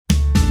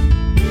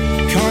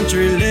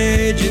Country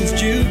Legends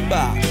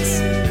Jukebox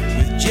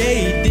with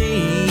J.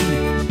 Dean,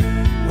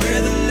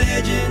 where the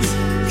legends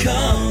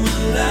come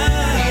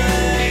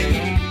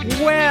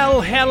alive. Well,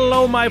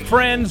 hello, my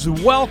friends.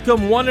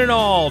 Welcome, one and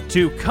all,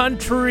 to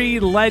Country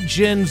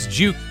Legends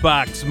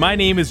Jukebox. My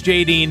name is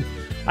J. Dean.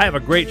 I have a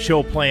great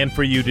show planned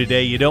for you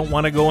today. You don't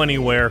want to go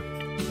anywhere.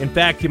 In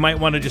fact, you might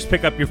want to just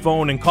pick up your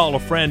phone and call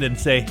a friend and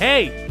say,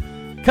 hey,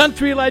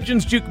 Country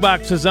Legends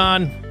Jukebox is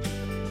on.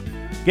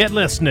 Get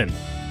listening.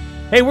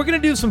 Hey, we're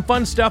going to do some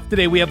fun stuff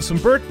today. We have some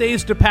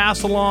birthdays to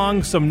pass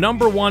along, some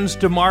number ones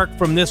to mark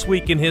from this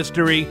week in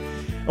history,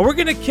 and we're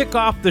going to kick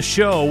off the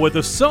show with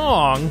a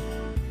song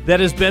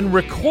that has been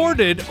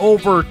recorded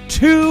over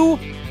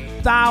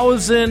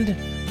 2,000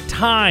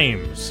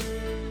 times.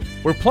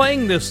 We're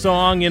playing this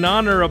song in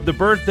honor of the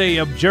birthday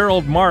of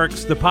Gerald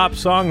Marks, the pop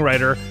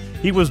songwriter.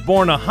 He was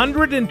born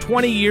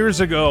 120 years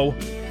ago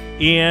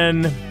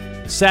in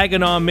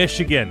Saginaw,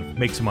 Michigan.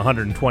 Makes him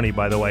 120,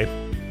 by the way.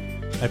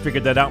 I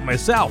figured that out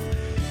myself.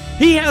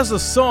 He has a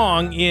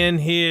song in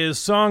his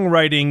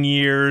songwriting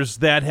years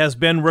that has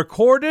been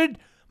recorded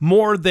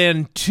more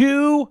than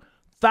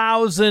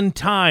 2,000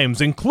 times,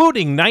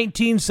 including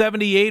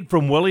 1978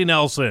 from Willie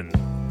Nelson.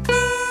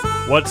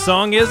 What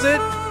song is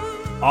it?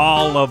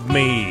 All of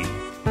Me.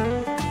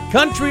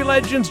 Country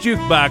Legends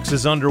Jukebox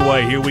is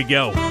underway. Here we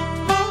go.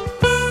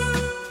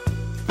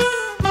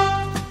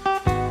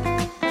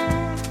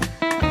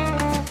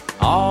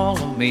 All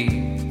of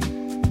me,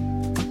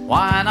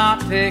 why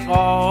not take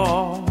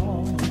all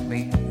of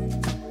me?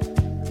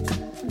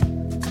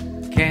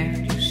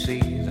 Can't you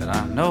see that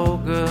I'm no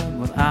good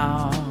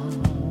without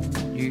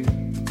you?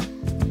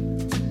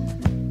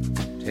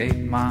 Take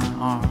my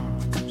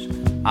arms,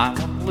 I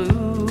won't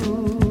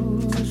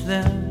lose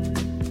them.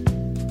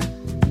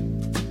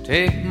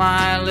 Take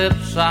my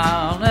lips,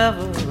 I'll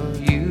never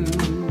use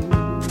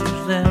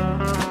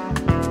them.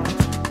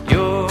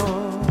 Your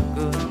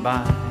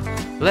goodbye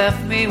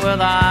left me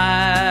with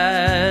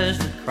eyes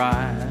that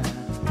cry,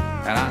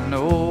 and I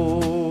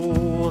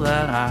know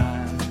that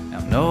I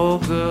am no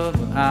good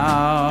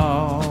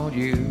without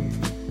you.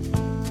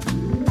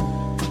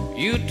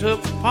 You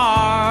took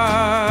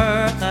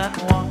part that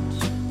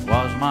once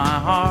was my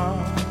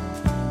heart,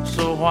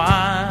 so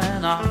why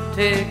not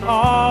take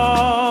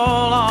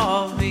all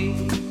of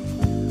me?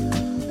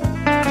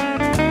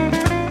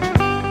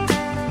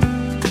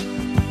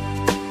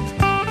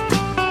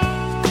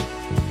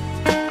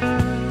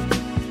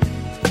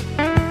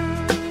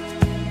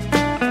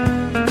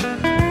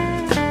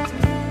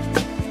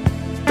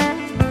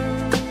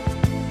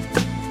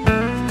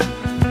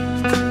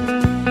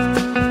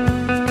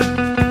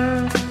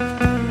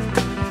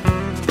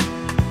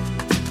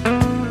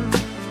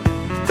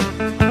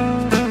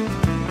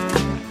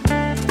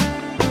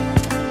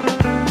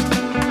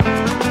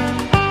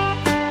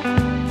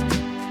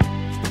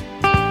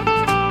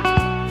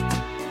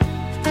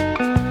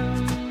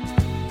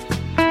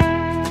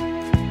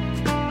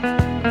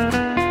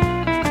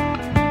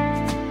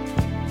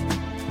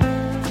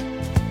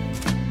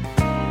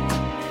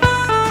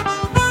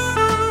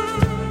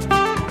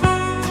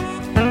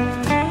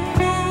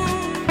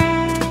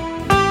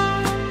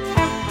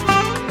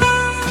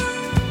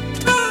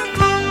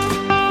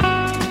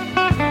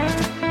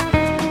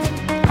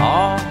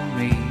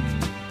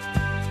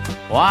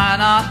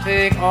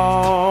 Take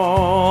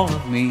all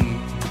of me.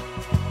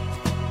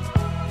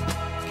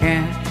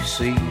 Can't you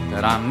see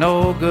that I'm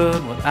no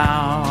good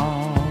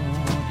without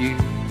you?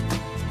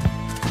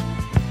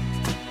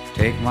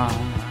 Take my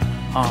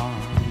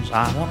arms,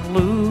 I won't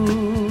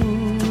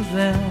lose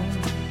them.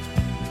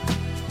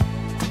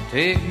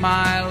 Take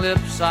my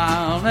lips,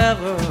 I'll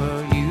never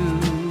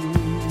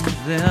use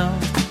them.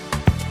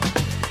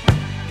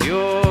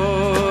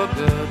 Your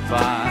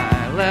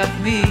goodbye left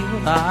me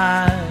with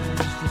eyes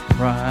that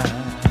cry,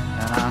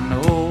 I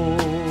know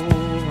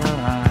that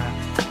I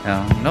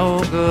am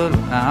no good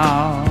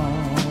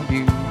without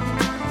you.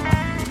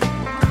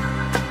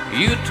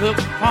 You took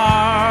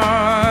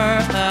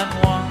part that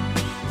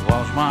once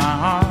was my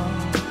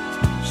heart,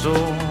 so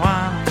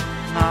why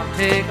not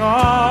take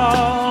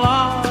all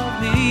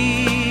of me?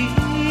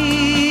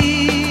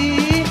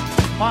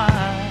 Why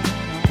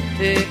not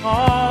take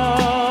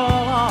all?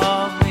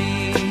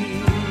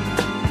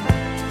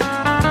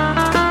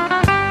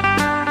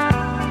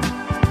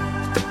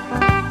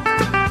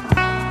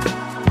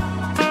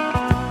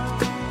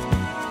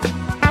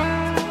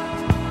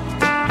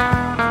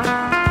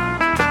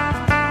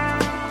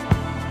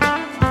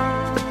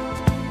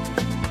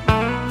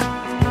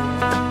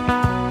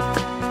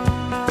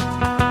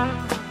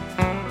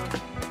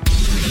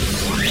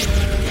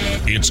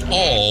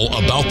 All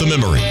about the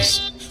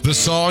memories. The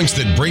songs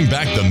that bring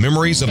back the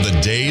memories of the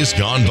days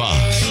gone by.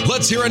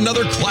 Let's hear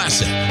another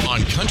classic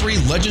on Country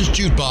Legends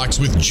Jukebox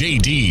with J.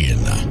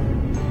 Dean.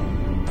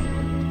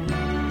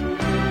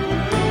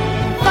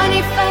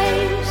 Funny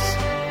face,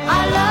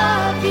 I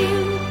love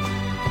you.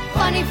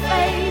 Funny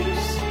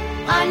face,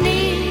 I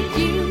need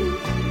you.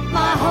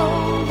 My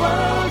whole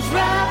world's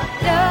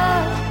wrapped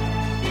up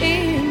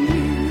in you.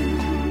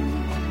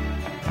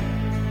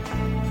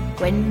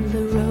 when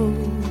the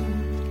road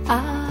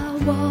I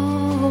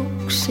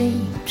walk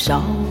seems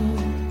all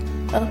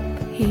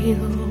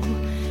uphill,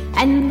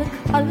 and the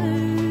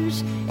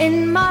colors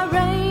in my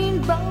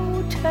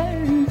rainbow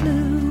turn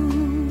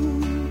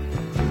blue.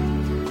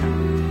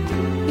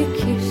 You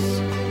kiss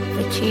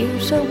the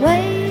tears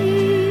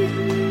away,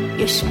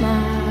 you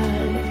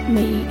smile at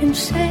me and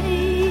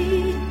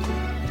say,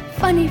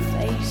 funny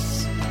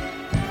face,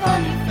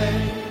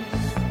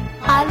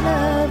 I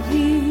love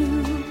you.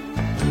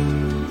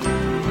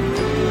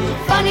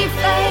 Funny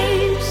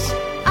face,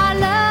 I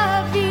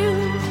love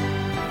you.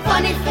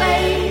 Funny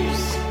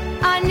face,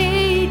 I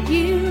need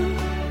you.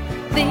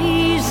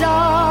 These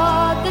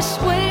are the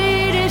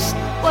sweetest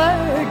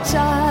words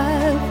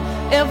I've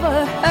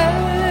ever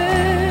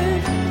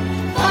heard.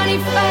 Funny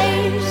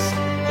face,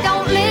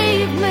 don't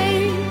leave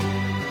me.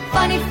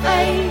 Funny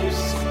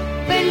face,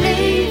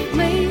 believe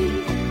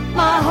me.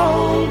 My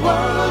whole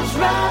world's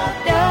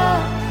wrapped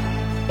up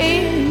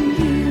in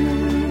you.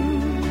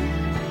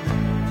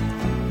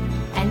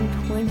 And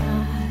when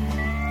I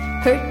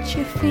hurt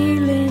your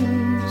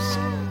feelings,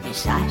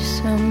 as I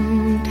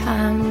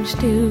sometimes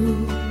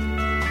do,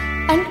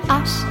 and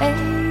I say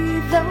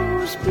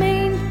those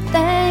mean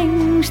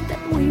things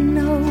that we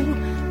know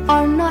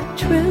are not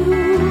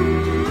true,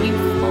 you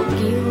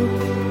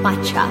forgive my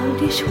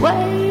childish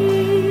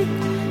way.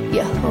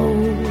 You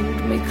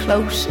hold me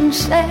close and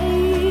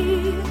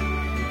say,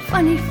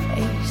 funny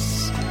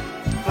face,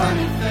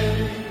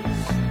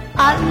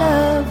 I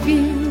love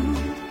you.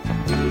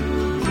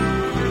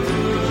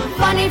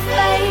 Funny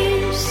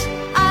face,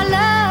 I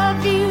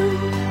love you.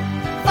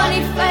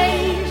 Funny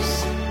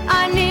face,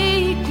 I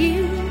need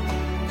you.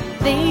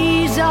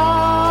 These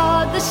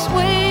are the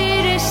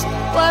sweetest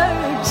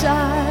words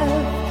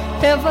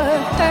I've ever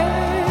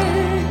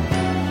heard.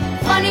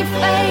 Funny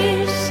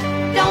face,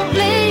 don't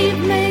leave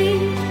me.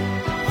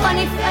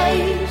 Funny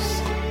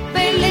face,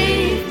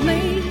 believe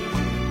me.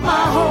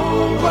 My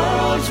whole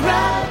world's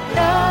wrapped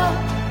up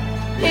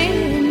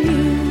in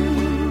you.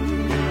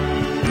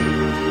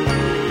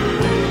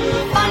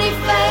 Funny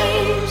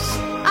face,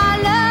 I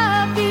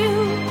love you.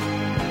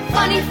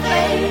 Funny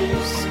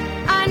face,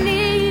 I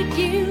need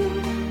you.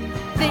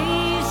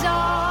 These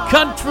are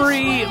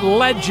Country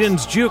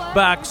Legends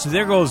Jukebox.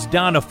 There goes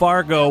Donna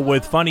Fargo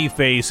with Funny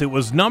Face. It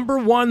was number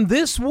one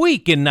this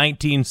week in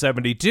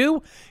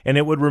 1972, and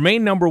it would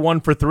remain number one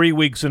for 3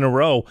 weeks in a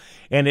row.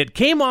 And it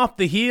came off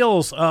the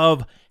heels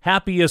of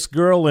Happiest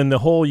Girl in the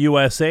Whole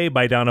USA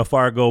by Donna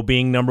Fargo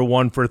being number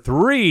one for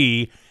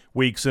 3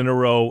 weeks in a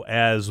row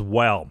as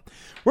well.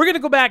 We're going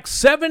to go back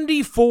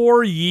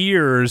 74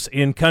 years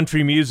in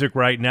country music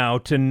right now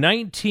to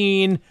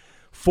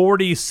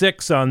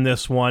 1946 on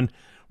this one.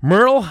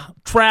 Merle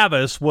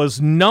Travis was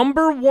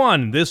number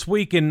one this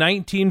week in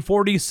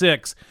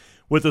 1946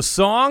 with a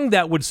song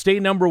that would stay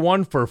number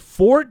one for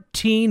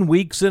 14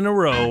 weeks in a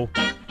row.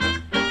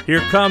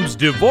 Here comes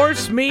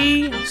Divorce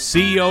Me,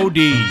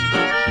 C.O.D.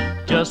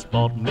 Just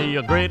bought me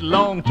a great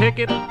long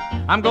ticket.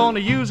 I'm gonna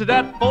use it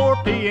at 4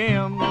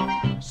 p.m.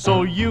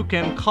 so you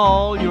can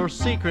call your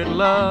secret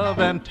love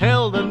and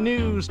tell the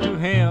news to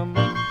him.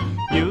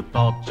 You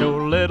thought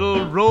your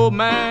little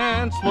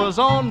romance was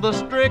on the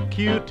strict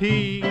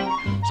QT.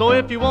 So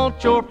if you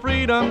want your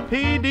freedom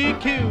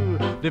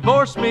PDQ,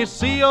 divorce me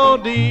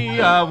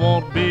COD. I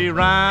won't be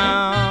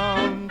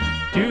round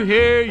to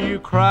hear you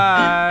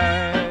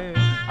cry.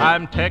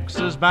 I'm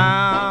Texas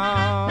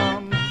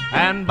bound,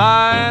 and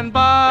by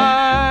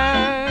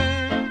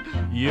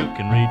you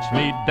can reach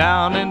me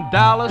down in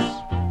Dallas,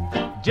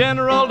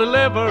 general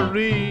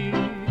delivery.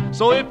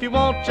 So if you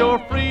want your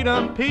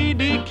freedom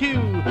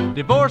PDQ,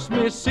 divorce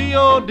me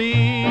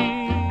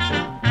COD.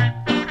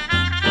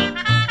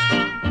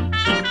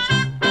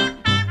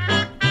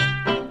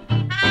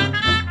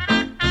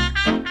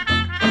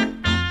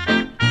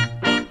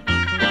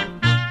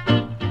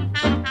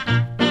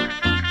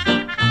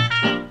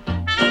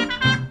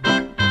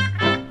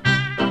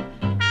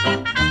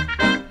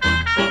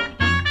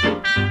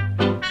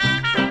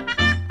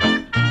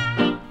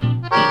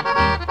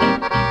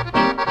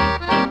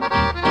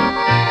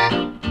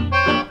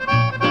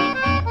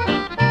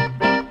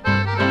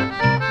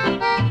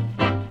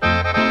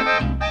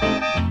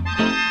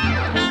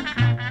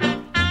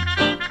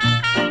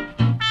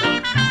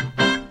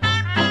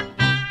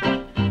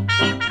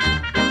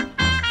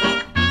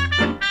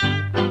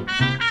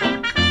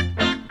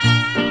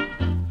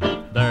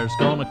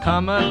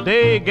 Come a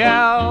day,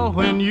 gal,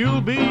 when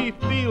you'll be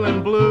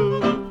feeling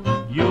blue.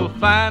 You'll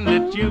find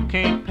that you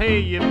can't pay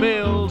your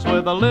bills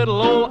with a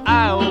little old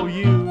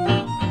IOU.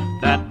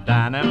 That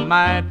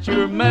dynamite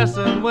you're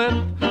messing with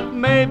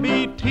may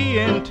be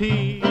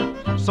TNT.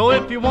 So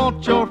if you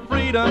want your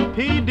freedom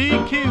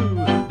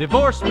PDQ,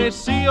 divorce me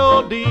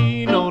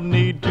COD. No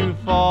need to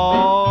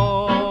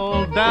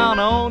fall down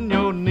on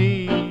your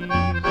knees,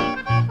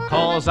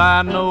 'cause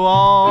I know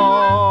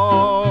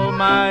all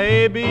my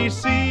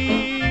ABCs.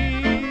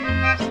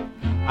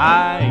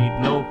 I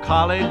ain't no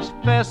college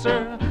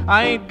professor,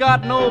 I ain't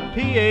got no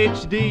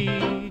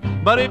PhD.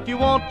 But if you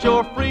want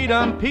your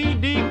freedom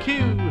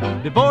PDQ,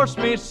 divorce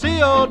me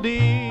COD.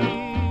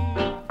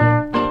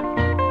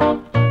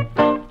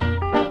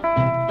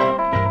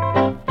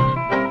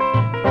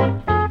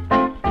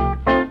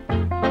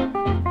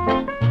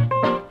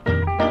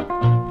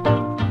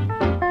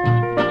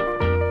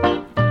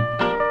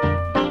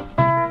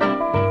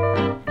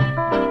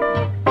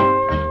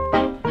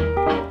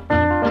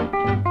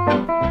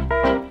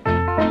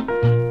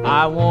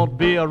 I won't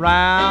be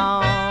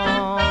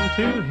around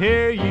to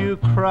hear you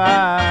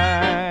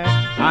cry.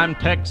 I'm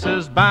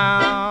Texas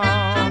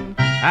bound,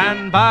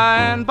 and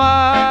by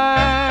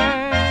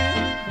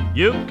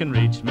you can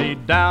reach me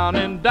down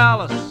in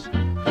Dallas,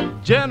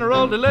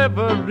 general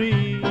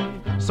delivery.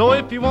 So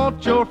if you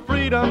want your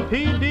freedom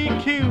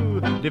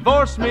PDQ,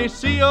 divorce me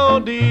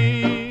COD.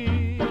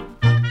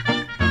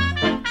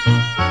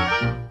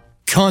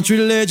 Country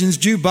Legends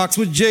Jukebox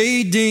with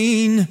J.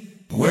 Dean,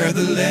 where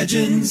the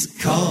legends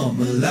come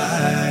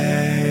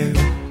alive.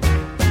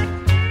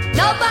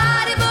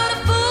 Nobody but a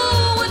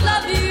fool would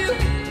love you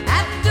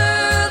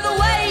after the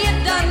way you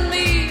done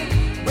me.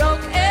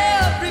 Broke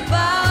every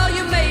vow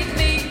you made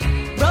me,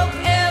 broke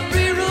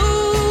every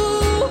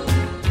rule.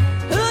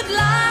 Who'd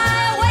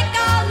lie awake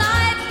all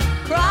night,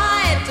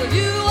 cry till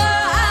you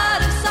were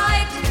out of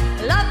sight,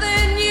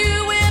 loving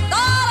you with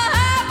all of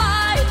her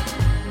might.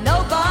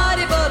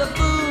 Nobody but a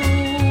fool.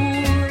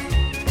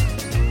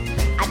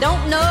 I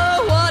don't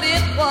know what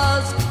it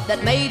was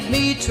that made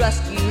me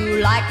trust you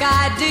like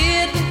I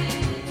did.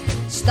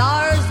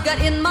 Stars got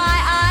in my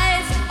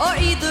eyes, or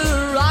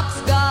either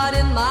rocks got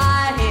in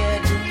my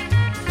head.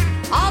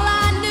 All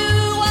I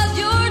knew was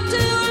your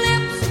two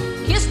lips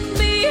kissed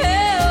me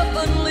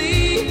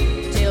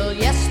heavenly, till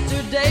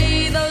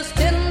yesterday those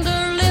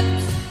tender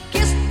lips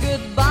kissed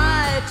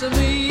goodbye to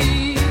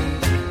me.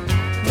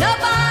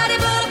 Nobody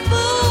but a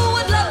fool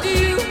would love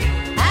you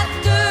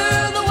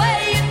after the way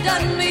you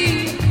done me.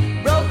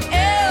 Broke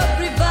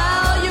every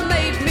vow you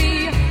made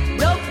me,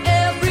 broke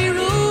every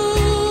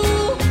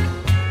rule.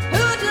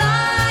 Who'd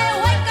lie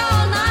awake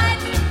all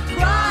night,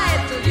 cry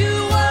till you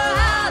were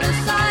out of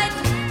sight,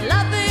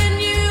 loving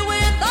you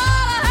with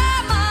all of her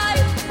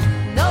might.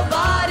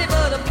 Nobody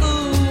but a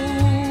fool.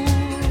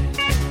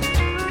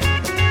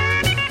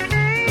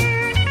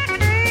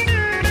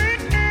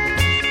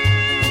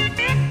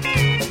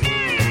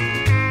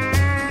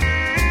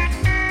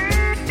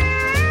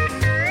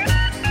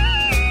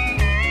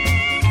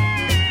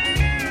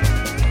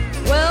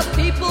 Well,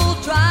 people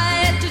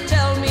tried to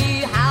tell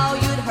me how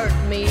you'd hurt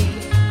me,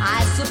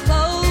 I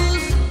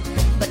suppose.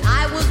 But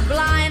I was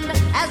blind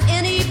as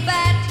any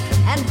bat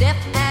and deaf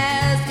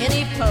as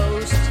any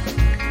post.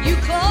 You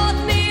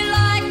clothed me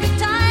like a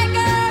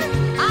tiger,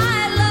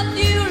 I loved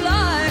you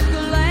like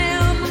a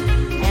lamb.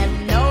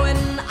 And knowing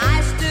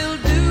I still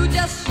do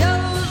just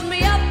shows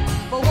me up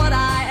for what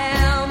I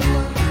am.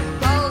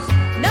 'Cause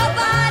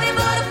nobody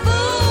but a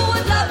fool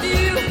would love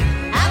you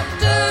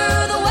after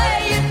the way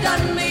you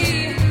done me.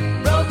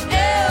 Broke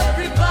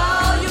every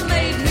vow you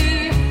made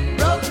me,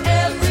 broke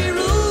every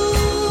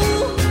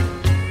rule.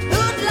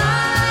 Who'd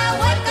lie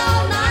awake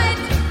all night,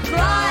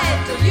 cry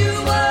till you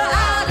were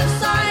out of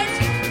sight,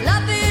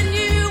 loving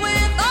you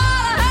with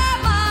all of her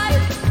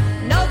might.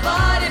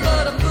 Nobody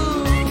but a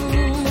fool.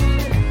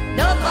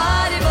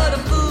 Nobody but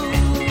a fool.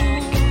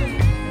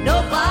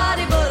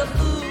 Nobody but a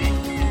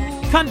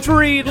fool.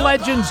 Country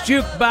Legends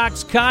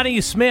Jukebox,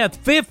 Connie Smith,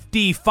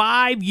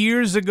 55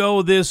 years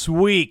ago this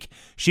week.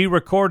 She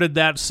recorded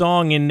that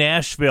song in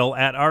Nashville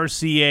at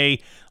RCA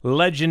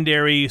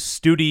legendary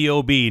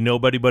Studio B.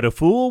 Nobody But a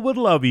Fool Would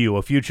Love You,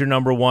 a future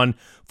number one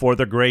for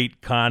the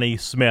great Connie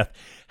Smith.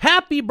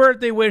 Happy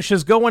birthday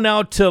wishes going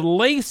out to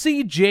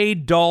Lacey J.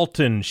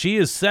 Dalton. She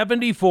is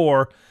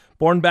 74,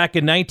 born back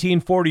in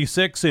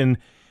 1946 in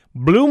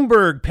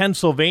Bloomberg,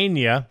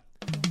 Pennsylvania.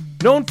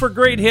 Known for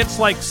great hits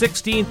like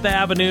 16th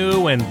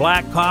Avenue and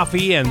Black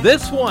Coffee, and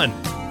this one,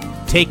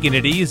 Taking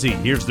It Easy.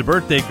 Here's the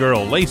birthday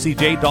girl, Lacey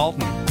J.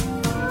 Dalton.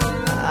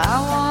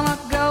 I wanna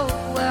go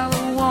where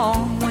the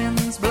warm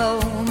winds blow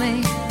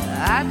me.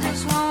 I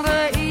just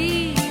wanna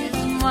ease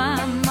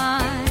my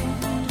mind.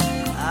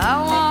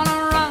 I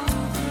wanna run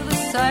through the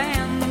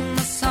sand and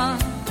the sun,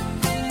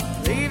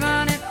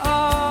 leaving it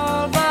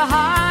all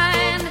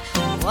behind.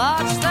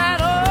 Watch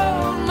that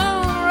old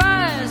moon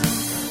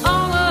rising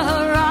on the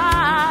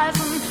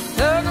horizon,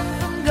 turning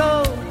from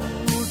gold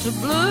to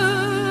blue.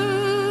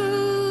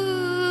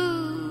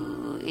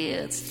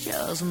 It's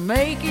just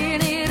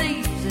making it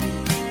easy,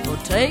 or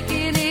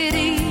taking it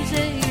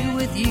easy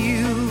with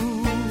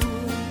you.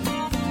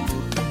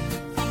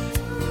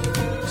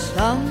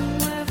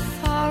 Somewhere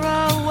far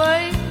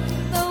away,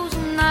 those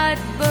night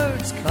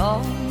birds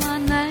call my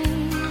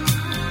name.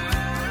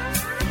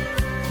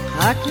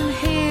 I can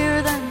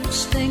hear them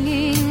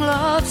singing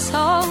love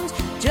songs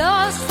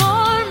just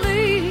for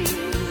me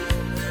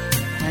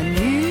and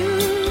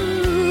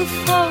you.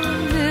 For a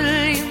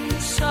million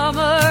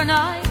summer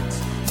nights,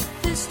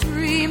 this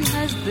dream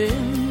has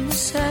been the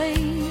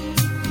same.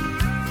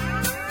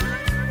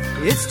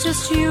 It's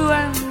just you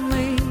and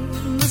me,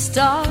 and the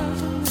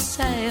stars and the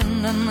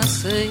sand and the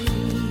sea.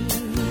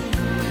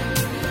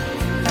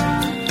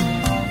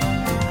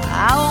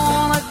 I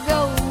wanna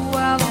go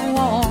where the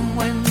warm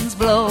winds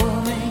blow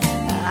me.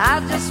 I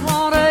just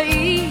wanna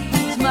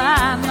ease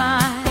my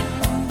mind.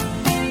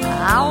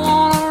 I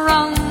wanna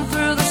run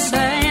through the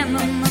sand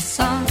and the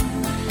sun,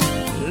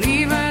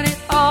 leaving it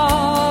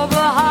all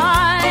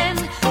behind.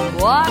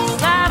 Watch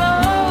that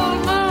old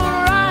moon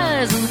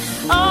rising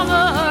on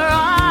the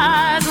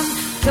horizon,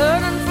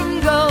 turning from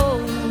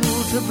gold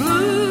to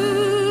blue.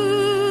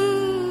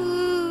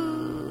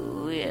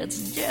 It's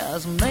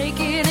just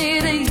making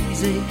it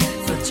easy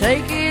for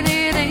taking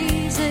it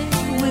easy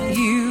with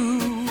you.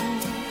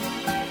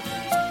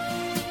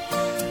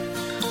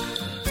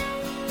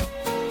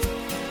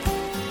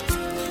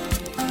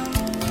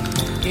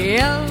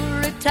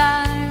 Every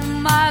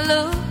time I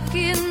look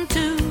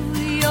into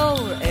your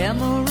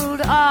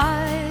emerald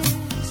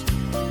eyes,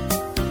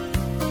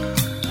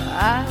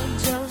 I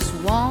just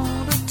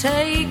want to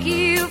take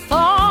you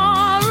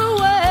far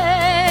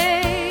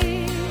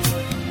away,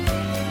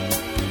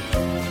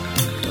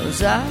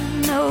 'cause I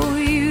know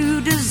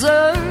you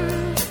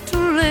deserve to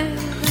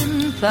live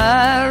in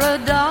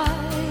paradise.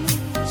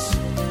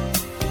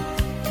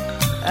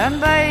 And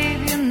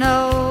babe, you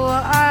know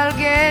I'll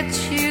get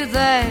you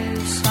there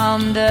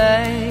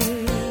someday.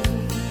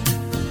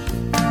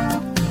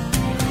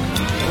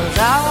 'Cause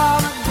I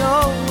wanna go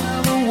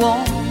where the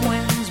warm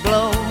winds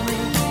blow me.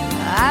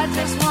 I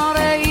just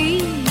wanna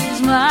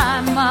ease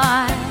my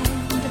mind.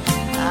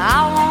 I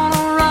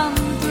wanna run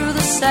through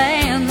the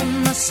sand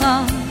and the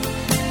sun,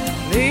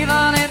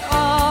 leaving it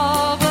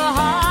all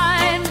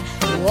behind.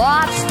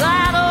 Watch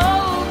that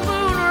old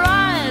moon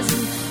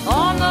rising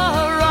on the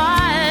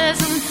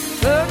horizon,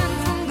 turning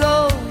from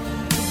gold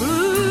to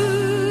blue.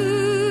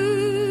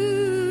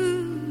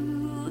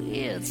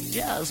 It's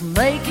just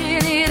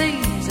making it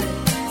easy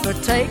for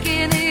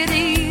taking it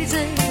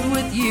easy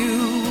with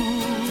you.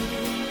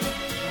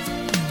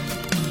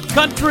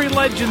 Country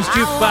Legends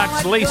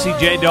Jukebox, Lacey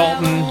J.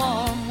 Dalton.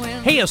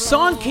 Hey, a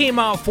song came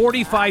out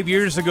 45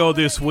 years ago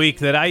this week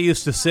that I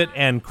used to sit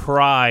and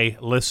cry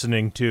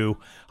listening to.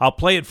 I'll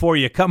play it for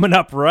you coming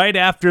up right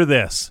after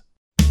this.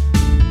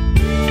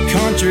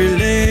 Country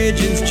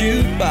Legends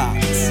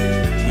Jukebox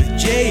with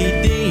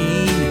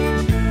J.D.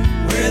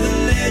 where the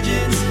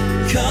legends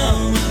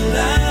come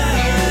alive.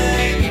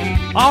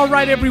 All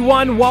right,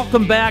 everyone,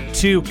 welcome back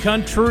to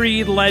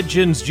Country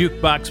Legends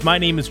Jukebox. My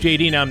name is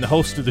J.D. and I'm the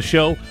host of the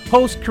show,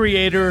 host,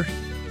 creator,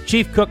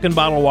 chief cook, and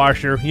bottle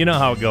washer. You know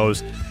how it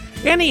goes.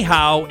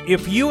 Anyhow,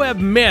 if you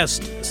have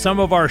missed some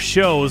of our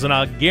shows, and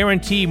I'll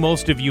guarantee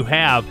most of you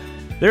have,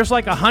 there's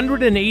like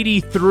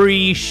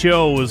 183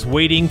 shows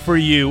waiting for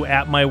you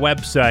at my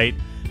website,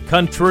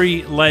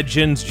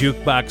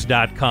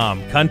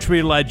 countrylegendsjukebox.com,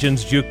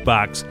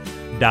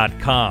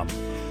 countrylegendsjukebox.com.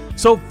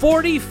 So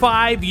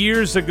 45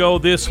 years ago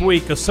this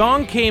week, a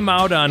song came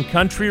out on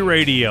country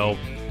radio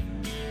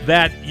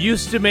that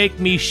used to make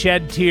me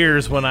shed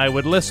tears when I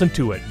would listen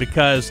to it,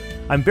 because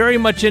I'm very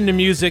much into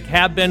music,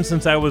 have been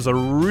since I was a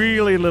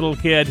really little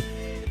kid,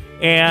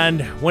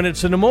 and when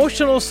it's an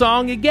emotional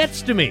song, it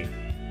gets to me.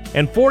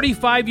 And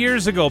 45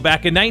 years ago,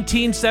 back in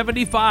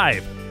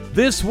 1975,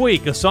 this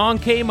week, a song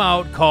came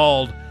out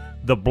called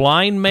The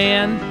Blind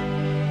Man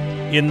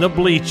in the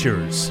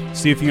Bleachers.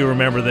 See if you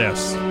remember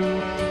this.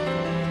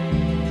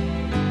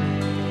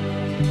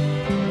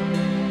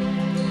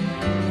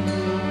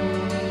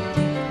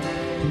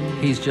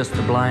 He's just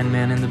the blind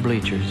man in the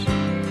bleachers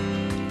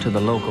to the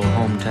local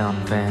hometown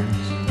fans.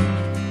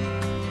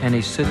 And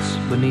he sits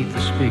beneath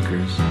the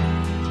speakers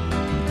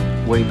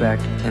way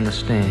back in the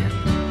stand.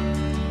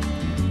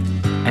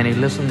 And he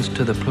listens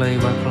to the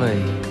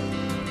play-by-play,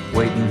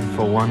 waiting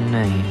for one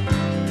name.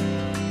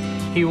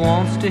 He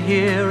wants to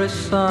hear his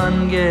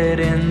son get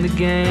in the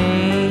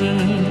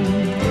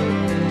game.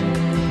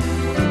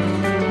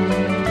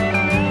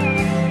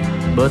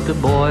 But the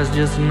boy's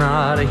just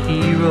not a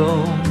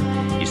hero.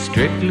 He's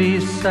strictly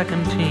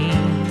second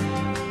team,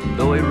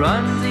 though he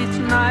runs each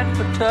night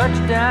for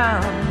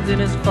touchdowns in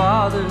his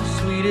father's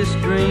sweetest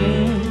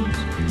dreams.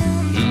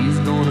 He's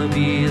gonna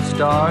be a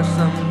star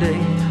someday,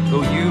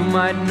 though you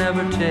might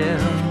never tell.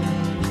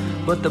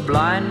 But the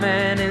blind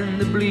man in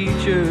the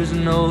bleachers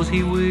knows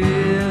he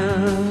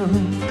will.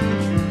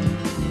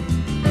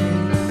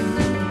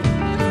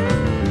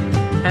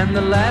 And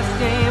the last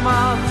game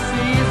of the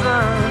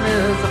season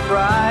is a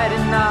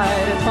Friday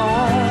night at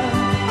home.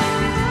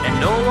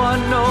 No one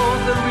knows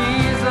the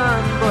reason,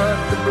 but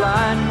the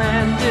blind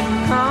man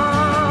didn't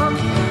come.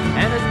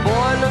 And his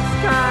boy looks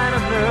kind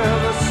of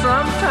nervous,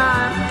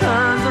 sometimes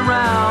turns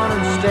around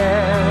and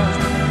stares,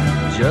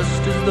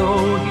 just as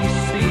though he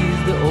sees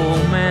the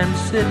old man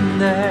sitting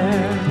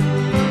there.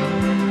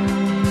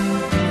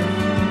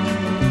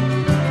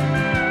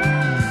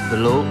 The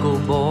local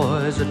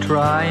boys are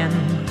trying,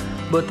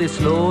 but they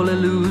slowly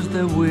lose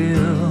their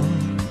will.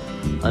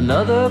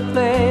 Another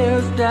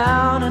player's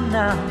down and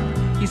out,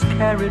 he's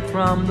carried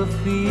from the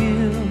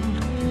field.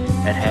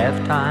 At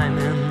halftime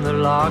in the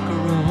locker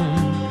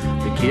room,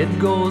 the kid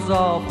goes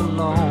off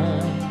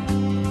alone,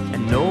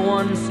 and no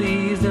one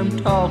sees them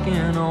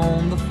talking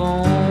on the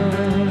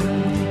phone.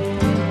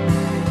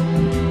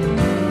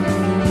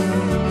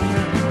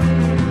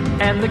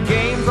 And the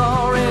game's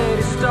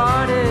already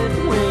started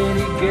when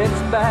he gets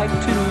back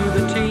to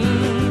the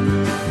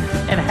team.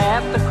 And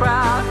half the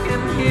crowd can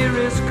hear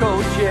his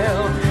coach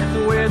yell,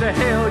 where the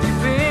hell you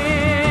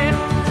been?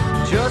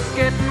 Just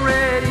getting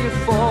ready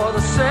for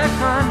the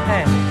second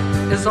half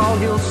is all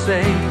he'll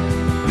say.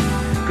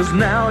 'Cause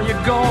now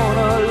you're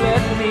gonna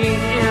let me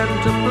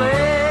into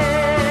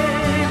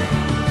play.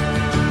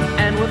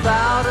 And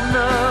without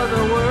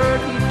another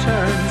word he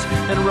turns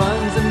and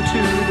runs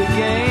into the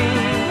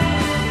game.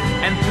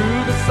 And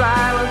through the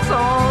silence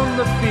on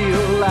the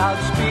field,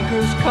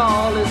 loudspeakers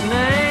call his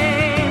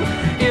name.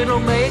 It'll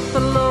make the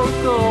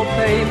local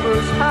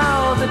papers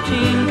how the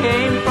team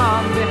came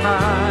from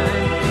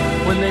behind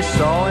when they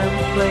saw him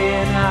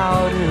playing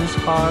out his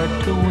heart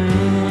to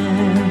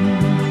win.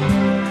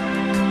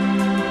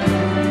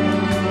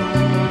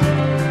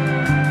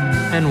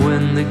 And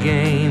when the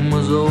game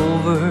was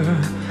over,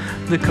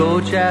 the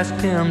coach asked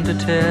him to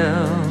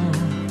tell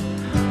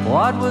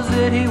what was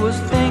it he was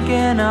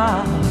thinking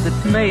of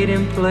that made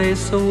him play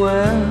so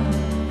well.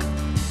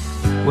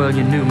 Well,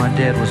 you knew my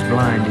dad was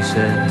blind, he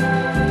said.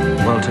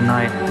 Well,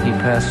 tonight he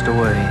passed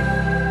away.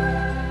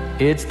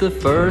 It's the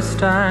first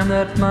time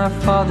that my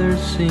father's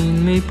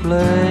seen me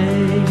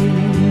play.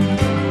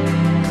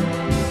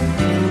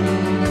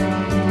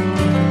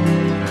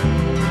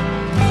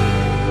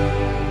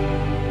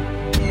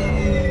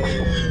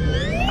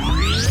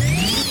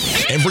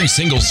 Every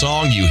single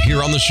song you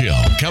hear on the show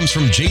comes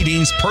from J.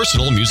 Dean's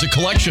personal music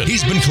collection.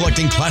 He's been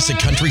collecting classic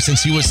country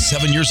since he was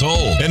 7 years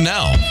old, and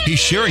now he's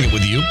sharing it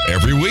with you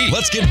every week.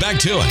 Let's get back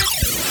to it.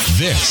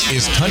 This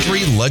is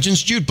Country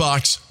Legends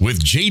Jukebox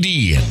with J.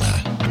 Dean.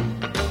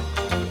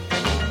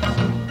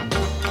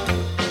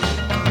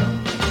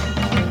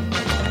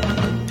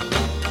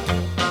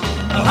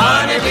 A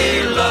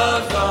honeybee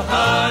loves the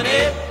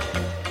honey,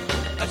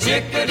 a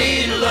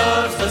chickadee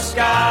loves the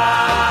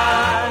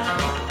sky.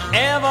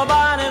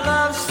 Everybody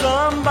loves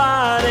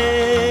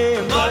somebody,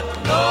 but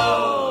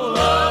no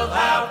love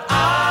have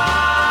I.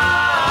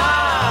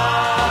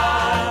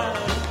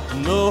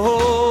 No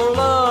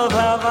love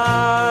have I.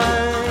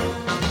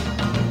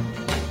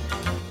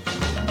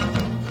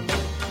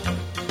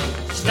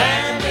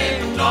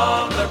 Standing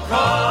on the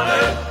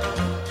corner,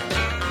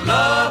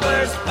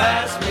 lovers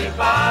pass me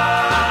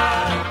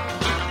by.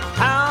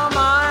 How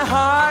my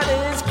heart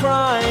is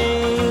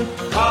crying,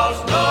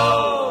 'cause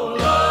no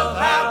love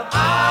have I.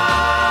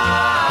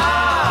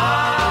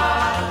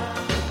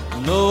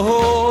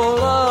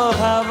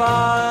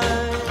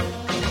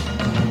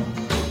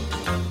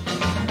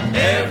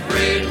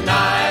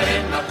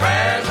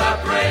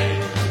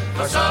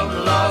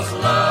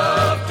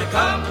 Love to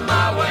come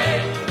my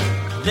way.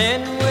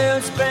 Then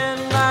we'll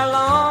spend our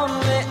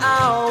lonely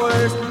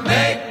hours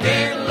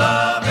making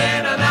love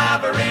in an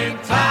ivory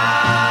tower.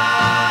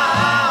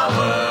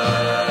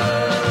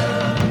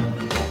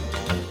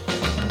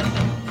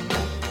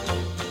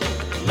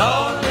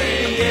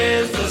 Lonely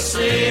is the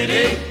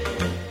city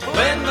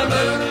when the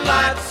moon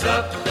lights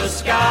up the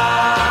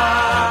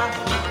sky.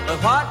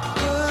 What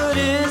good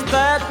is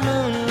that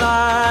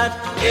moonlight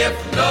if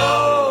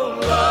no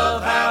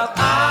love have I?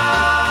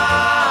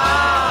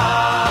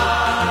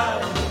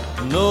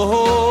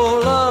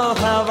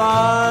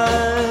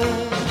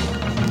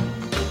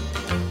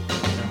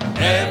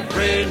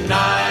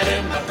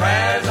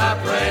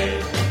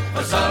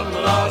 Some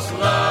lost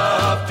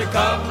love to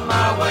come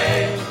my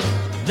way.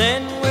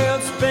 Then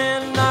we'll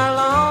spend our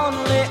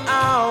lonely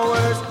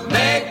hours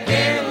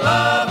making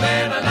love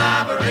in an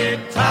ivory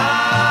tower.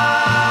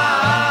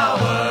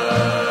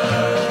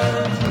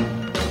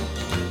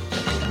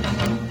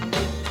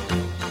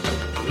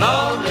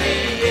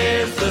 Lonely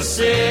is the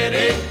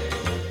city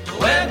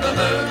when the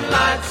moon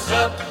lights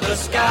up the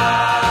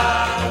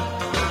sky.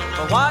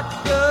 What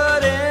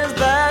good is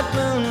that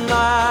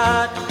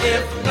moonlight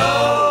if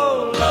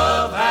no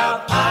love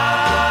have I?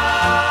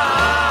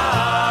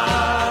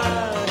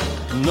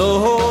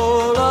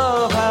 No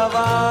love have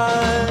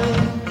I.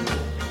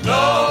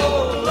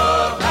 No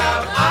love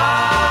have I.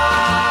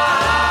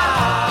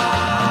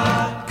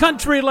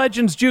 Country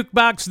Legends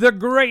Jukebox, the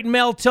great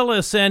Mel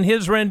Tillis and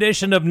his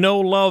rendition of No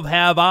Love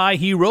Have I.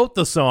 He wrote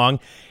the song.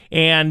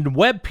 And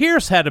Webb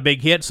Pierce had a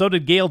big hit, so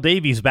did Gail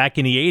Davies back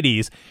in the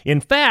 80s. In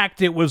fact,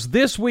 it was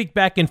this week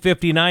back in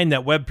 59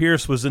 that Webb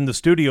Pierce was in the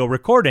studio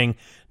recording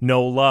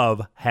No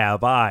Love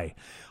Have I.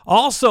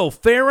 Also,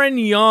 Farron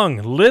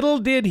Young, little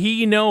did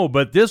he know,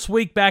 but this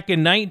week back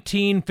in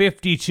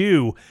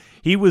 1952,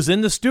 he was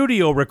in the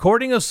studio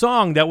recording a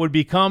song that would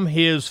become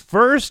his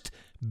first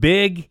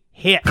big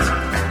hit.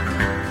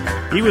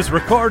 He was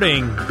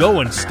recording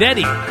Going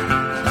Steady.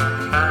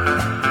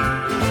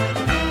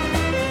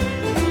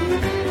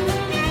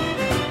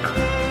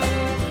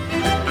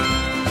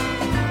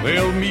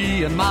 Well,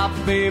 me and my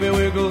baby,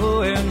 we're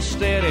going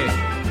steady.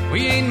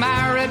 We ain't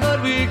married,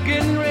 but we're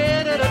getting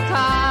ready to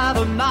tie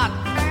the knot,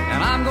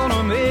 and I'm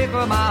gonna make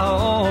her my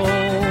own.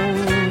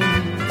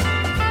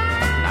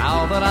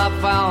 Now that I've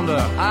found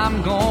her,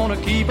 I'm gonna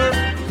keep her.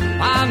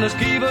 Finders,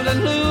 keepers,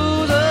 and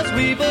losers,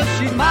 weepers.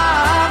 She's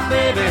my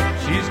baby,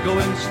 she's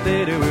going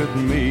steady with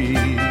me.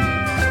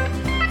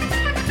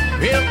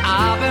 Well,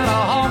 I've been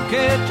a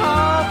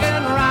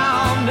honky-tonkin'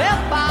 round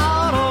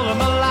about all of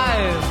my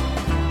life.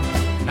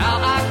 Now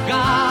I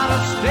got a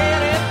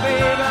steady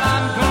baby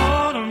I'm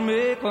gonna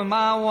make her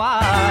my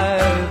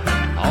wife.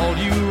 All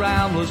you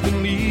ramblers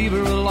can leave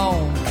her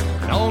alone.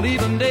 Don't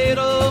even date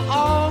her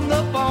on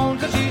the phone,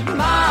 'cause she's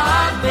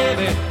my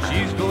baby.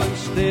 She's going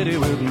steady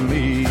with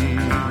me.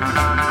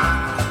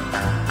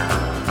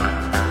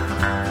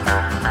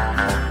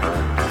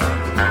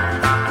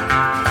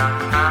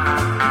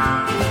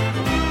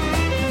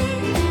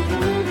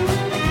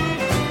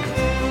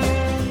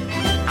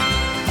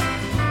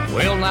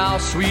 Well, now,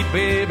 sweet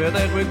baby,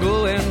 that we're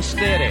going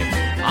steady.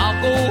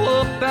 I'll go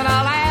up and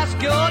I'll ask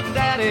your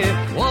daddy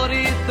what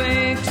he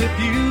thinks if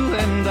you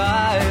and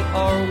I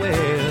are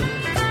wed.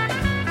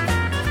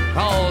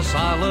 'Cause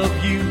I love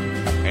you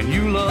and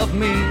you love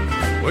me.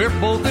 We're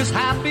both as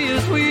happy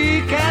as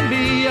we can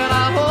be, and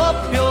I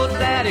hope your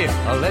daddy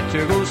will let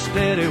you go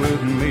steady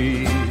with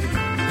me.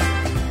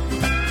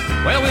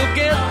 Well, we'll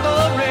get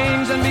the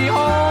rings and be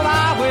on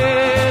our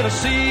way to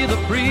see the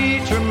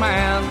preacher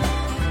man.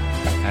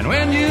 And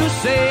when you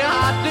say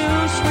I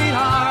do,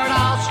 sweetheart,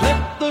 I'll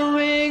slip the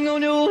ring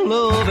on your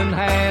loving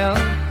hand.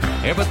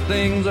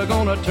 Everything's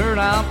gonna turn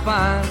out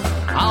fine.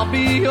 I'll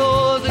be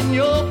yours and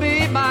you'll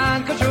be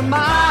mine, 'cause you're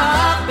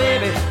my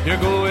baby. You're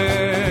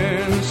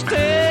going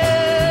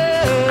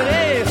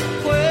steady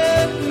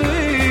with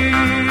me.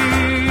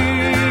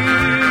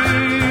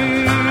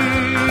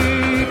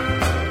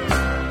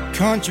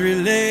 Country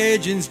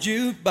Legends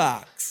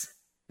Jukebox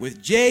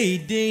with J.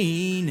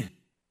 Dean,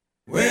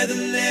 where the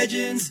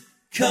legends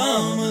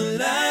come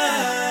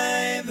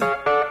alive.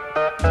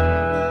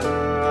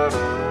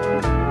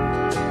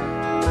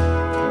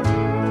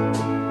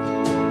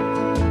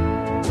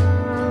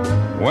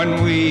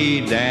 When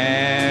we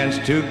dance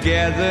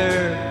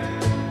together,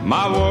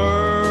 my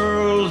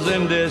world's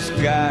in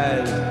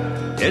disguise.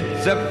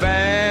 It's a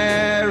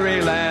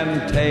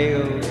fairyland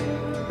tale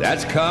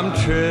that's come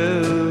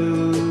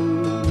true.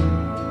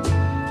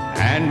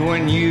 And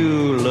when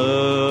you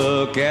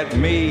look at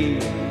me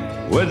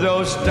with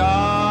those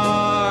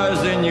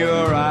stars in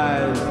your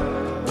eyes,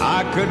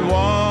 I could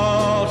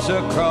waltz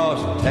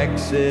across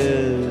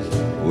Texas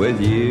with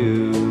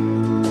you.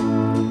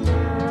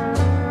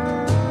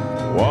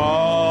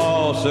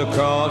 Waltz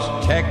across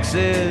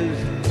Texas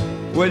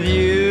with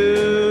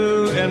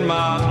you in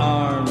my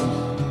arms.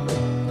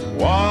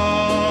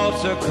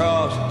 Waltz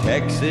across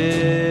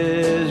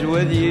Texas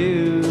with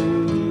you.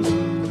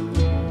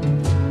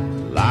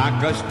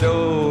 Like a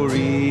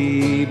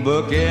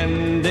storybook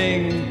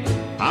ending,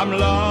 I'm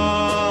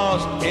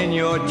lost in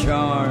your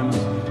charms,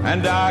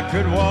 and I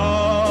could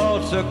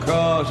waltz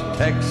across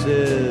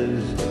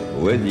Texas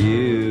with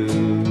you.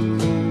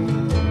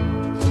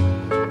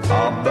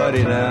 Oh,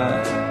 buddy,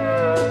 now.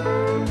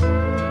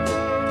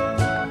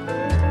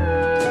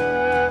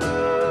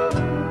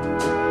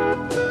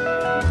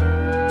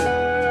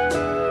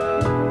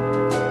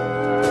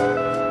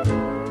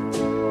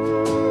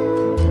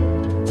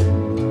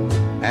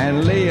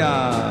 And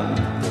Leon.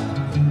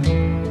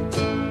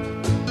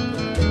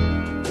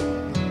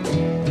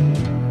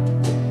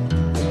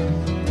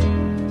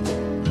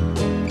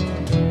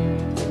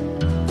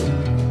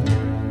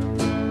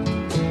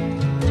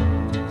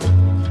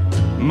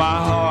 My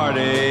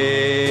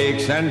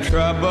heartaches and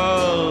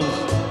troubles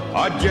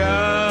are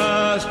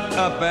just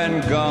up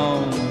and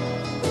gone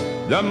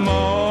the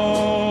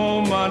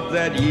moment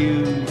that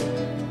you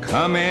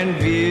come in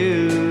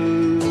view.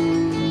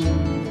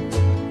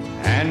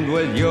 And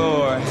with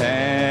your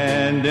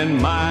hand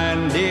in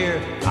mine,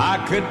 dear, I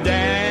could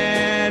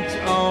dance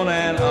on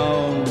and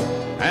on,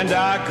 and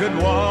I could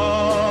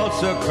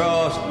waltz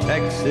across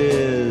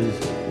Texas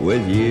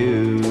with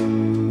you.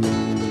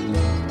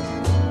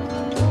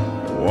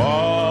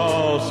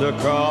 Waltz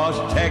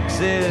across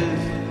Texas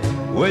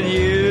with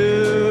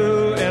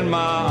you in my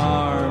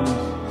arms.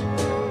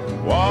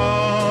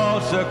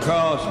 Waltz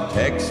across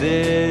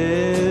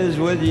Texas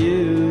with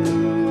you.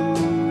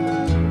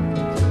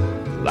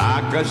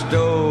 Like a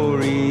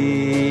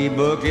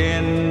storybook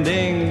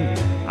ending,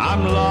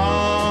 I'm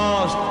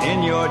lost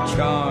in your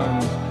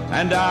charms,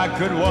 and I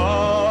could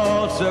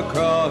waltz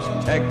across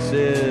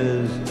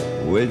Texas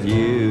with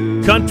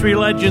you. Country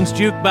Legends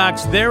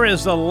Jukebox. There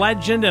is a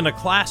legend and a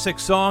classic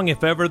song,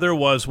 if ever there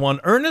was one.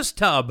 Ernest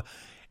Tubb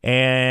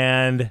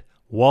and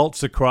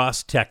Waltz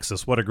Across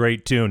Texas. What a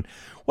great tune.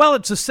 Well,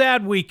 it's a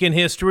sad week in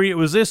history. It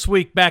was this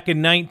week back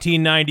in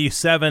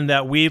 1997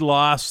 that we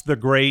lost the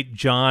great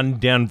John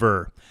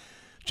Denver.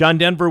 John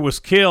Denver was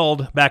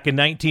killed back in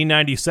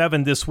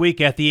 1997 this week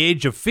at the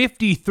age of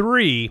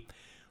 53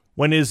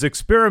 when his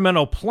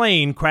experimental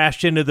plane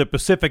crashed into the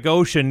Pacific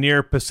Ocean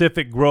near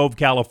Pacific Grove,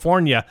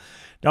 California.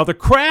 Now, the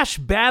crash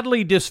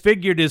badly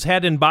disfigured his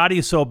head and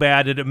body so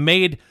bad that it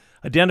made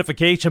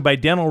identification by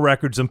dental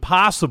records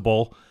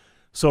impossible,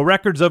 so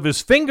records of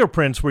his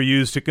fingerprints were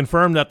used to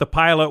confirm that the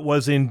pilot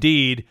was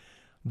indeed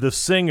the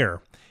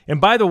singer. And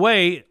by the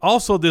way,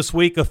 also this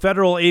week, a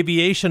federal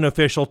aviation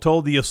official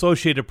told the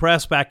Associated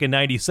Press back in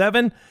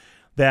 97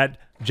 that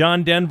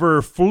John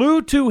Denver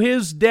flew to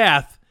his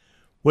death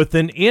with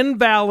an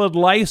invalid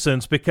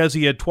license because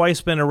he had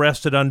twice been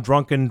arrested on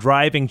drunken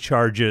driving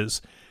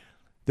charges.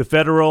 The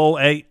Federal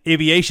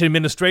Aviation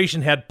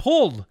Administration had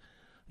pulled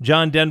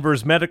John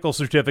Denver's medical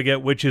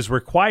certificate, which is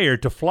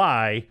required to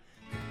fly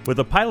with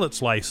a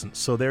pilot's license.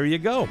 So there you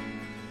go.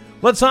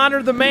 Let's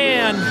honor the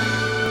man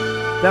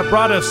that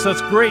brought us such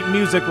great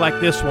music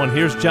like this one.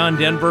 Here's John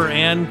Denver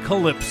and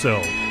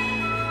Calypso.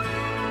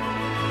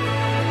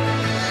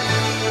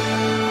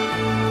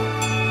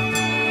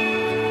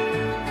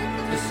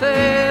 To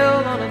sail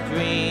on a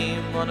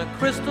dream on a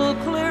crystal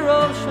clear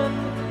ocean,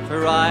 to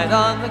ride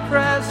on the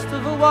crest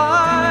of a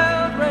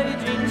wild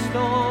raging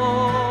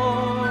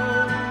storm,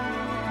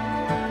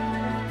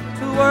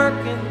 to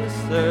work in the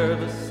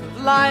service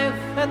of life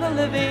and the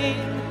living,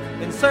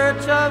 in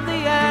search of the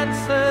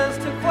answers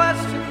to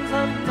questions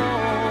unknown,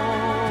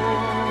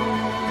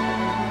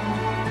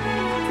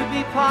 to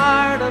be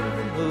part of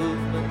the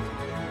movement,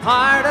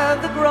 part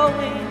of the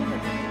growing,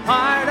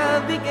 part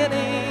of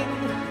beginning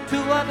to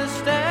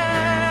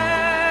understand.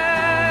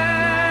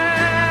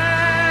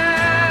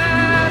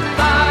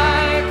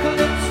 My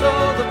Calypso,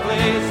 the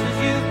places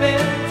you've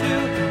been to,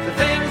 the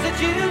things that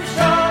you've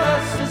shown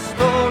us, the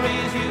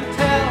stories you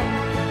tell.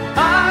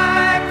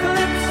 My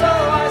Calypso,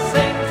 I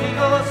sing to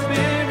your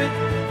spirit,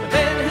 the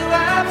men who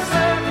have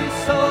served you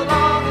so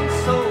long and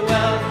so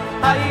well.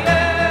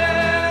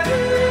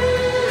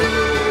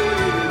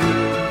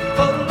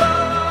 Oh Lord,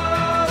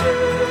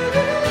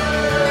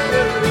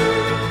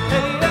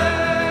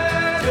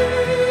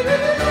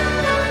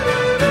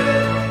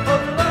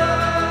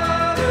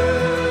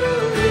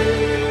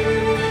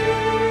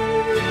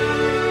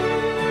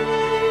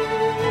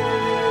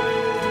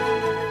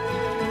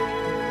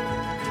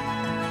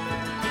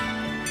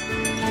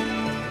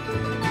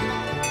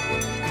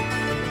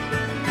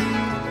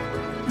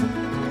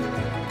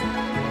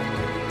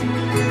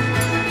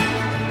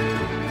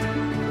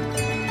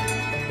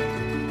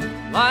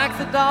 like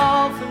the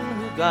dolphin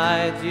who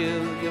guides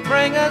you, you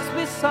bring us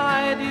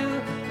beside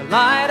you, to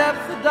light up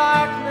the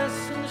darkness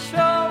and show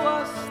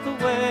us the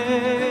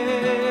way.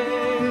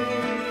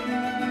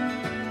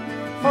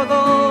 For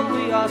though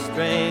we are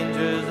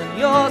strangers in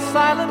your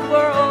silent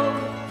world,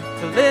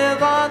 to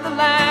live on the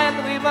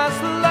land we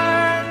must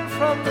learn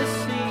from the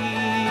sea,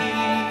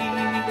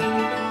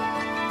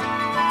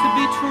 to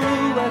be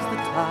true as the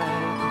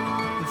tide,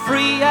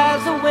 free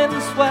as a wind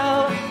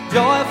swell,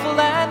 joyful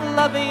and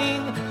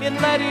loving in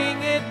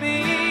letting it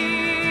be.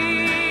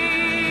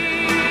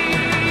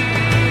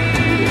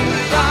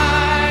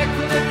 Like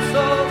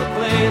Calypso, the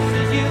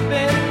places you've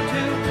been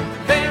to,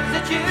 things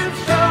that you've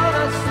shown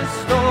us, the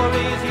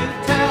stories you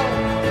tell.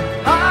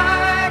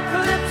 Like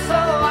Calypso,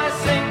 I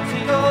sing to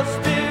your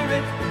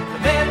spirit, the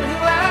men who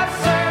have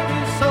served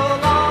you so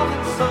long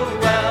and so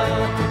well.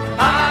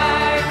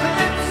 Like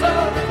Calypso,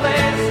 the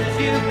places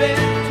you've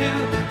been to,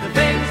 the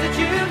things that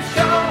you've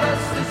shown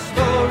us, the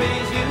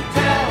stories you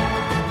tell.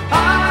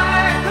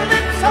 I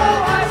Calypso,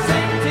 I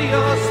sing to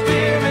your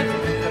spirit,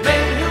 the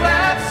men who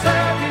have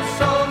served you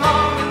so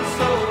long and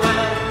so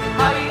well.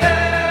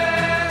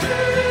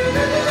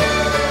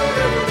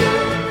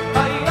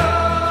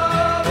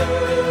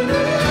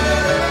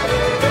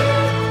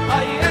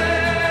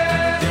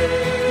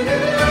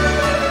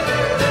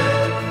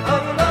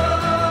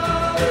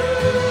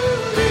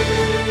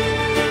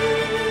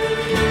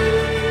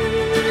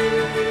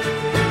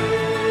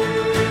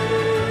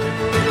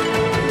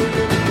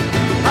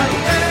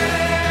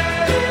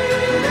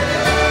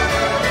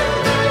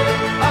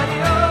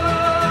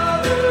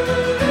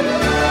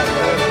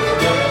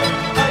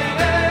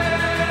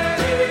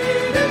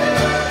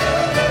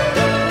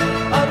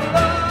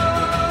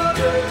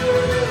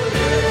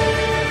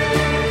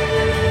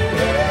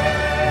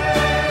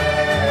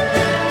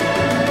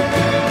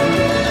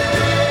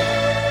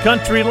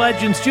 Country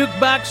Legends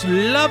Jukebox,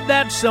 love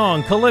that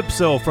song,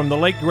 Calypso, from the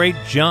late, great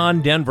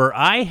John Denver.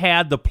 I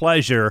had the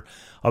pleasure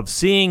of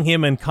seeing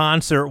him in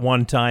concert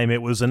one time.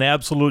 It was an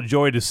absolute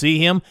joy to see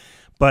him,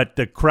 but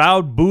the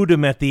crowd booed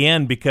him at the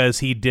end because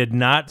he did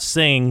not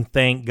sing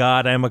Thank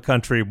God I'm a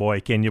Country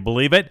Boy. Can you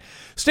believe it?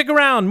 Stick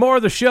around, more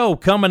of the show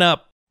coming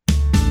up.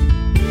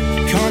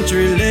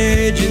 Country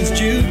Legends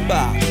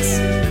Jukebox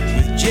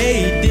with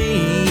J.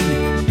 Dean,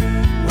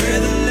 where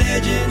the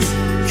legends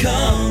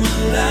come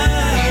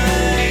alive.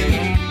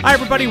 Hi,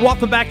 everybody.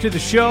 Welcome back to the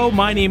show.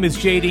 My name is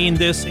J. Dean.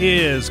 This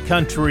is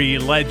Country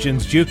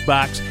Legends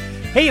Jukebox.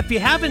 Hey, if you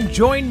haven't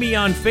joined me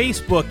on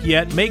Facebook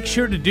yet, make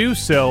sure to do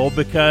so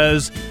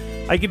because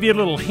I give you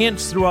little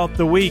hints throughout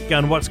the week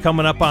on what's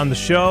coming up on the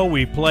show.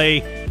 We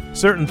play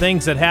certain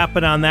things that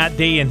happen on that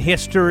day in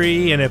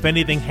history, and if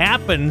anything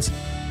happens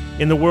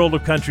in the world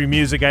of country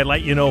music, I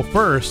let you know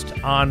first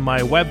on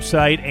my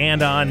website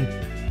and on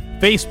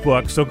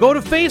Facebook. So go to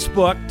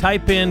Facebook,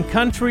 type in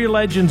Country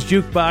Legends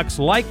Jukebox,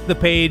 like the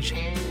page,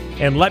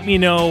 and let me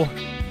know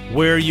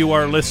where you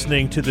are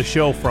listening to the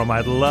show from.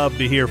 I'd love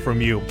to hear from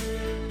you.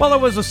 Well,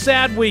 it was a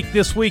sad week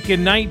this week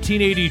in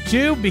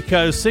 1982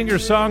 because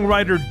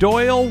singer-songwriter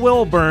Doyle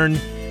Wilburn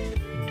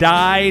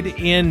died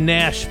in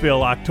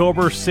Nashville,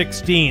 October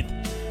 16th,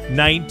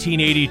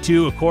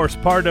 1982. Of course,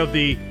 part of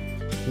the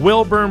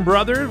Wilburn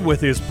Brother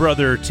with his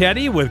brother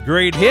Teddy with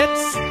great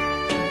hits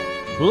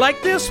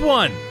like this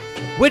one,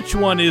 Which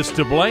One Is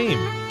to Blame?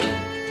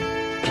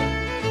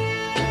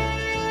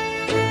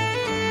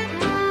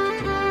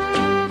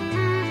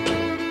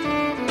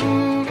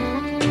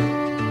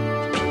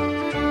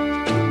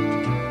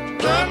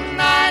 The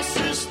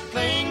nicest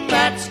thing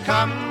that's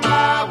come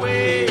my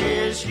way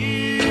is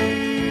you,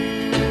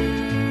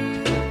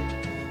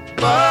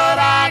 but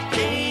I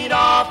can't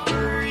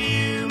offer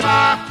you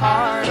my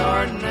heart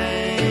or name.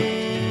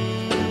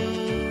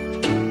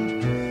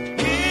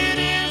 It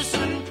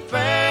isn't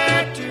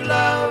fair to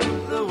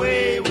love the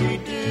way we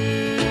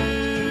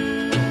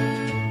do.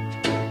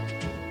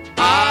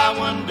 I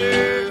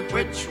wonder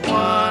which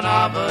one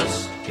of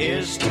us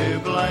is to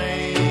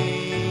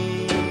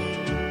blame.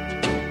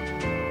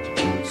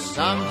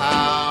 Somehow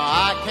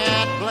I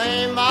can't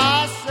blame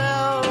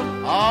myself,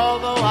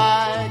 although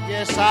I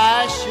guess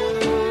I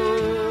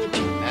should.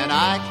 And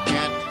I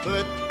can't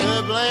put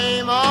the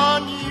blame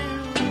on you,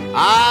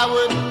 I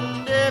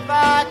wouldn't if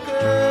I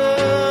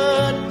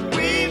could.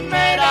 We've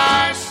made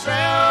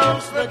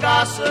ourselves the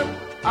gossip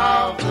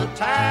of the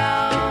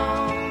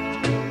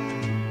town.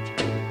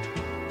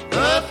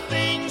 The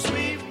things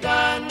we've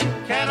done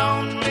can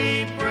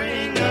only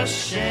bring us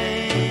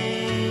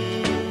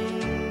shame.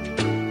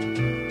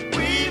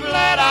 We've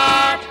let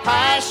our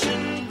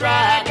passion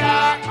drag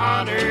our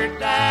honor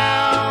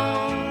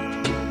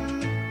down.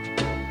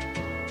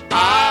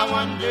 I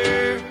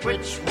wonder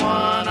which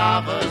one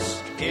of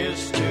us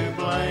is to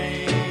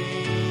blame.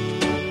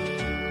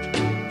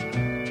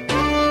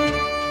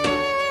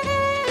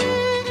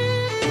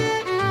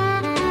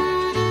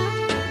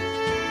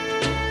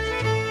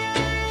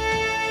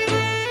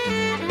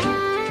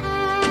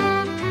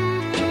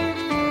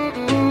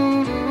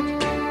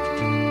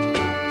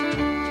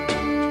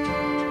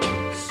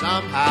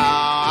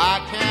 Somehow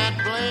I can't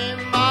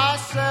blame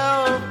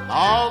myself,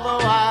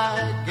 although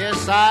I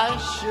guess I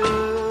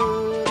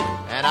should.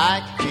 And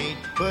I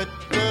can't put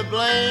the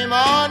blame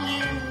on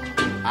you,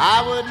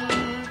 I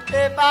wouldn't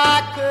if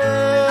I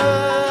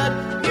could.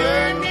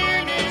 Your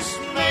nearness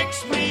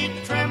makes me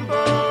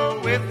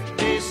tremble with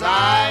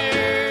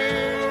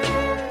desire.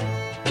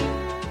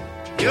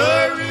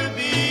 Your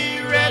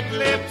ruby red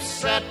lips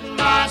set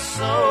my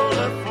soul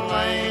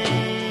aflame.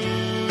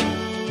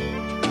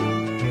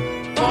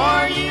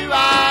 For you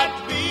I'd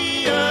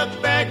be a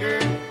beggar,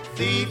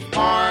 thief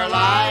or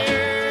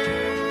liar.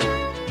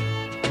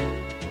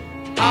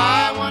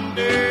 I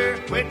wonder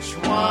which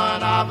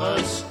one of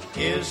us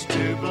is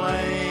to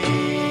blame.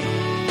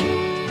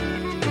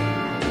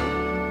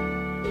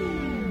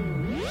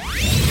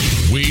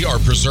 We are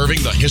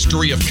preserving the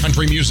history of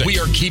country music. We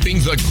are keeping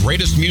the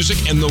greatest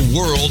music in the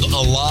world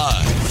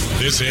alive.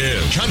 This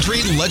is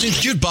Country Legends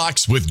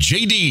Jukebox with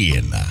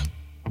JD.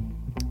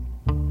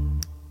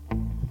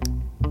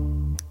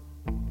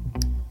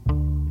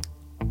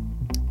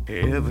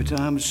 Every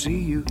time I see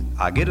you,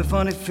 I get a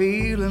funny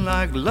feeling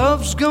like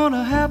love's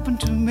gonna happen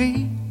to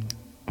me.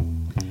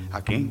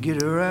 I can't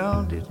get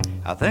around it,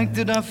 I think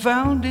that I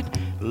found it.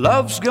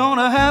 Love's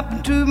gonna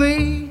happen to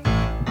me.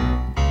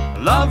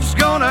 Love's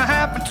gonna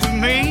happen to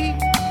me.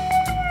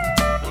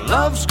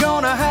 Love's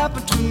gonna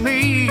happen to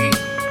me.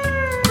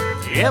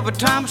 Every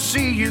time I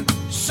see you,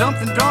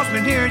 something draws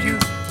me near you.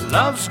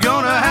 Love's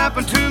gonna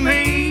happen to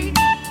me.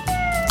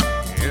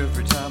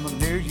 Every time I'm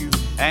near you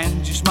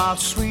and you smile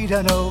sweet,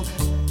 I know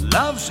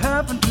love's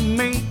happened to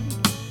me.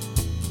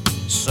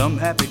 Some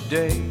happy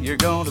day you're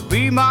gonna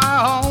be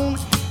my own,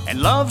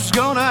 and love's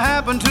gonna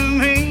happen to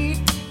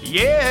me.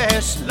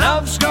 Yes,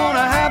 love's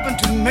gonna happen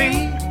to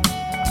me.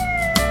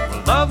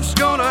 Well, love's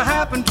gonna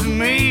happen to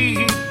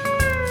me.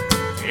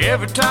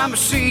 Every time I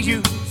see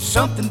you,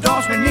 something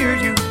draws me near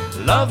you.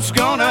 Love's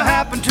gonna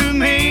happen to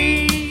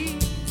me.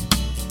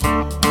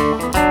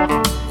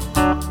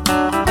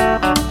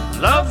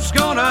 Love's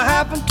gonna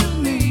happen to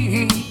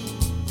me.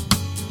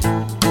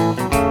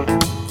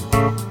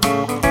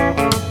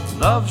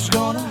 Love's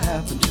gonna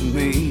happen to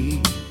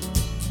me.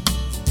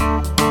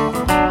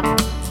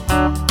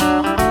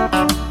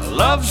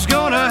 Love's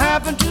gonna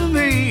happen to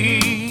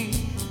me.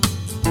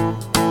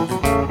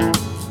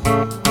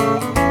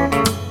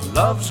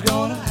 Love's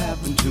gonna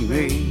happen to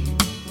me.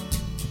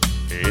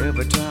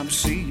 Every time I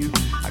see you,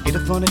 I get a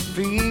funny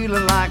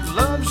feeling like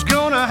love's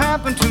gonna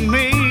happen to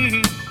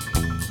me.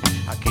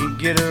 I can't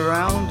get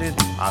around it,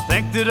 I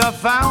think that I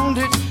found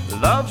it.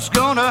 Love's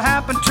gonna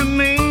happen to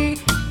me.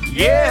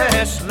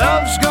 Yes,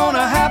 love's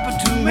gonna happen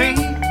to me.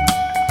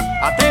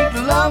 I think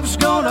love's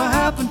gonna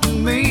happen to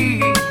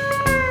me.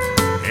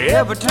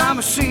 Every time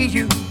I see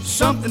you,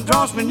 something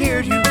draws me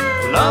near you.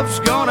 Love's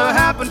gonna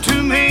happen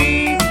to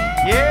me.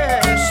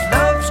 Yes,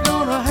 love's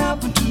gonna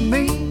happen to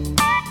me.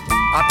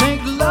 I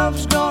think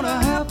love's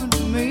gonna happen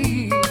to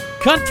me.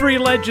 Country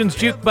Legends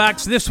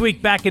Jukebox. This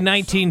week back in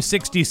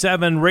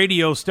 1967,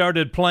 radio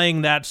started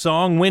playing that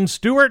song. Wynn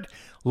Stewart,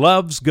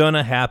 Love's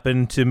Gonna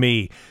Happen to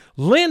Me.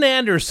 Lynn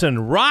Anderson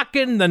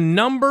rocking the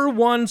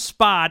 #1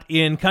 spot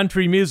in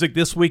country music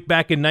this week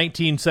back in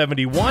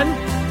 1971.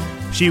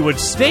 She would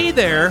stay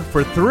there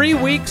for 3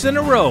 weeks in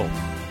a row.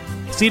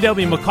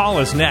 C.W.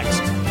 McCall is next.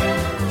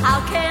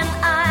 How can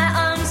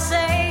I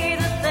unsay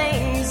the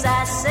things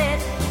I said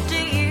to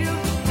you?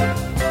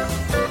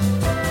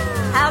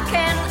 How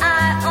can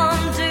I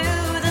undo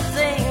the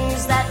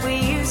things that we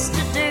used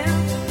to do?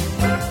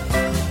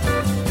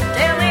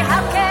 Tell me,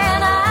 how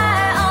can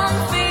I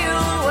unfeel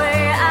the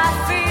way I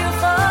feel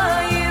for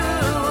you?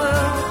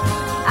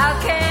 How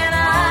can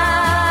I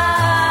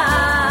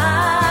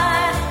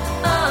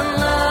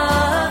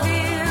unlove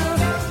you?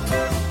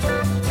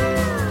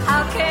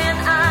 How can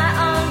I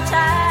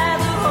untie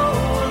the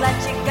hold that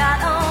you got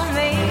on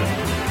me?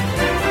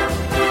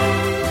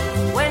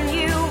 When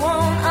you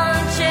won't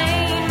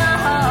unchain my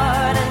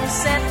heart and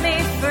set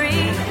me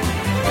free,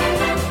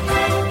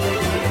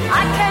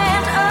 I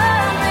can't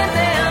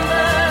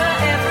unremember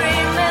every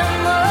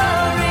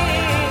memory.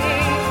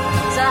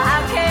 So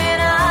how can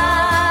I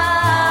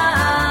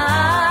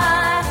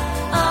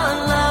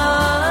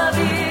unlove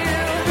you?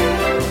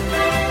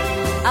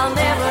 I'll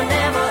never,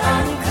 never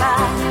uncry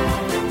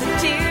the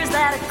tears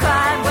that I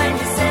cried when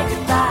you said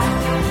goodbye.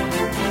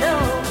 No,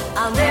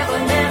 I'll never,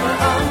 never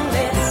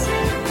unmiss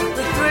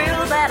the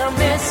thrill that I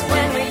miss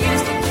when we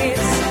used to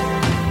kiss.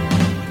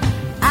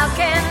 How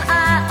can I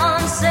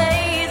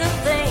unsay the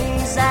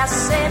things I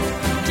said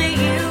to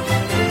you?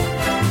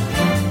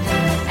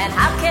 And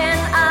how can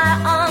I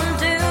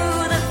undo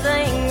the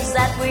things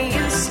that we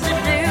used to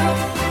do?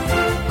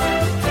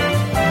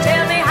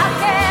 Tell me, how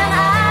can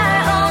I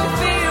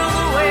unfeel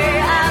the way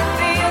I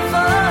feel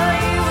for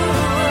you?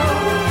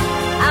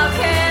 How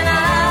can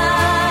I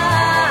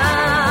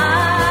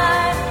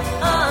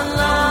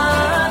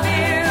unlove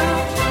you?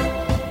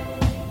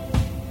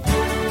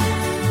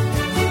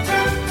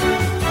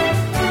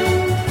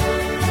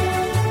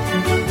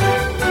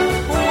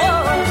 Whoa,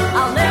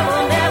 I'll never,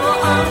 never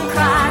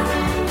uncry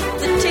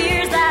the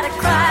tears that I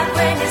cried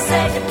when you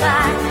said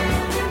goodbye.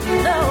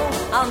 No,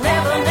 I'll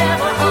never,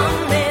 never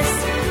unmiss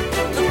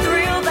the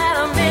thrill that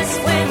I miss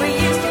when we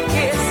used to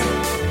kiss.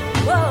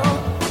 Whoa,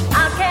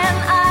 how can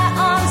I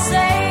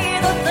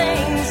unsay the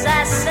things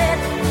I said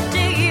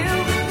to you?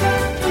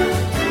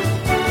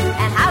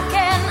 And how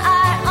can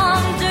I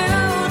undo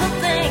the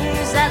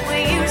things that we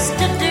used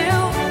to do?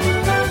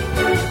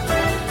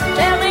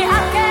 Tell me,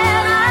 how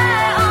can I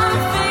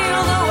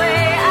unfeel the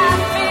way I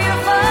feel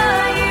for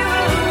you?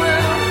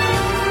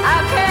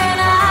 How can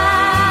I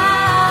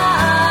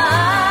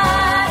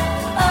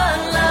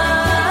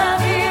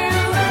unlove you?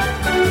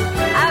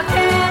 How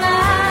can I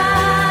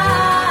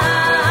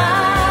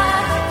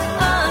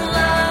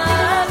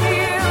unlove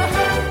you?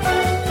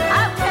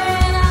 How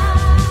can I?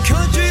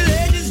 Country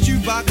Legends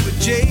Jukebox with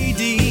J.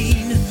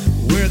 Dean,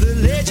 where the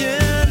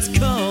legends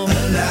come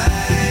alive.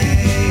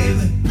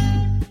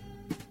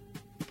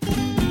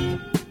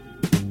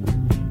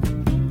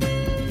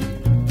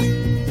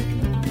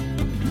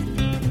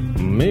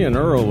 Me and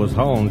Earl was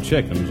hauling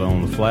chickens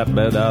on the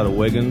flatbed out of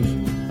Wiggins,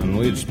 and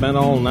we'd spent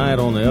all night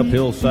on the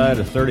uphill side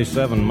of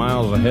 37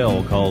 miles of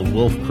hell called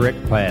Wolf Creek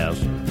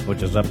Pass,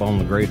 which is up on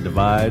the Great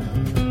Divide.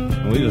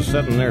 And we was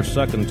sitting there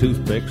sucking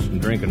toothpicks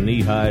and drinking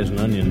knee-highs and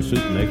onion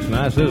soup mix, and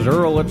I says,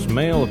 Earl, let's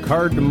mail a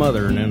card to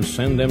Mother and then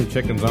send them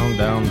chickens on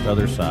down to the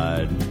other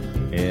side.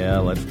 Yeah,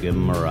 let's give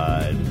 'em a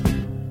ride.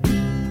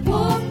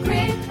 Wolf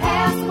Creek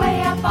Pass,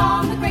 way up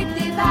on the Great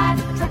Divide,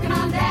 trucking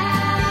on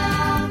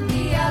down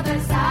the other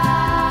side.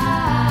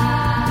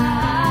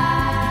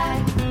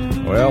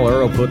 Well,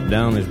 Earl put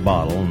down his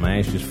bottle and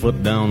mashed his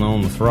foot down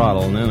on the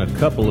throttle, and then a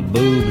couple of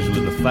boobs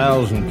with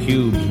 1,000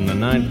 cubes and the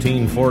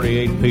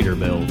 1948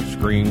 Peterbilt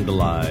screamed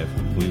alive.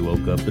 We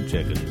woke up the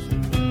chickens.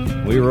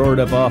 We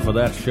roared up off of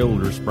that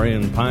shoulder,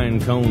 spraying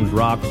pine cones,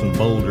 rocks, and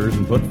boulders,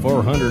 and put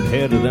 400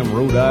 head of them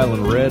Rhode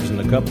Island Reds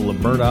and a couple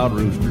of burnt-out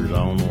roosters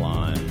on the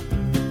line.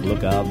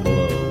 Look out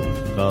below,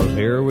 'cause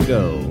here we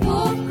go.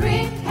 Wolf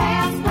Creek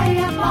Pass, way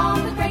up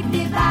on the Great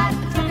Divide,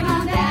 trucking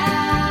on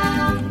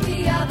down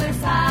the other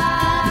side.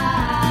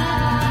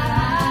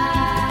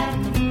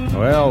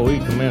 Well, we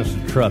commenced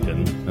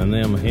trucking, and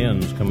them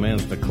hens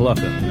commenced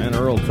a-clucking. Then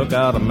Earl took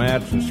out a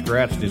match and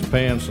scratched his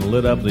pants and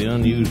lit up the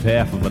unused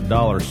half of a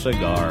 $1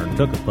 cigar and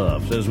took a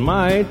puff. Says,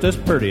 my, ain't this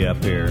pretty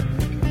up here?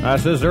 I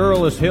says,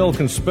 Earl, this hill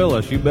can spill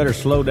us. You better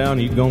slow down,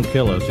 you gon'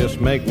 kill us.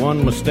 Just make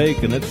one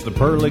mistake, and it's the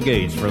pearly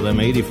gates for them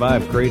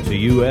 85 crates of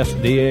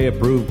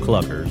USDA-approved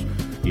cluckers.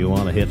 You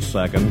want to hit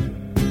second?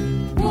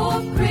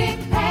 Wolf Creek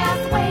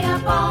Pass, way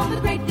up on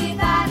the Great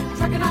Divide,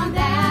 trucking on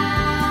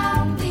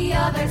down the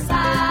other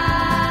side.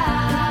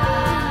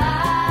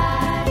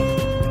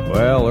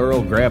 Well,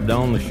 Earl grabbed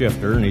on the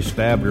shifter and he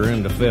stabbed her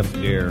into fifth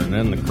gear, and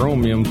then the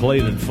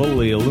chromium-plated,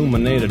 fully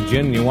illuminated,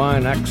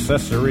 genuine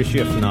accessory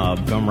shift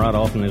knob come right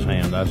off in his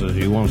hand. I says,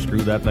 you want to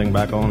screw that thing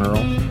back on,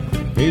 Earl?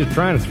 He was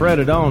trying to thread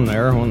it on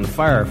there when the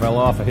fire fell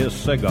off of his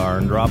cigar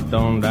and dropped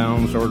on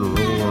down, sort of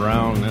rolled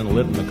around, and then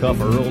lit in the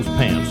cuff of Earl's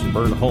pants and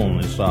burned a hole in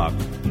his sock.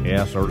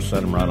 Yeah, sort of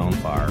set him right on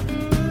fire.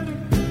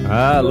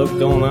 I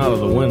looked on out of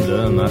the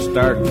window and I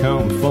started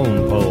counting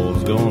phone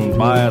poles going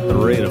by at the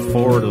rate of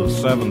 4 to the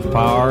 7th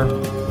power.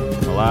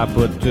 Well, I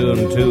put 2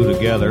 and 2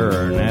 together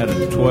and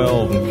added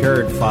 12 and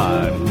carried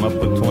 5. I'm up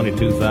with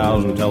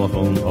 22,000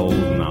 telephone poles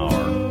an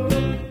hour.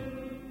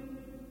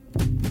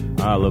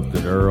 I looked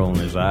at Earl and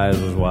his eyes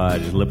was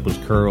wide, his lip was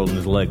curled and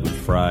his leg was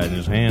fried, and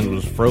his hand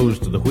was froze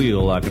to the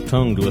wheel like a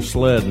tongue to a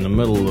sled in the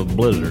middle of a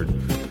blizzard.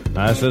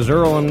 I says,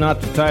 Earl, I'm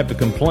not the type to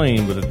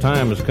complain, but the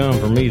time has come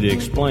for me to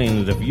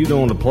explain that if you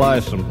don't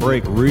apply some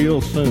brake real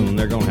soon,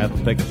 they're going to have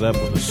to pick us up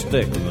with a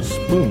stick and a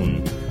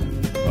spoon.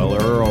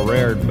 Well, Earl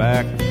reared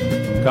back,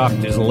 cocked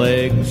his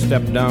leg, and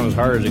stepped down as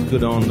hard as he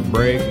could on the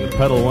brake, and the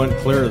pedal went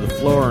clear to the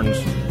floor and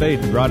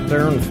stayed right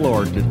there on the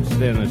floor. And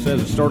it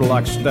says it's sort of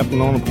like stepping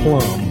on a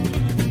plum.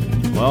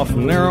 Well,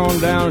 from there on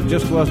down, it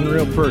just wasn't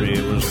real pretty.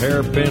 It was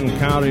Hairpin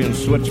County and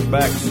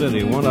Switchback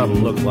City. One of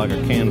them looked like a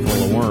can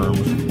full of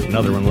worms.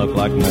 Another one looked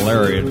like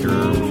malaria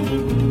germs.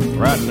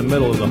 Right in the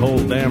middle of the whole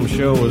damn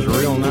show was a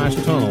real nice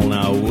tunnel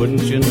now,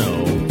 wouldn't you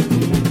know?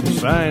 The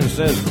sign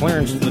says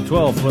clearance to the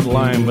 12-foot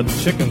line, but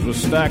the chickens was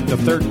stacked to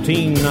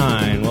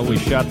 13.9. Well, we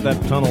shot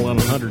that tunnel in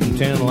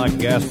 110 like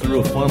gas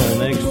through a funnel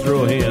and eggs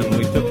through a hen.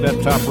 We took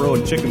that top row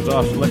of chickens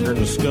off slicker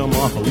and scum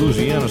off a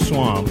Louisiana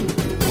swamp.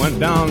 Went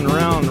down and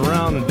around and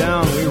around and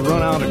down. We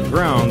run out of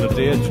ground at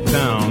the edge of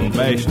town,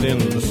 bashed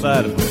into the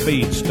side of a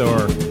feed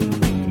store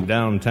in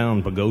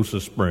downtown Pagosa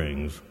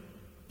Springs.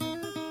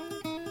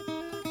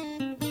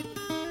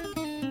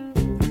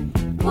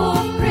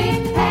 Wolf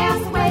Creek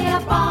Pass way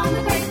up on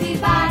the Great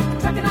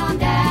Divide, trucking on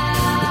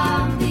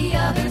down the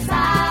other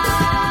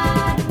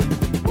side.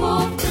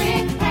 Wolf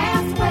Creek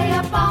Pass way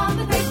up on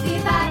the Great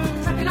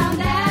Divide, trucking on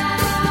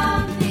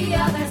down the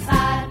other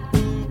side.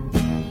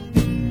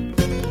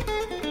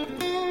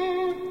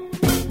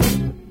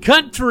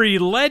 Country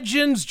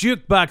Legends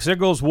Jukebox. There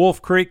goes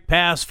Wolf Creek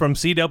Pass from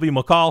C.W.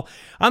 McCall.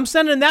 I'm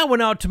sending that one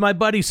out to my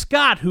buddy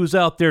Scott, who's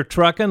out there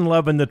trucking,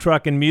 loving the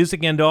trucking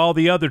music, and to all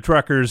the other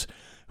truckers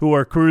who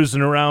are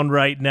cruising around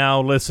right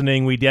now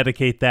listening. We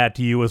dedicate that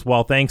to you as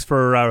well. Thanks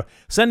for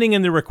sending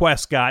in the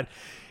request, Scott.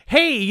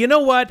 Hey, you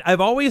know what?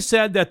 I've always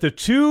said that the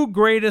two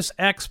greatest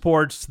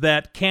exports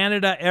that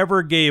Canada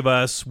ever gave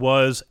us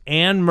was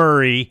Anne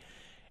Murray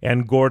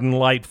and Gordon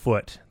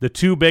Lightfoot, the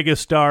two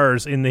biggest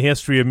stars in the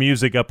history of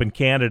music up in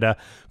Canada.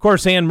 Of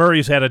course, Anne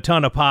Murray's had a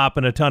ton of pop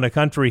and a ton of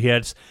country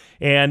hits,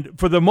 and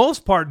for the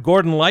most part,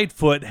 Gordon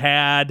Lightfoot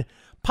had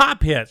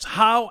pop hits.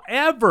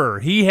 However,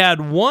 he had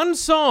one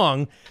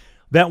song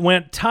that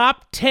went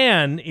top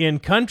 10 in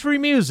country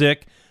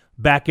music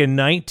back in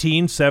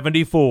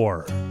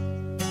 1974.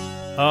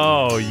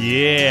 Oh,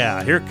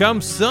 yeah. Here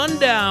comes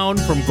Sundown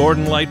from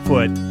Gordon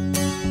Lightfoot.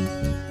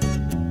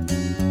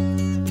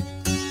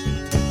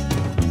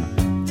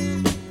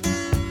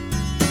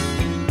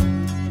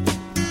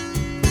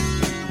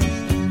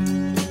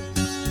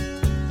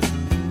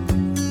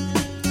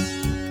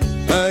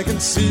 I can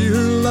see her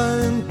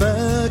lying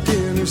back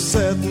in her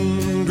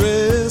satin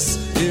dress,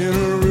 in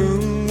a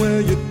room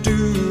where you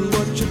do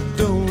what you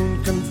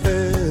don't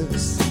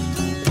confess.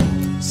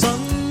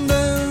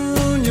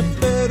 Sundown, you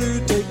better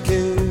take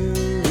care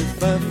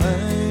if I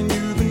find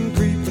you've been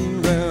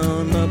creeping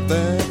round my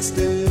back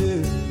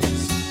stairs.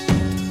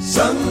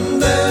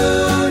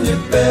 Sundown, you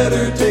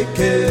better take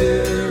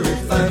care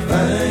if I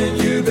find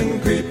you've been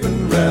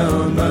creeping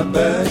round my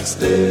back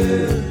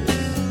stairs.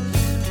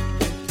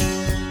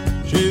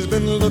 She's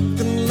been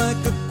looking like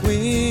a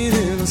queen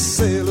in a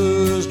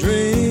sailor's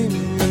dream,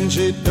 and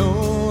she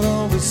don't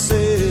always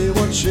say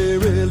what she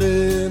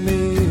really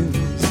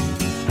means.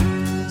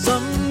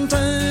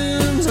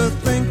 Sometimes I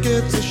think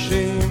it's a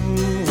shame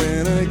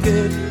when I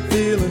get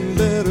feeling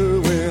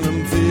better when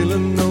I'm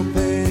feeling no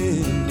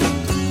pain.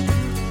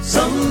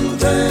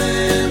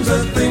 Sometimes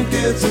I think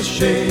it's a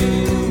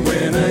shame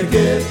when I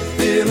get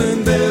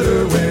feeling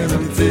better when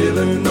I'm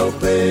feeling no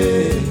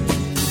pain.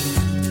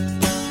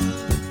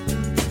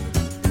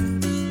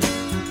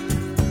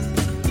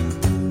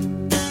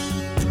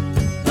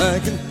 I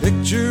can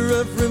picture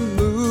every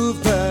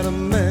move that a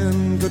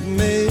man could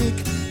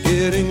make.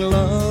 Getting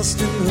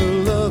lost in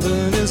her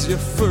loving is your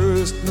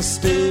first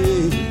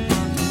mistake.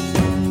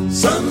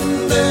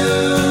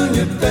 Sundown,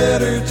 you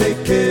better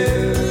take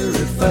care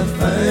if I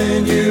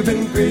find you've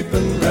been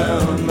creeping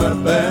round my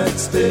back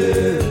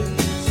stairs.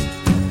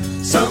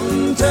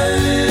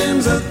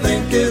 Sometimes I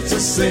think it's a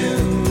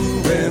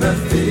sin when I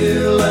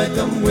feel like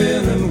I'm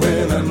winning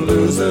when I'm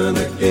losing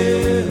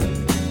again.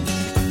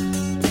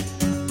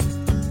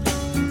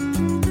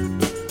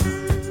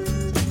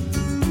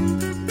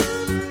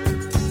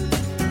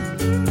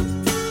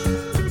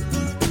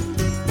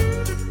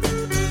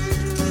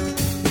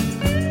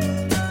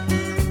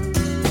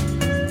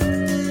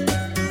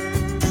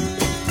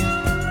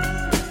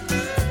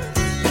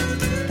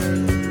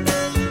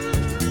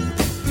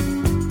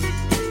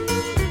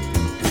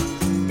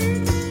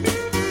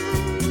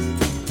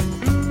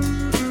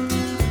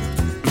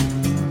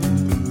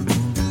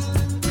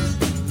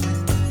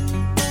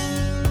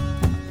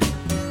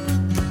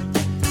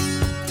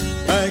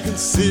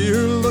 See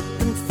her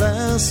looking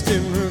fast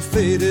in her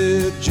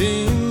faded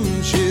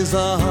jeans. She's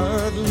a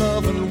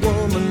hard-loving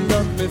woman,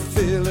 got me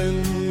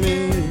feeling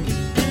mean.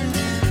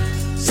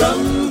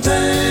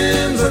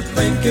 Sometimes I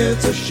think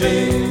it's a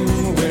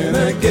shame when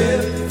I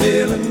get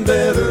feeling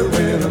better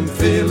when I'm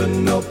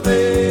feeling no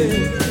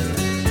pain.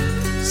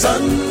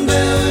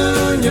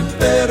 Sundown, you you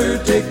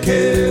better take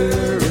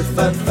care if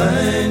I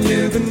find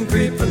you've been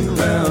creeping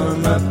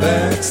round my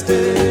back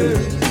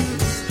stairs.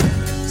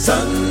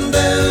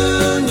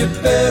 Sundown, you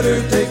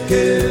better take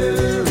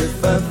care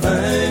if I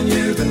find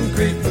you've been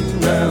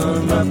creeping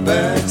round my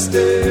back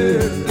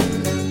stairs.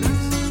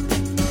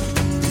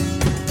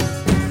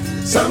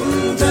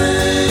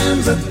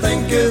 Sometimes I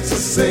think it's a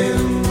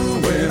sin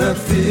when I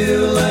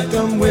feel like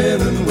I'm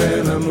winning,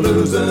 when I'm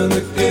losing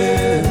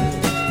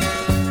again.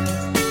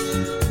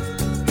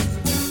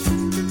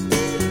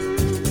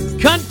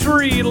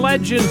 Country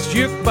Legends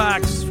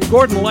Jukebox.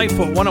 Gordon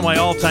Lightfoot, one of my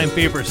all-time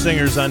favorite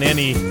singers on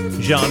any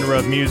genre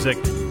of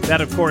music.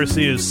 That, of course,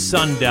 is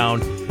Sundown.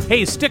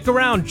 Hey, stick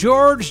around.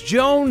 George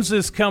Jones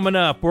is coming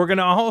up. We're going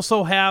to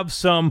also have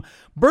some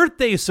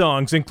birthday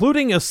songs,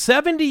 including a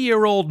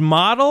 70-year-old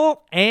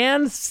model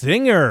and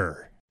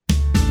singer.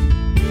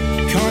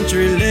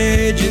 Country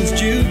Legends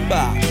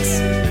Jukebox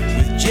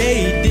with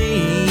J.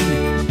 Dean,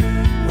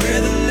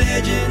 where the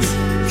legends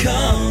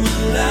come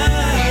alive.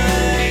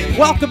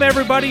 Welcome,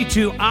 everybody,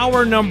 to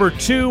hour number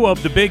 2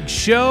 of the big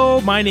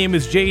show. My name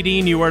is J.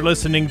 Dean. You are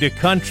listening to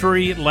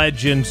Country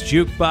Legends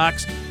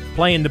Jukebox,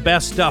 playing the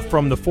best stuff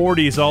from the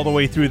 40s all the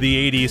way through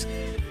the 80s.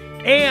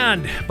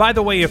 And, by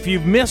the way, if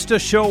you've missed a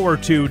show or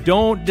two,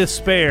 don't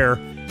despair.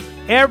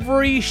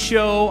 Every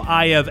show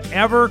I have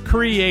ever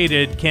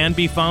created can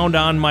be found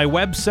on my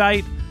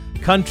website,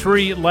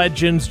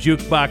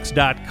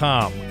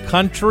 countrylegendsjukebox.com.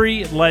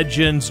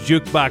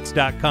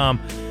 countrylegendsjukebox.com.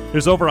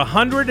 There's over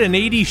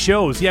 180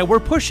 shows. Yeah, we're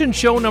pushing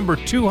show number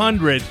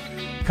 200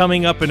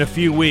 coming up in a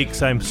few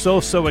weeks. I'm so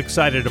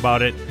excited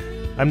about it.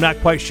 I'm not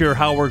quite sure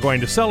how we're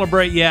going to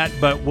celebrate yet,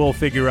 but we'll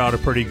figure out a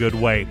pretty good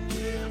way.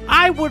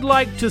 I would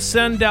like to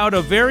send out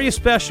a very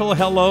special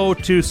hello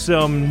to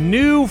some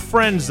new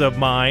friends of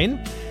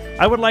mine.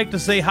 I would like to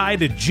say hi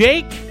to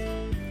Jake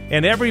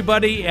and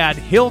everybody at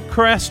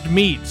Hillcrest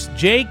Meats.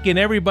 Jake and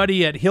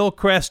everybody at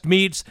Hillcrest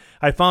Meats,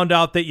 I found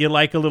out that you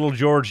like a little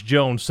George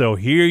Jones, so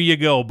here you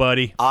go,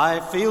 buddy.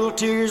 I feel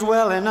tears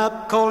welling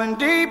up cold and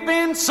deep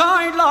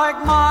inside,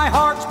 like my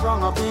heart's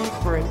sprung a big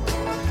break,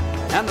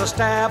 and the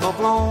stab of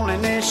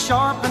loneliness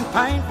sharp and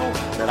painful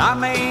that I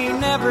may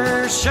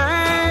never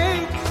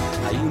shake.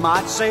 Now you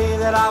might say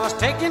that I was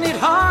taking it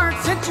hard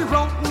since you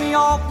wrote me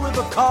off with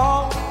a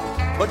call,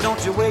 but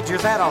don't you wager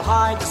that I'll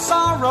hide the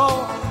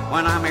sorrow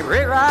when I'm a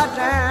right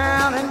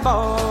down and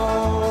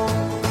bow.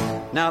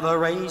 Now the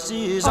race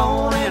is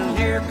on and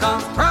here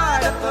comes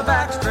pride up the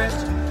backstretch.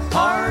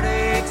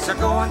 Heartaches are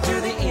going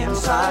to the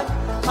inside.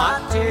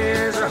 My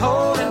tears are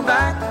holding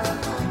back.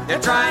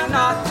 They're trying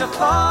not to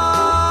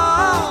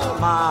fall.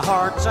 My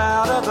heart's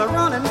out of the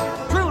running.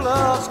 True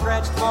love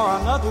scratched for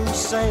another's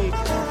sake.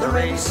 The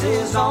race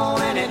is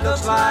on and it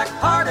looks like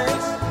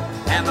heartaches,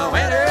 and the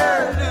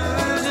winner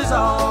loses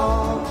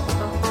all.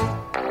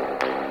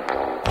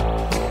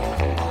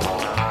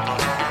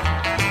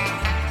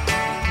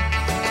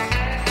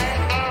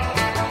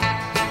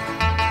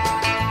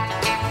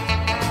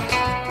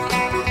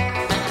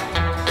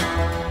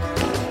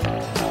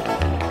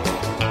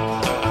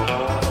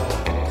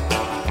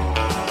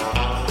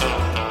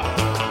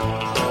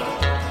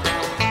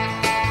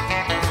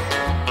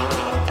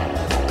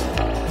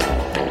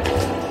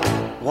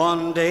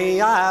 One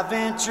day I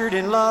ventured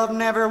in love,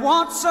 never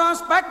once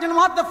suspecting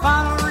what the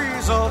final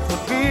result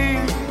would be.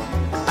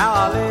 How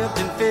I lived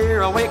in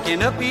fear of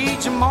waking up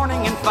each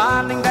morning and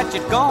finding that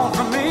you'd gone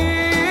from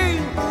me.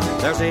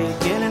 There's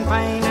aching and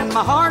pain in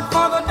my heart,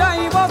 for the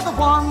day was the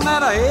one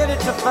that I headed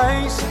to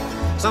face.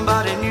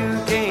 Somebody new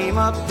came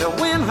up to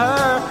win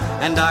her,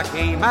 and I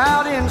came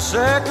out in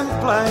second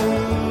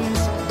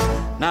place.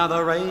 Now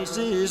the race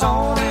is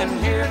on and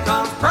here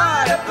comes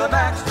pride up the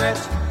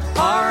backstretch.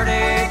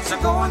 Heartaches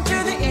are going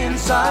to the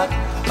inside.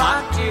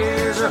 My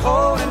tears are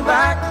holding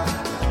back.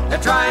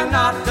 They're trying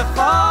not to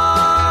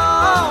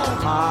fall.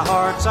 My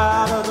heart's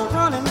out of the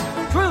running.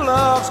 True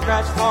love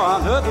scratched for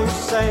another's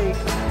sake.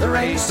 The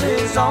race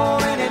is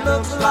on and it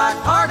looks like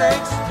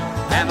heartaches,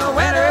 and the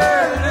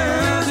winner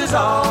loses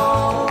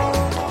all.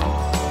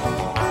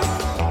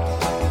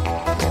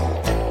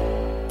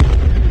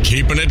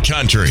 Keeping it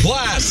country.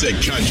 Classic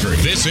country.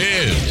 This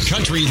is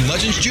Country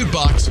Legends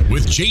Jukebox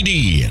with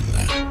JD.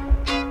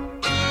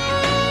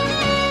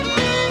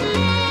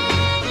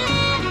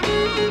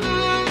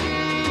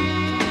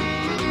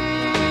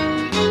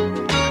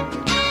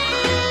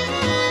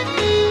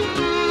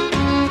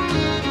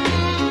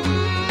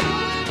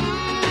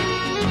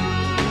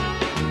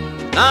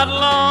 Not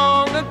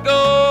long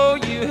ago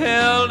you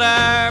held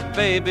our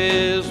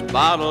baby's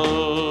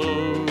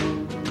bottle,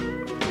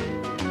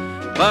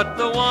 but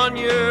the one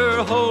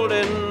you're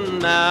holding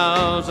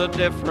now's a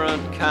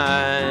different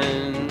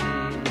kind.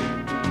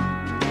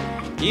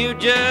 You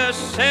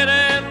just sit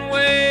and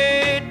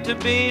wait to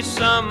be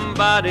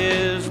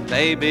somebody's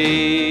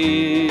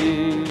baby,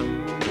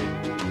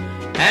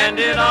 and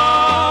it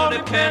all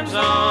depends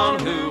on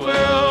who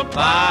will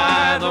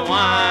buy the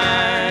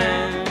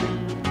wine.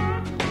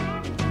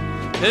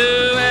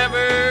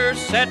 Whoever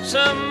sets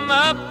them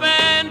up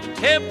and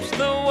tips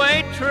the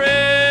waitress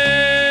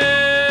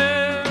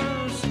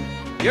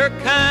Your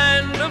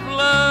kind of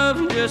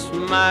love just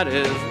might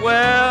as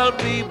well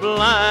be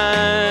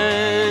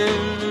blind.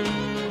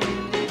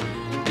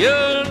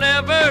 You'll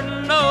never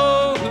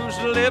know whose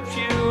lips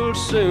you'll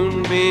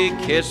soon be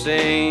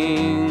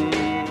kissing.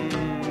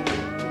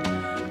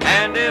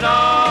 And it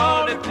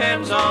all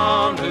depends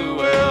on who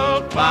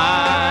will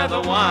buy the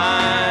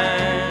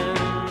wine.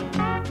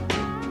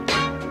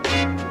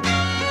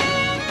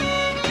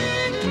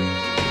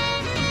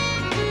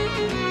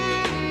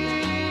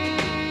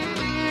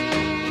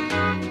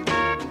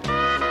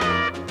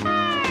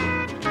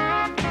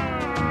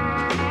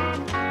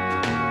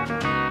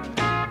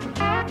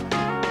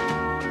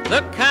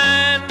 The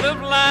kind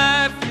of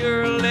life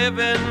you're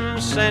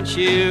living since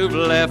you've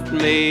left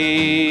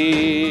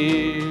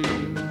me,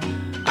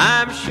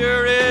 I'm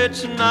sure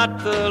it's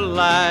not the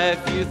life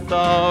you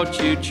thought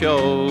you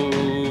chose.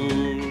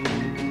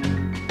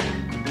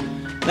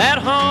 That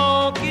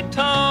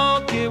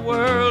honky-tonky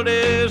world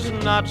is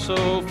not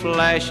so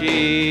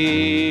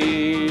flashy.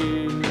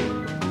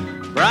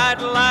 Bright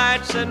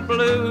lights and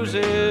blues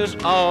is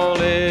all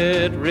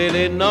it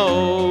really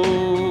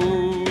knows.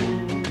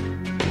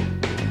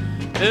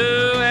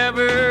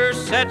 Whoever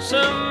sets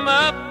them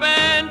up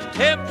and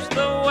tips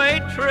the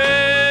waitress,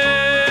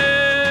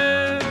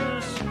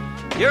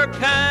 your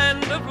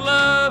kind of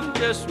love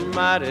just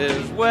might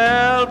as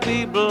well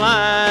be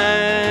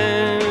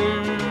blind.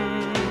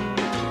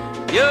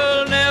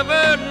 You'll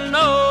never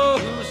know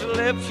whose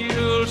lips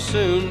you'll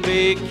soon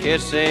be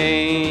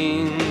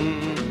kissing.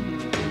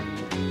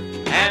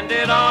 And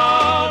it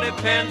all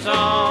depends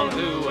on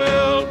who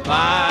will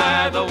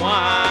buy the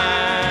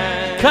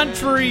wine.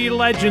 Country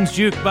Legends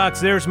Jukebox,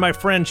 there's my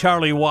friend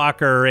Charlie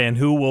Walker and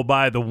Who Will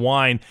Buy the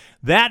Wine.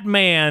 That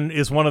man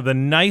is one of the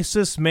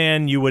nicest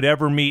men you would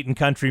ever meet in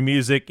country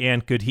music,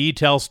 and could he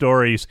tell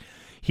stories?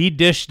 He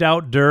dished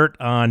out dirt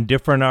on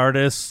different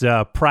artists,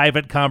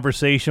 private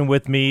conversation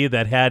with me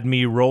that had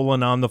me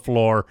rolling on the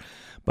floor.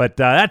 But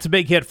that's a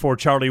big hit for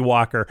Charlie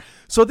Walker.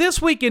 So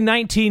this week in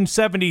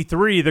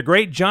 1973, the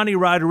great Johnny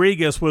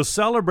Rodriguez was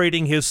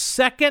celebrating his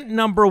second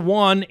number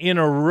one in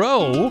a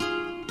row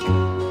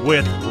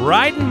with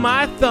Riding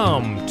My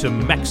Thumb to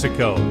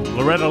Mexico.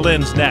 Loretta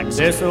Lynn's next.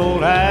 This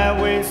old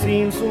highway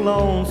seems so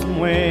lonesome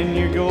when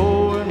you're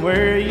going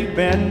where you've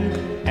been,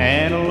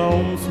 and a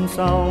lonesome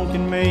song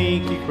can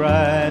make you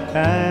cry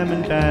time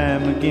and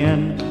time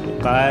again.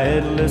 If I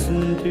had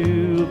listened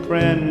to a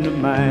friend of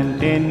mine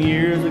 10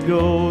 years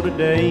ago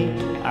today,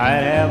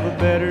 I'd have a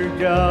better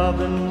job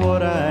than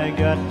what I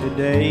got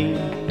today.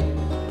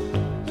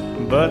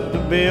 But the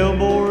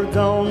billboards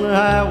on the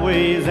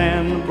highways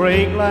and the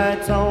brake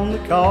lights on the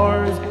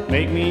cars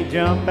make me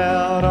jump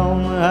out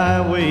on the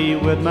highway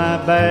with my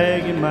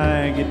bag and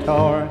my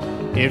guitar.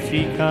 If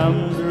she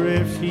comes or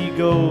if she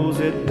goes,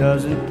 it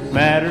doesn't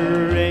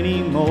matter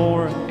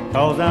anymore,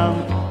 'cause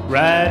I'm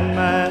riding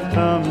my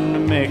thumb to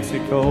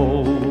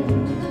Mexico.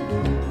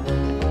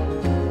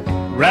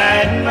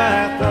 Riding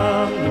my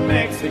thumb to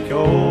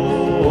Mexico.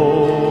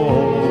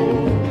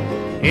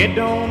 It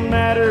don't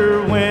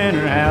matter when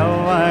or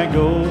how I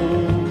go.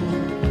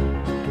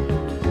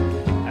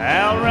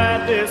 I'll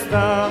ride this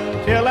thumb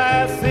till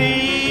I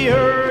see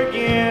her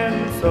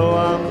again. So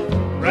I'm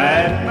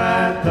riding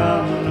my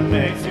thumb to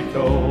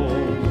Mexico.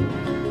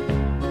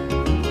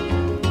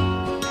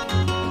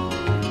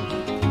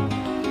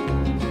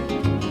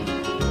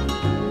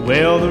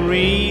 Well, the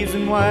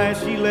reason why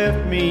she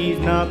left me's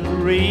not the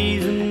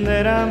reason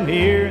that I'm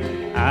here.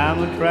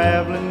 I'm a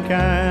traveling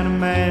kind of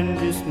man,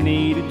 just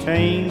need a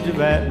change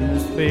of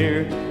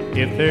atmosphere.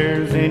 If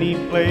there's any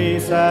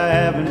place I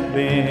haven't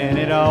been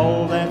at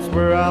all, that's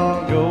where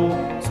I'll go.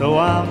 So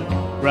I'm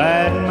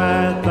riding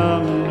my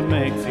thumb to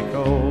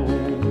Mexico.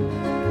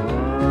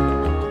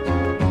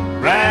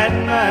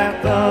 Riding my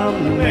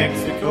thumb to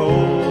Mexico.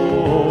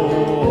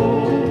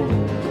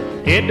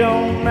 It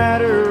don't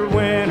matter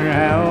when or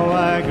how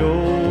I go.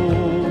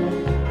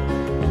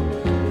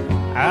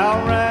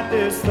 I'll ride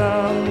this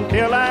thumb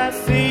till I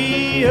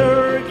see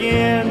her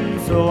again.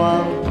 So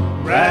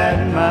I'm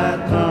riding my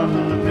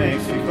thumb to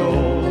Mexico.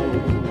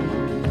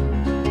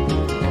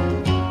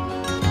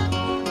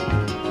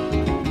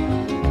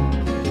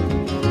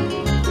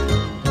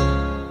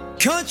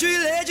 Country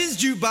Legends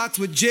Jukebox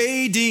with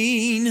J.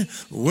 Dean,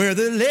 where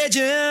the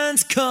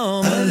legends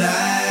come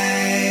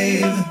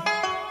alive.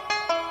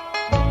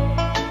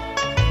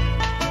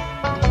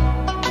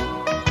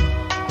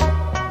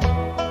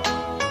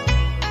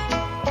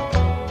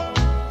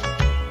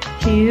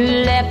 You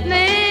left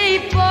me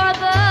for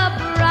the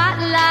bright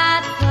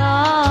lights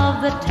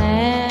of the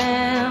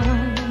town.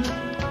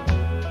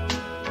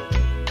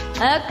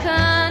 A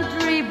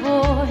country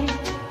boy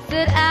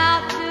set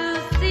out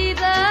to see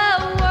the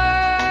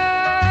world.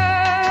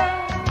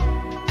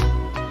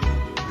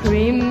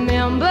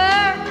 Remember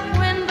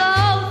when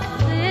those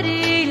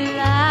city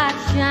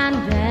lights shine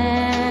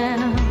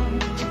down?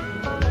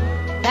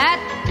 That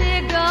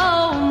big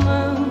old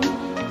moon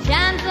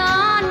shines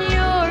on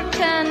your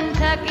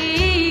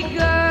Kentucky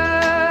girl.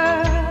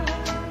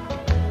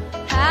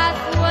 I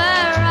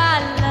swear I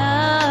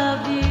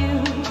love you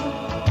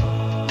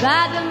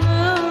by the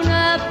moon.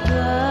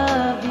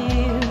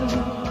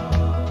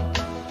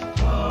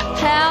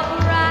 How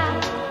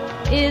bright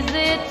is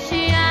it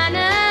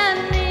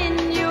shining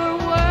in your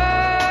world?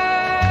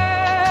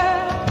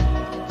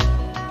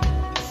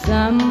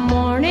 Some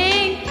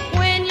morning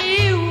when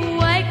you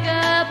wake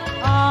up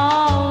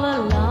all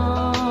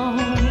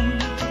alone,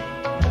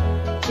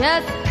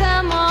 just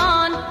come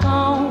on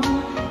home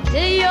to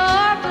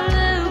your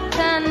blue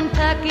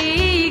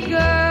Kentucky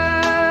girl.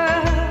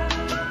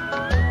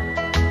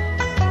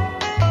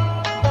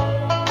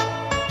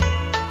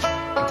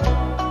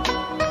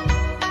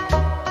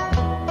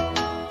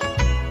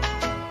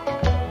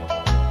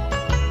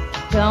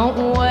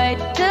 Don't wait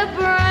to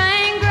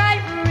bring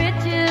great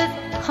riches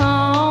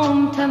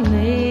home to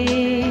me.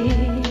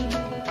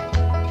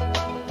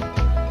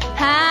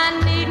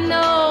 I need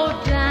no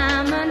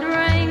diamond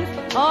rings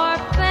or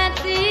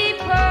fancy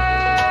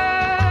pearls.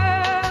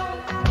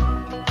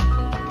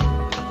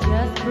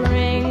 Just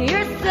bring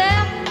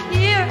yourself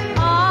here,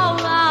 all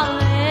I'll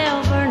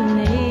ever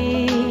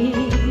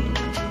need.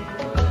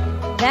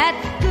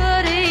 That's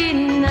good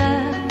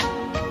enough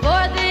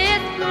for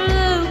this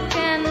blue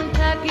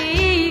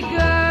Kentucky girl.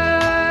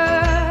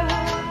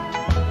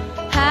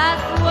 I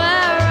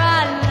swear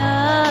I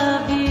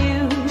love you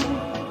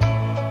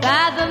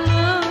by the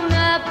moon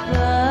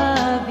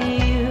above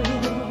you.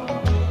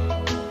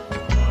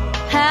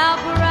 How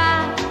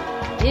bright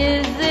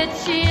is it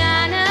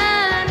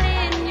shining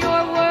in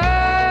your world?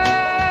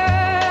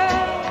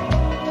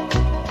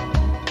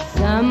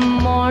 Some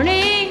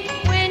morning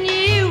when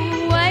you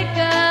wake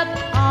up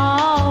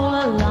all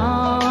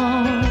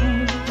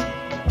alone,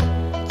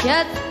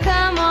 just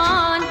come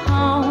on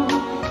home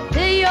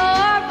to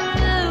your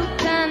blue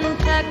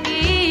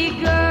Kentucky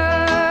girl.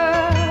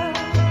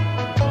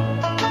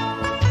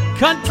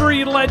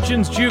 Country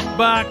Legends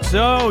Jukebox,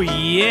 oh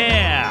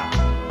yeah.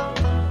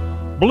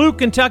 Blue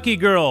Kentucky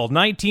Girl,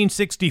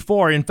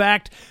 1964. In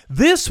fact,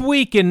 this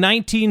week in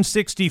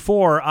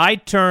 1964, I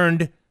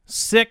turned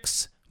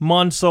 6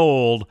 months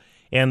old,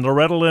 and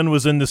Loretta Lynn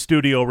was in the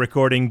studio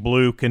recording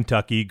Blue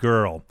Kentucky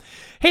Girl.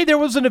 Hey, there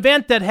was an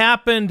event that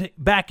happened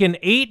back in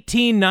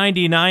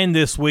 1899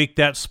 this week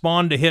that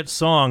spawned a hit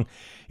song.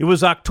 It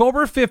was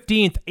October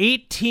 15th,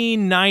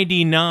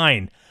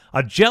 1899.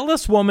 A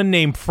jealous woman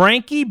named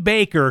Frankie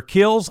Baker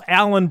kills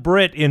Alan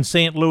Britt in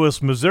St. Louis,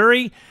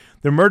 Missouri.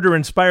 The murder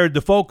inspired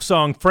the folk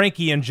song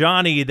Frankie and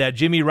Johnny that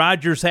Jimmy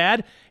Rogers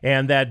had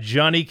and that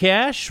Johnny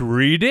Cash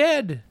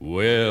redid.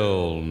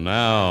 Well,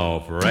 now,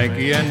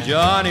 Frankie and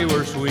Johnny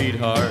were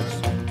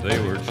sweethearts. They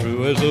were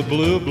true as a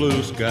blue,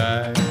 blue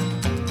sky.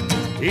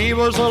 He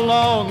was a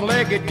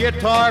long-legged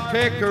guitar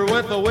picker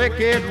with a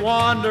wicked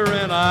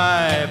wandering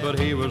eye, but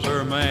he was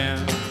her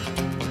man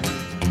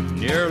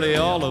nearly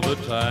all of the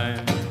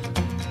time.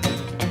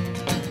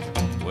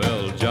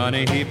 Well,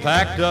 Johnny, he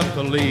packed up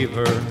to leave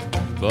her,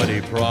 but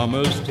he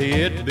promised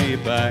he'd be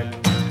back.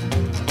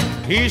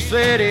 He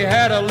said he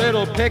had a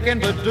little picking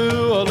to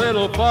do a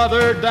little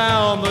farther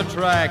down the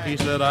track. He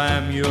said,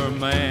 I'm your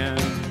man,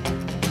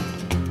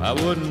 I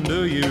wouldn't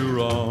do you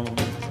wrong.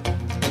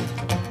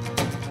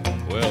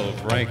 Well,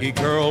 Frankie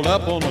curled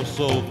up on the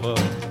sofa,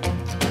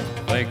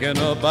 thinking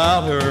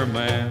about her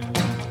man.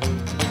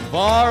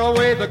 Far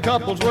away the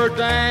couples were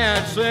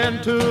dancing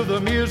to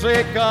the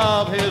music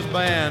of his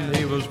band.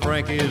 He was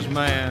Frankie's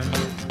man,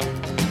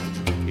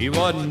 he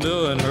wasn't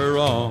doing her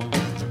wrong.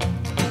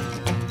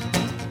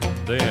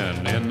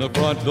 Then in the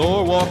front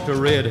door walked a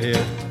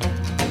redhead.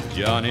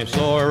 Johnny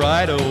saw her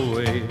right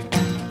away.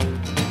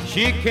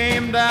 She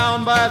came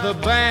down by the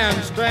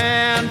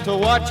bandstand to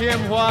watch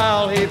him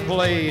while he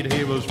played.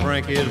 He was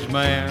Frankie's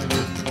man,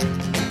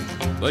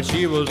 but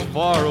she was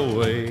far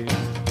away.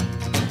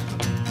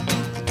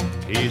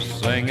 He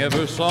sang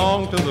every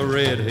song to the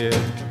redhead.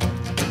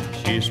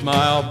 She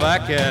smiled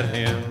back at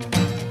him.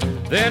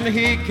 Then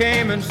he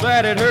came and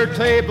sat at her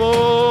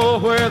table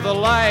where the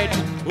lights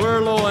were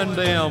low and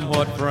dim.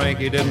 What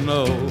Frankie didn't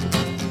know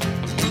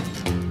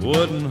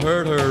wouldn't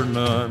hurt her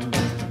none.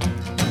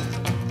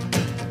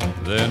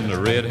 Then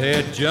the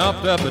redhead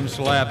jumped up and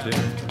slapped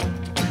him.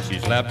 She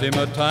slapped him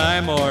a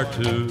time or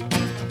two.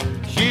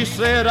 She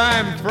said,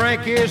 I'm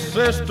Frankie's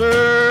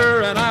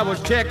sister, and I was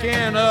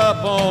checking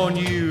up on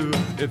you.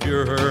 If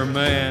you're her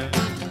man,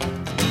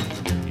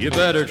 you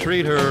better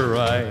treat her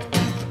right.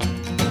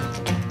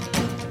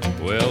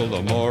 Well,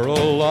 the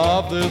moral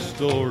of this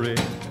story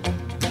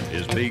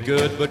is be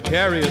good but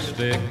carry a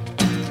stick.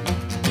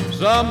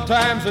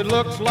 Sometimes it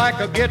looks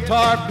like a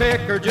guitar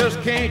picker just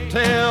can't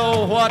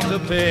tell what to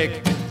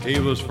pick. He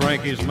was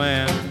Frankie's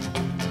man,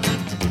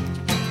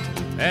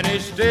 and he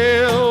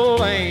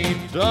still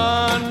ain't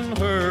done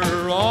her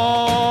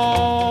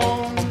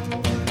wrong.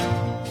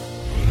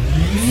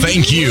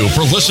 Thank you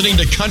for listening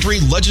to Country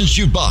Legends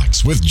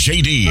Jukebox with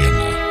JD.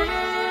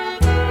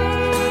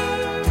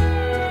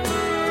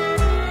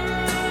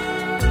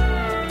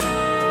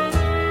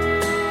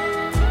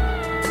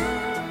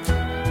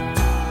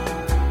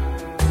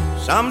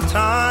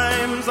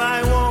 Sometimes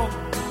I want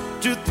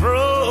to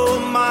throw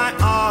my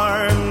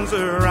arms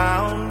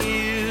around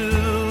you.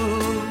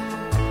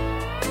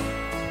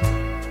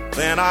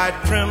 Then I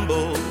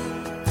tremble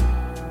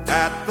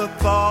at the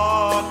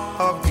thought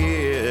of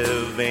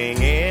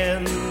giving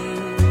in,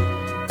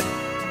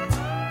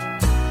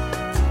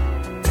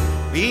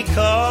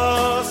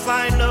 because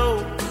I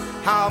know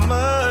how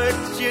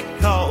much it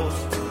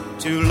costs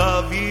to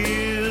love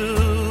you,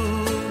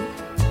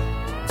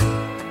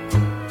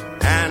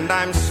 and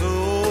I'm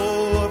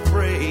so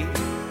afraid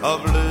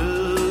of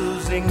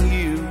losing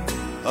you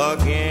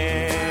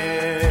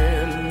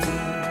again.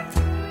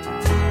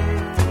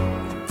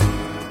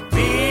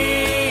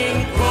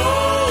 Being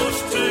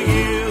close to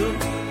you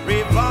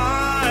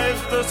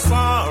revives the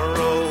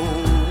sorrow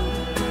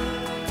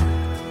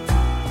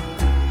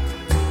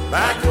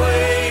that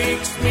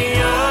wakes me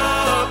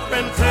up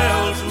and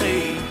tells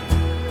me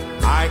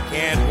I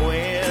can't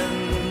win.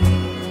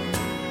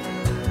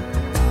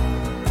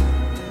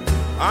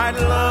 I'd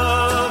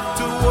love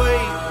to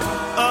wake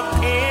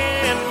up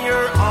in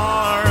your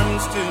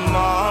arms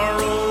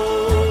tomorrow,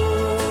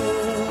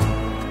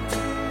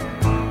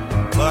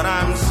 but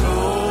I'm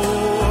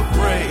so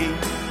afraid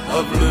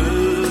of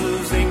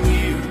losing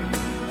you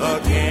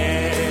again.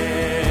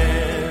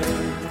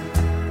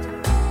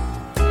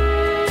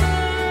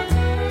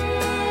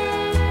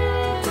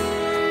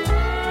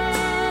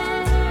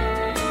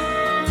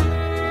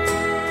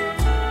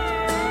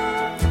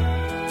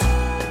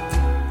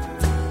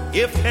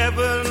 If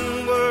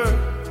heaven were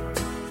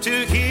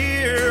to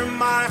hear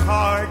my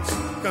heart's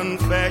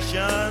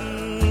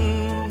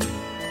confession,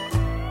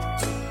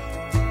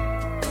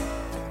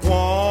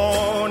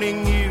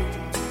 wanting you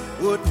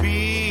would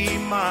be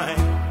my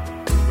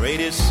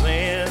greatest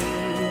sin.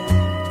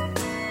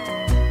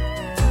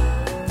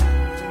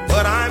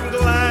 But I'm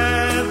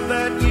glad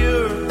that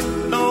you're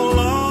no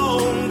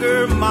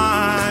longer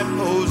my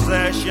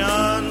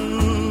possession,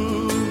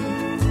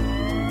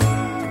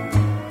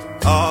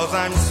 'cause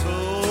I'm so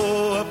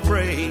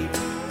afraid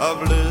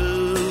of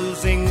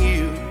losing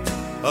you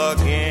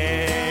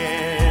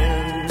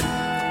again.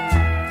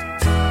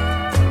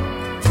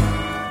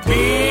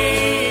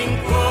 Being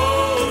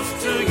close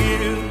to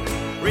you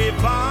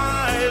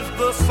revives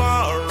the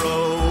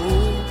sorrow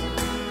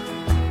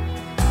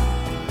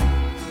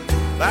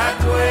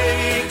that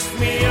wakes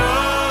me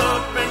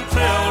up and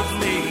tells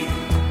me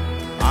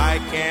I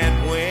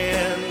can't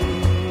win.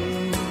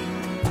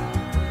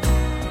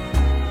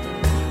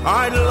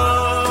 I'd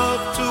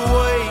love to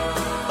wake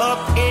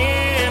up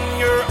in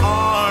your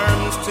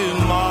arms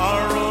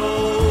tomorrow,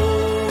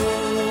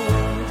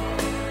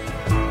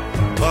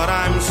 but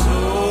I'm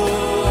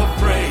so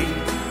afraid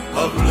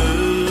of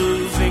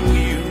losing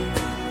you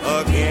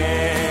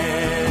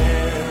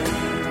again.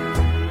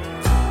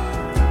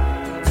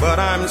 But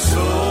I'm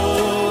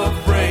so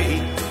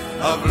afraid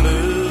of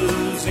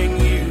losing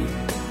you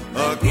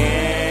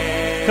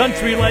again.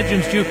 Country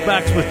Legends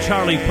Jukebox with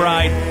Charlie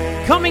Pride.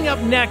 Coming up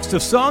next, a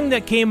song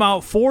that came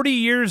out 40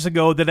 years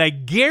ago that I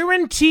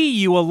guarantee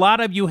you a lot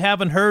of you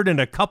haven't heard in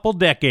a couple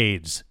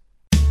decades.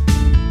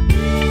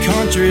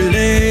 Country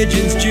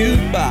Legends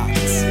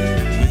Jukebox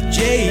with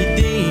J.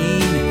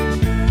 Dean,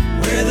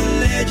 where the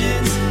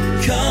legends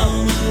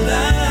come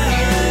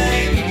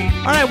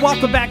alive. All right,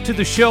 welcome back to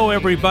the show,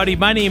 everybody.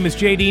 My name is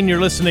J. Dean. You're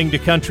listening to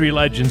Country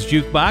Legends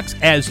Jukebox,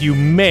 as you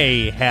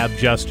may have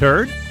just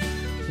heard.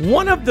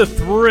 One of the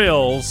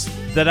thrills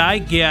that I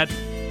get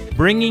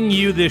bringing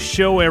you this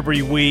show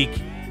every week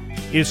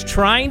is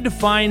trying to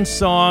find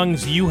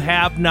songs you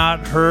have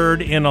not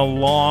heard in a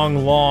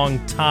long, long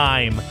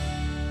time.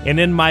 And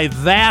in my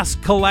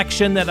vast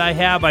collection that I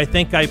have, I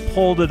think I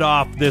pulled it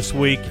off this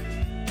week.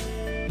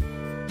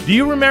 Do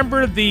you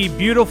remember the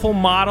beautiful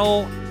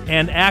model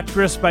and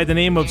actress by the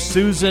name of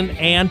Susan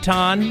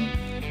Anton?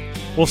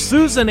 Well,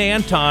 Susan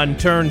Anton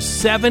turned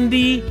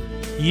 70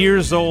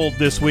 years old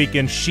this week,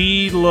 and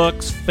she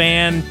looks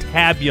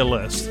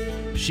fantabulous.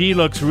 She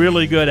looks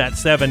really good at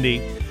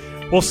 70.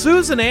 Well,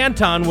 Susan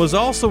Anton was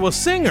also a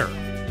singer,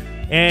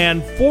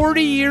 and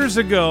 40 years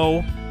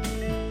ago,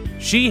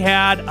 she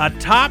had a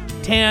top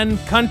 10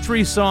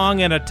 country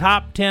song and a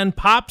top 10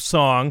 pop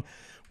song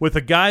with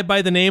a guy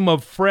by the name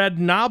of Fred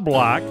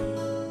Knobloch,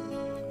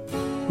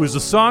 who's a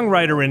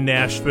songwriter in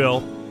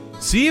Nashville.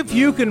 See if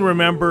you can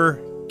remember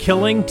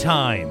Killing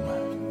Time.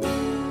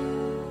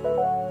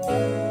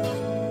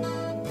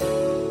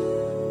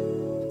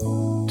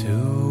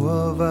 Two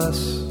of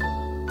us,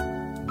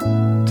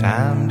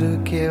 time to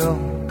kill,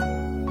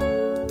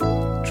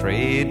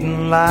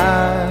 trading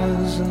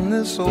lies in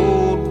this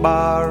old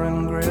bar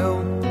and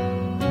grill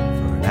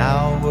for an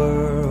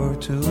hour or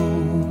two.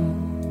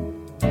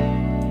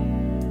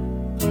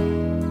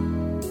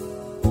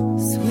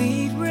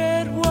 Sweet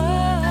red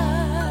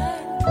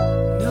wine,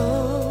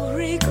 no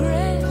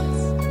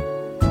regrets,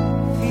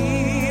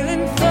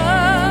 feeling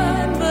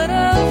fine, but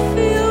I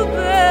feel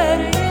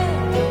better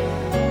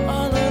yet,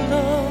 all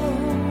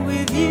alone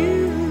with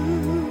you.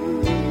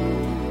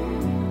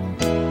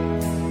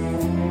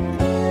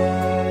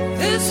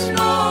 This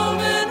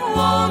moment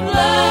won't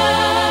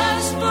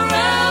last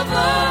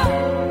forever,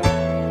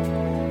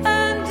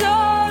 and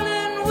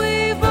darling,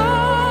 we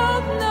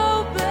both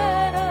know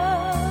better.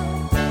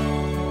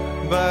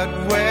 But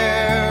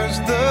where's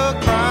the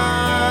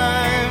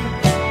crime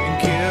in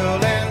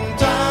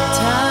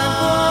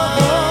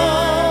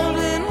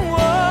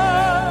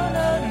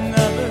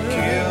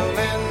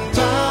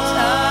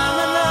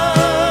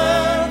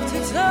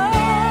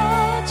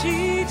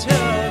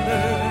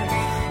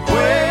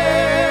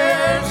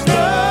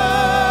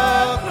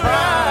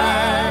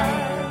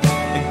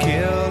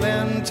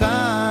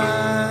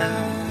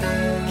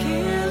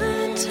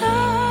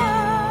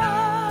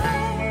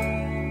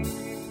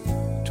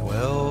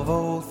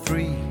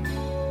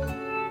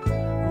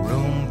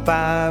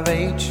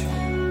 5H.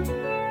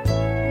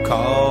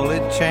 Call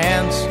it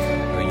chance,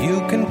 or you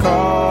can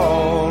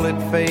call it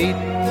fate.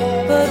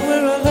 But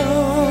we're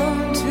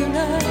alone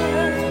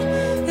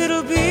tonight.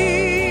 It'll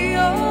be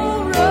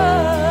alright.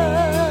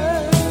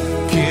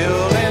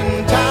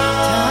 Killing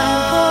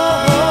time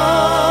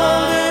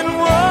holding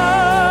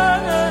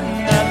one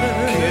another.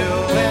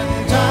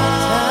 Killing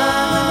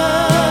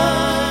time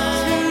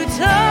to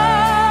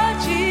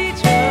touch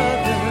each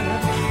other.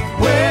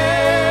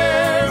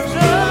 Where's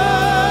the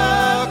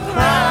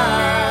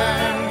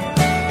crime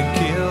in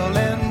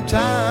killing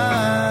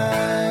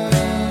time?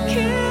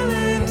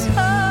 Killing time.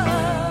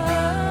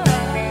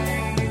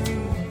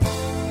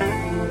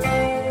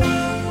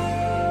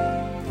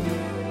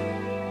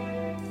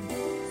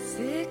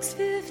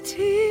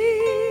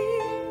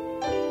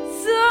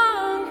 6:15,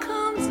 sun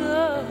comes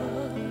up.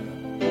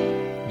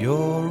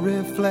 Your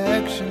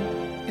reflection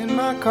in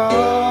my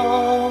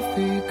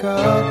coffee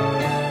cup.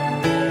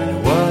 It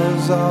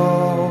was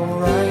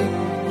alright.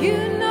 You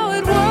know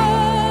it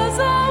was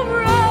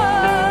alright.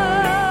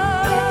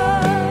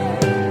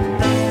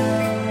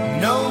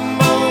 No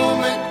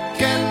moment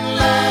can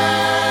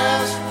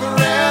last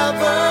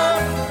forever.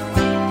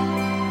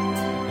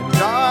 And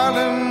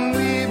darling,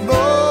 we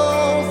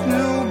both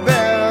knew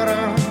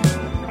better.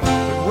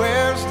 But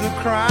where's the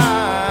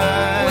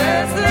crime?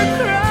 Where's the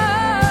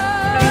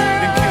crime?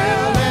 In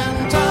killing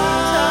time.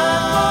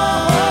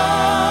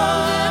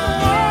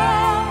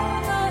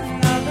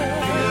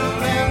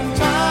 Killing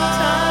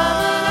time.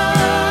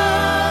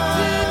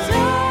 To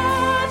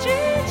touch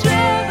each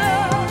other.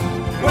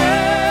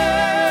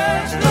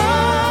 Where's the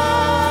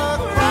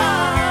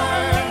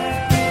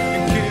crime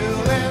in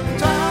killing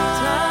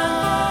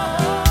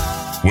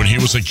time? When he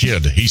was a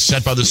kid, he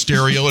sat by the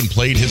stereo and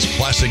played his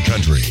classic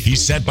country. He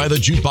sat by the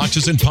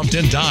jukeboxes and pumped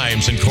in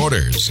dimes and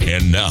quarters.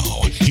 And now,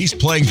 he's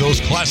playing those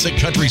classic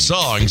country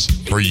songs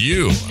for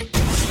you.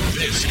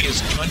 This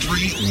is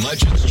Country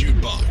Legends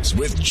Jukebox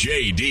with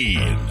J.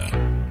 Dean.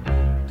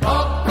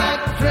 Talk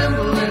back,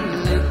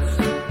 trembling lips,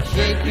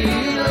 shaky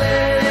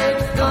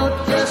legs,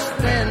 don't just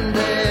stand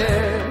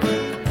there.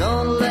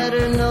 Don't let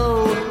her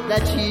know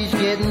that she's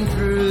getting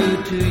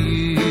through to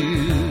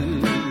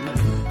you.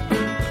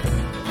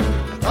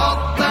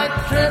 Talk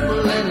back,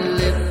 trembling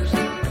lips,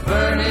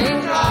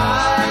 burning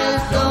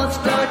eyes, don't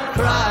start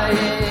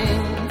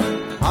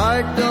crying.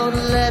 Heart, don't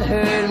let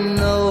her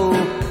know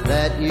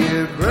that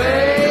you're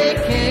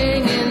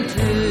breaking in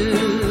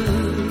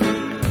two.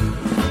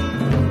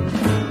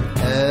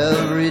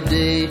 Every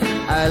day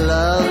our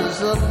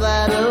love's a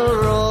battle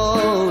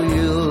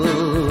royal.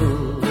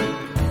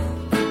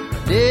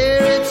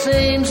 Dear, it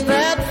seems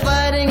that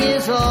fighting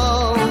is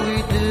all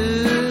we do.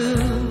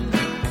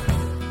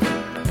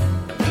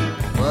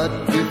 But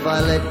if I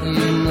let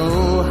you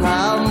know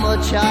how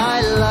much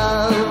I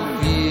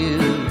love you,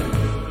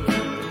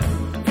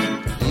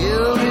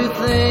 you'll do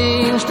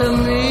things to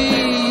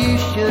me you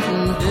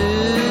shouldn't do.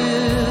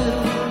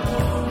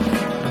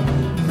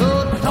 So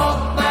talk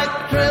back,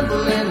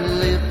 trembling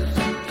lips,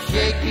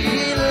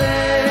 shaky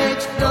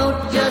legs,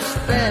 don't just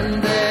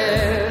stand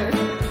there.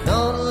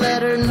 Don't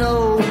let her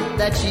know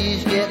that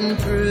she's getting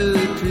through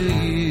to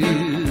you.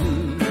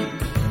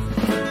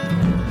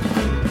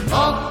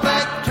 Talk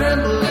back,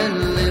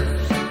 trembling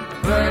lips,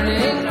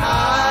 burning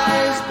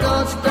eyes,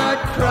 don't start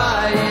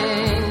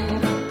crying.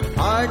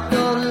 Heart,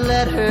 don't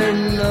let her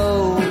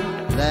know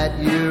that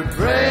you're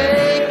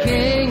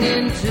breaking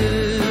in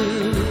two.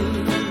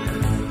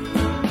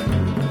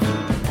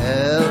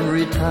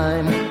 Every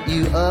time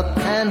you up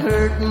and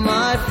hurt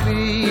my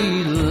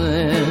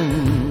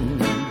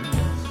feelings,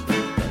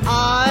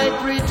 I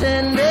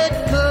pretend it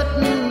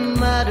couldn't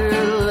matter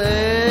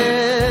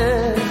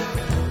less.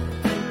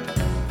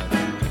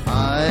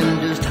 I'm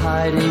just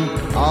hiding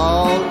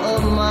all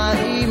of my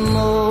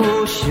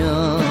emotions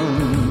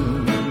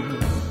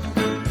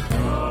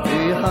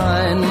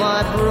behind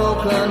my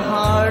broken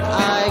heart,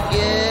 I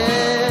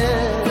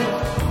guess.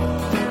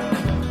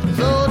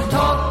 So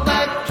talk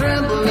back,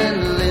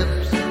 trembling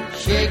lips,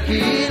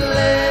 shaky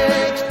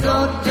legs,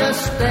 don't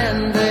just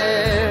stand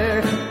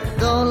there.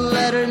 Don't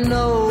let her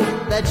know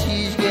that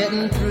she's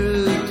getting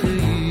through to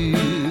you.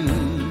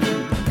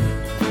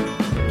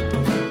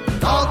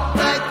 Talk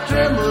back,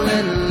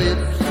 trembling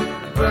lips,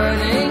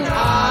 burning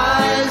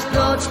eyes,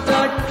 don't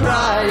start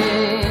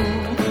crying.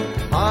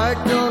 Heart,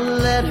 don't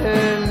let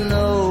her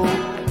know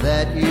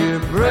that you're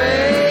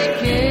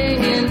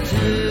breaking in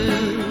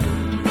two.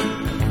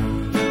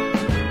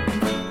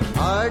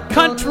 Heart, don't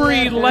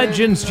Country let her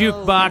Legends know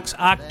Jukebox,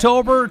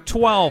 October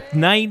 12th,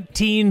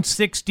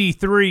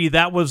 1963.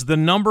 That was the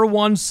number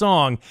one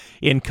song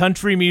in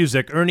country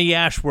music. Ernie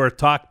Ashworth,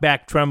 Talk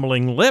Back,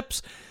 Trembling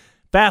Lips.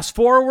 Fast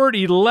forward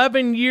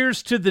 11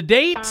 years to the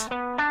date,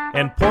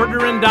 and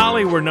Porter and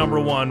Dolly were number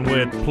one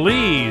with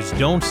Please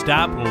Don't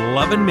Stop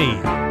Loving Me.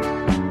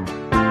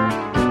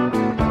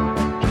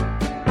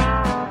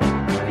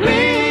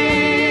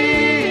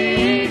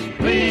 Please,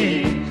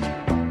 please,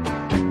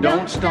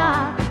 don't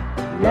stop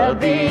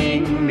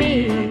loving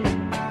me,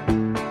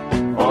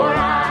 for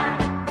I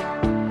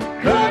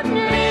couldn't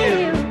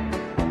live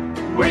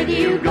with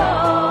you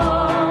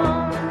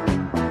gone.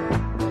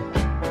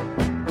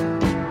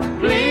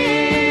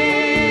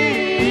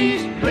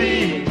 Please,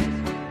 please,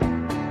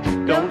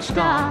 don't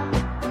stop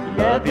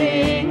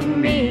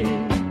loving me,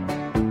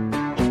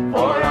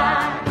 for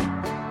I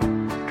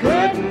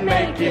couldn't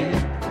make it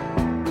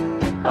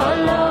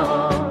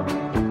alone.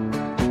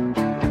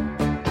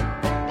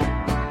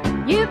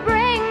 You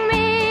bring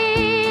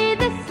me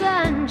the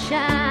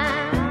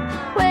sunshine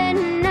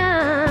when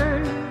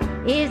none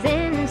is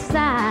in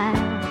sight,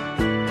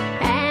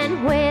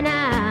 and when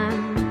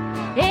I'm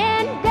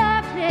in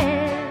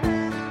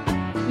darkness,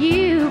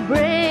 you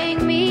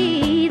bring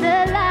me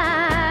the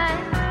light.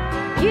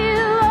 You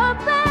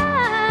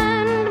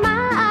opened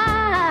my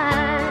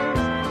eyes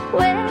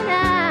when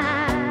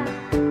I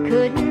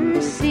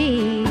couldn't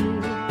see.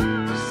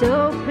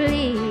 So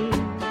please,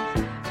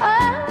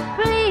 oh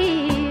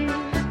please,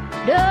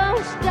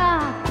 don't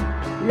stop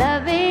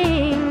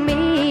loving me.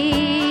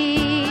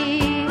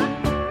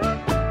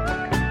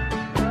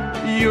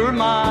 You're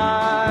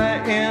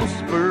my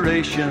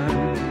inspiration,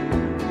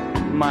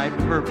 my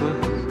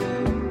purpose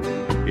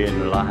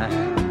in life.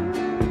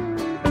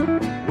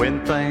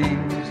 When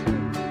things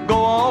go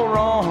all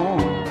wrong,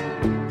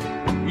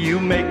 you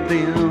make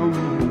them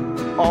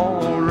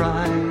all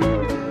right.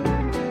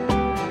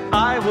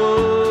 I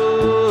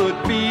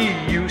would be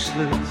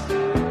useless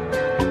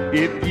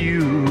if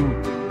you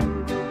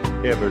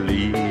ever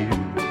leave.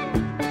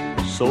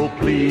 So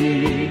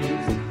please,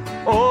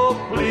 oh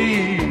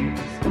please,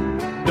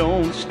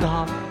 don't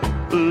stop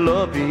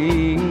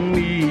loving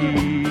me.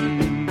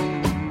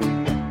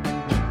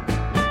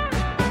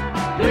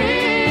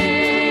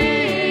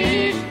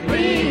 Please,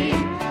 please,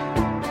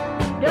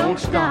 don't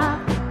stop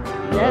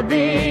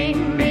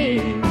loving me,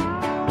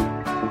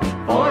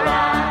 for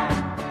I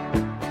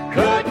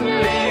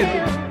couldn't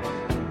live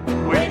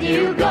with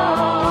you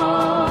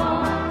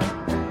gone.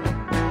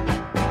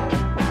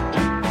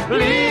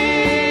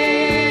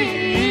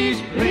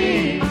 Please,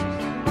 please,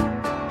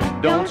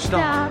 don't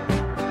stop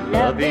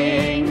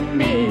loving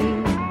me,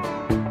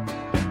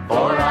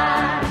 for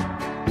I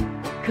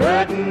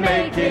couldn't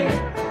make it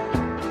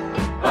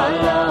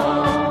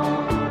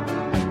alone.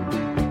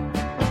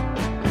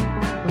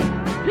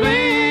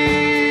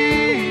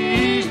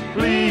 Please,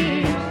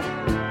 please,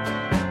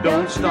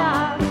 don't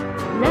stop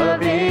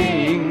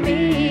loving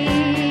me.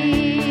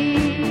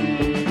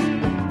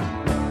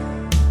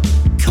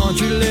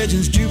 Country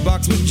Legends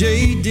Jukebox with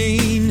J.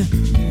 Dean,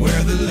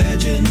 where the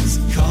legends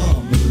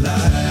come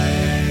alive.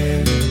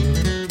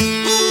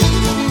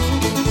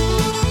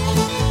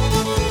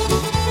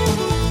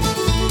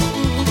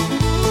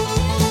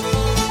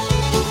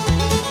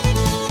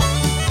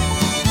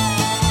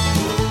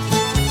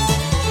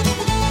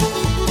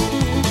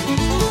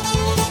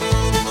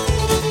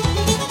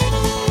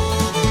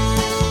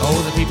 Oh,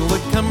 the people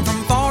would come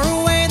from far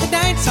away, the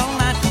dance all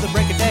night till the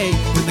break of day.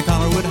 When the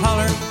caller would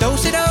holler,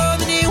 do-si-do,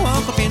 the new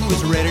Uncle Ben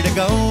was ready to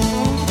go.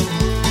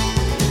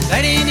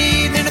 That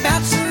evening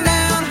about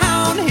sundown,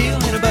 high on the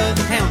hill and above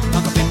the town,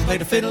 Uncle Ben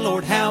played a fiddle,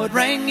 Lord, how it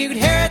rang. You could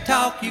hear it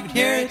talk, you could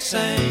hear it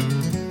sing.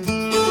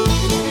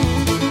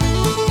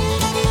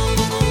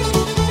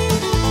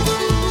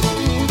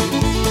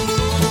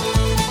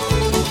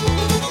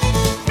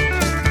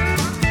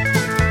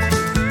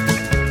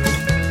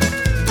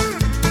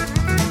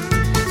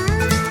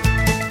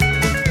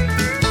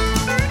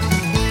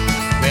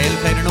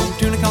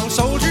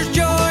 Soldier's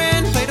Joy,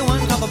 and played a one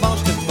called the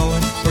Boston Boy.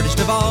 Prettiest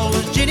of all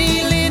was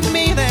Jenny Lind to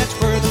me, that's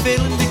where the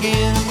fiddling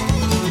began.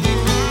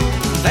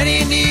 That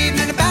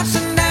evening about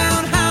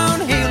sundown, high on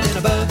the hill and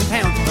above the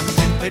town, Uncle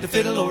Ben played the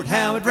fiddle, Lord,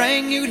 how it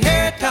rang. You could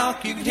hear it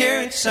talk, you could hear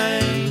it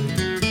sing.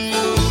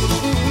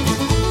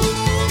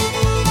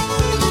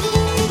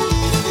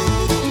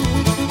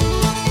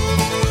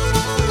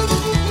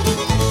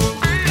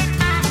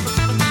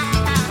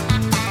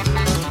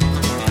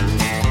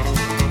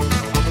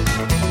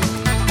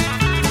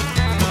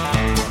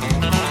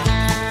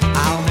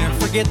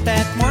 Forget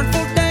that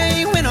mournful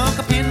day when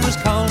Uncle Ben was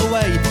called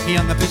away. He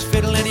hung up his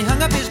fiddle and he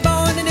hung up his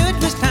bow, and he knew it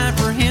was time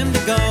for him to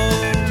go.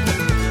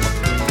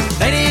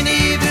 Late in the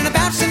evening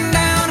about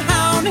sundown,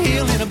 high on the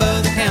hill and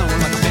above the town,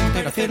 Uncle Ben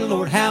played a fiddle,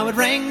 Lord, how it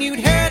rang. You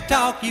could hear it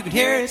talk, you could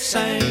hear it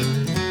sing.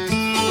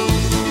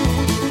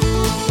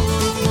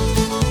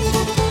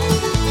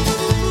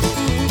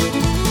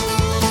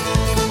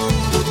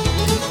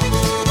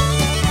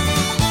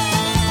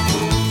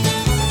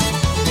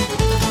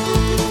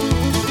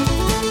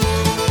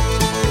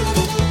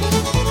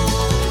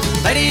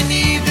 Late in the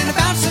evening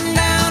about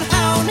sundown,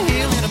 high on the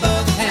hill and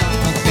above the town,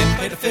 Uncle Ben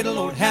played a fiddle,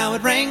 Lord, how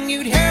it rang.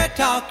 You could hear it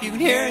talk, you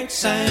could hear it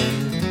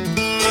sing.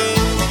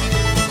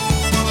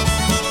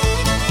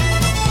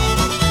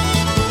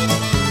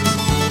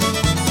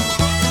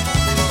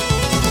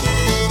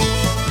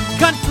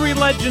 Country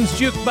Legends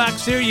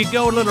Jukebox, there you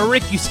go. A little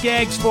Ricky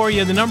Skaggs for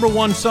you. The number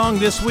one song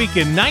this week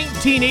in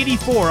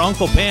 1984,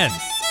 Uncle Ben.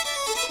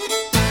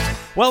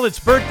 Well, it's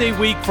birthday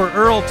week for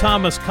Earl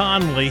Thomas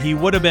Conley. He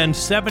would have been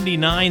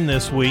 79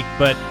 this week,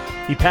 but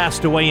he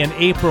passed away in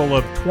April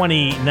of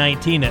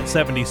 2019 at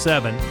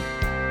 77.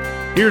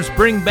 Here's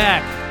Bring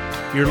Back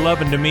Your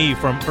Lovin' to Me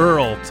from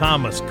Earl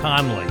Thomas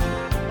Conley.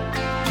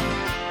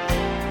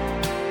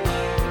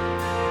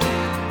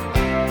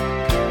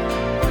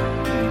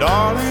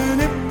 Darling,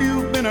 if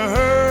you've been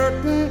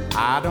hurting,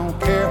 I don't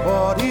care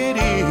what it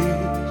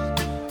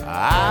is.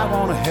 I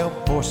wanna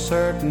help for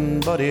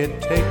certain, but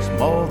it takes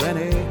more than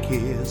a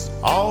kiss.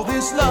 All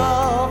this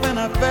love and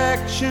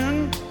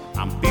affection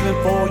I'm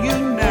feeling for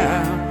you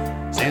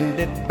now.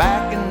 Send it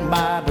back in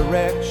my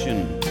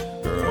direction,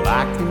 girl,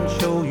 I can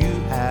show you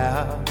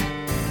how.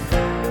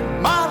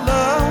 My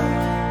love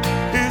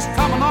is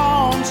coming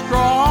on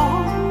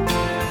strong.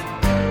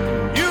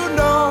 You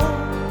know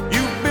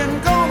you've been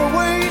gone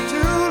away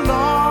too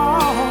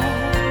long.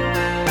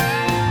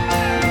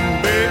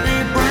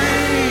 Baby,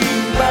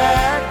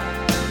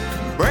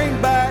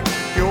 bring back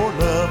your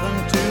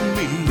loving to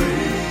me.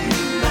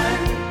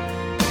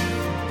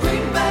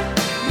 Bring back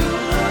your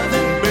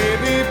loving.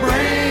 Baby,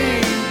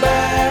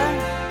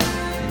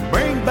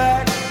 bring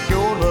back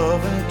your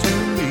loving to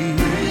me.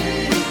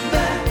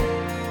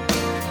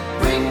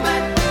 Bring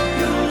back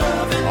your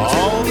loving to me.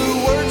 All the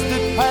words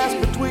that passed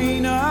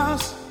between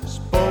us,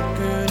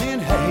 spoken in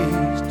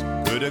haste,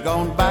 could have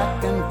gone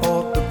back and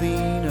forth to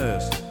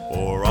Venus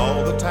for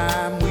all the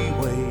time we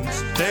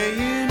waste.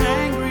 Staying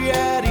angry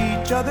at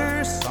each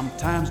other,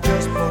 sometimes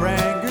just for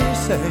anger's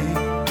sake.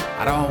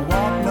 I don't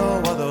want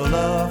no other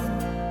love,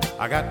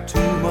 I got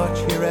too much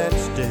here at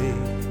stake.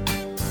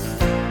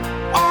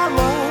 Our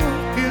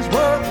love is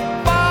worth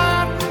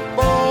fighting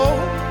for,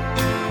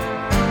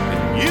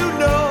 and you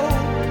know,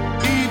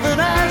 even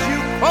as you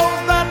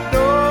close that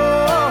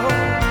door.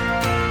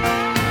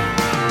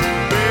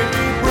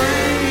 Baby,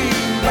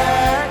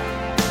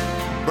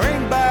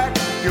 bring back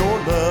your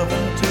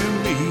loving to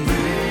me.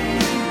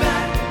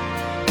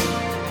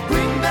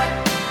 Bring back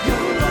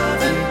your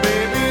loving.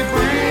 Baby,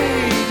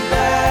 bring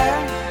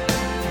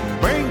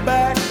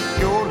back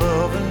your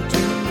loving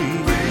to me.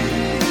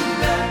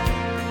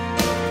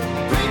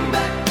 Bring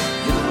back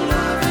your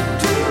loving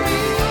to me.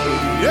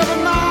 Every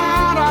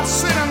night I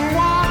sit and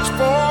watch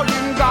for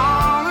you,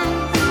 darling.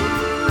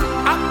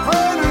 I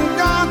pray to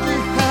God you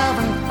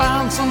haven't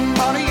found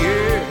somebody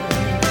yet.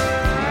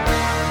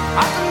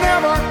 I can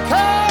never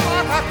care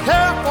like I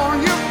care for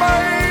you,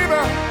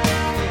 baby.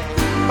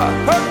 If I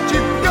hurt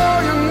you, girl,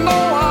 you know I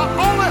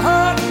only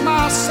hurt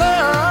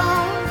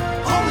myself.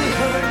 Only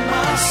hurt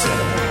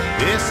myself.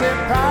 They said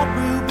pride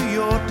will be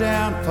your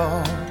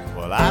downfall.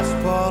 Well, I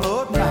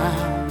swallowed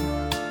mine.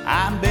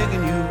 I'm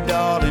begging you,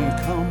 darling,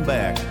 come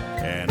back,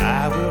 and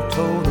I will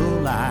toe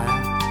the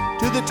line.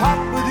 To the top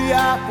of the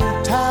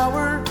Eiffel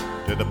Tower,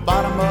 to the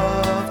bottom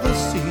of the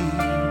sea.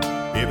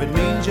 If it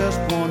means just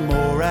one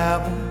more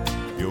album,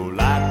 your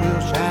light will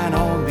shine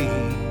on me.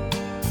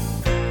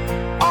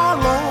 Our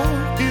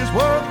love is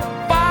worth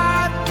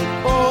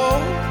fighting for,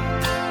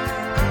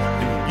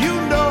 and you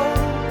know,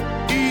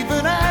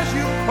 even as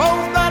you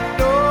close that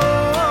door.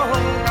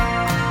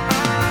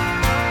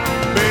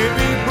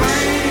 Baby,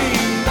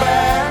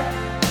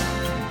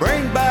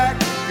 bring back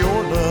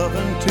your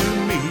loving to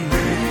me.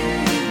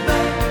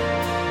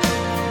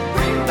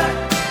 Bring back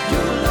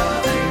your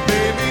loving.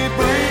 Baby,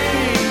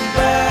 bring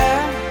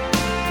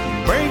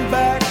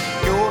back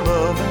your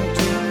loving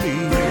to me.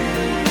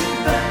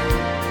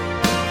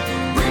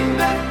 Bring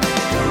back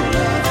your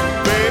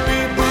loving. Baby,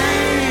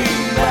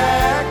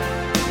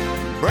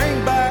 bring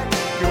back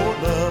your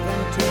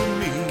loving to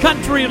me.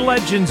 Country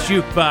Legends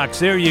Jukebox.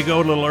 There you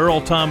go, little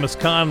Earl Thomas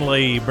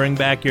Conley. Bring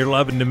back your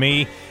lovin' to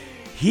me.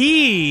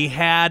 He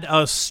had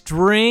a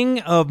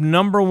string of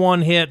number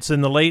one hits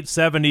in the late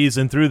 70s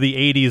and through the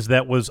 80s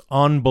that was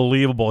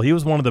unbelievable. He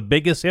was one of the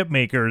biggest hit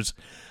makers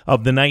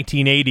of the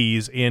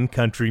 1980s in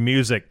country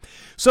music.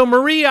 So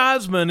Marie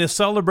Osmond is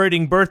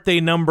celebrating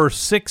birthday number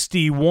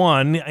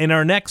 61. In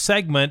our next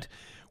segment,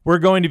 we're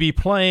going to be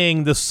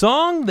playing the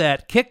song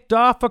that kicked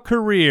off a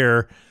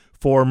career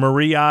for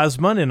Marie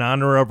Osmond in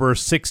honor of her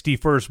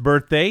 61st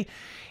birthday.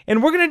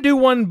 And we're going to do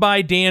one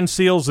by Dan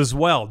Seals as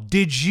well.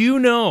 Did you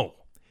know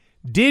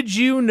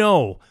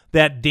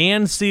that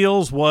Dan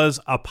Seals was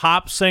a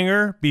pop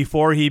singer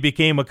before he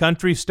became a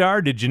country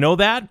star? Did you know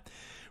that?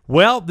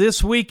 Well,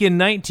 this week in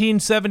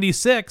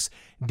 1976,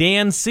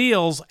 Dan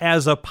Seals,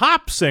 as a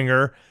pop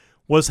singer,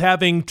 was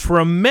having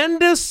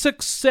tremendous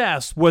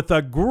success with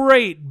a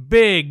great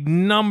big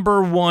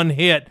number one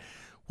hit.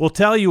 We'll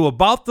tell you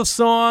about the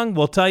song,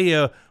 we'll tell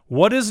you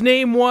what his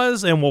name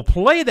was, and we'll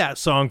play that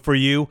song for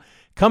you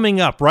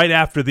coming up right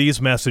after these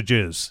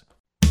messages.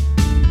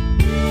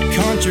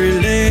 Country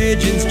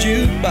Legends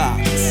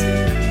Jukebox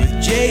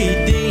with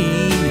J.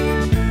 Dean,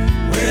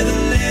 where the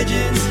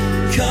legends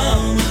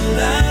come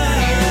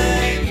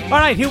alive. All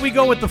right, here we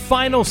go with the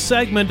final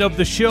segment of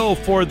the show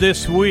for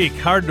this week.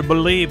 Hard to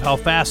believe how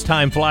fast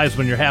time flies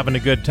when you're having a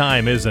good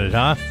time, isn't it,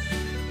 huh?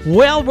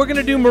 Well, we're going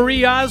to do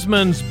Marie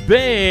Osmond's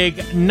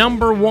big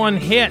number one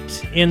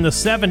hit in the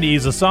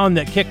 70s, a song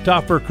that kicked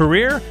off her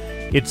career.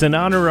 It's in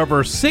honor of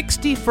her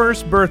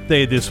 61st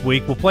birthday this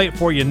week. We'll play it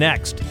for you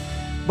next.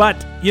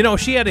 But, you know,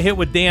 she had a hit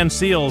with Dan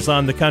Seals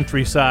on the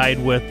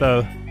countryside with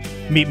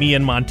Meet Me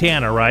in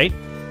Montana, right?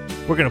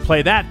 We're going to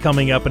play that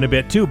coming up in a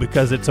bit, too,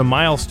 because it's a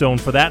milestone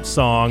for that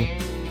song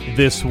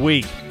this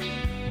week.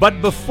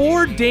 But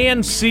before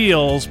Dan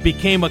Seals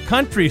became a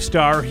country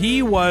star,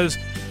 he was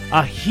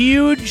a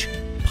huge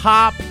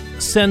pop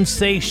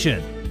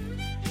sensation.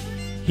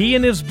 He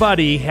and his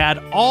buddy had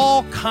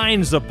all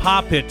kinds of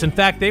pop hits. In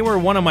fact, they were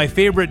one of my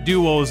favorite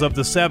duos of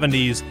the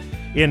 70s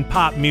in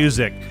pop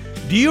music.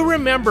 Do you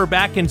remember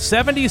back in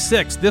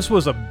 76, this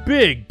was a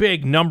big,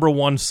 big number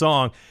one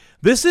song.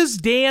 This is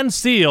Dan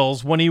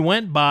Seals when he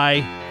went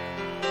by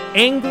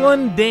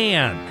England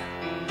Dan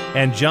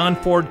and John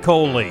Ford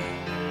Coley.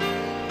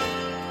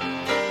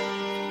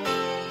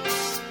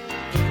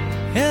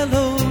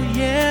 Hello,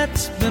 yeah,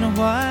 it's been a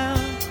while.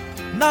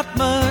 Not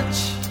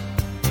much.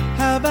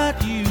 How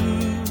about you?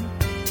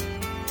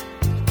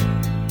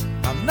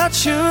 I'm not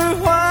sure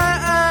why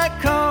I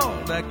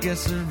called. I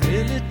guess I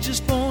really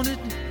just wanted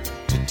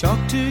to talk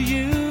to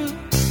you.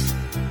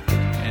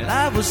 And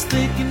I was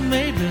thinking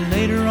maybe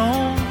later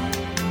on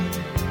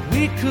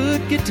we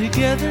could get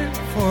together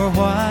for a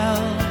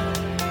while.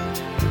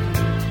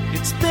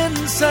 It's been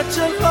such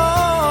a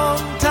long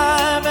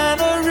time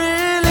and I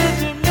really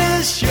do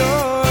miss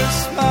your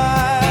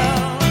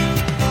smile.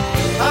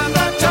 I'm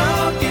not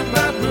talking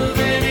about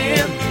moving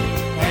in,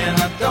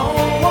 and I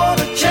don't want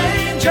to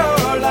change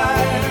your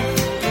life,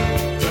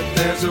 but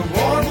there's a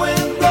warm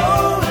wind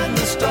blowing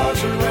the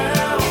stars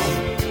around,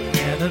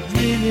 and I'd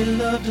really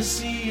love to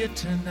see you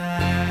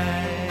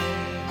tonight.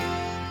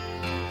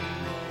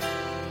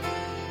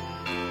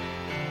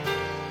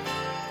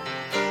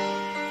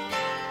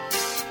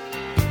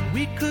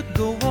 We could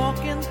go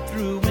walking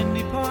through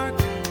Windy Park,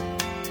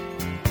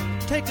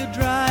 take a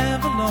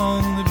drive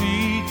along the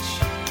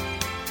beach,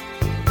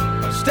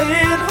 or stay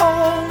at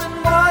home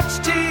and watch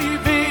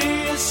TV.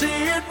 You see,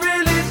 it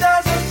really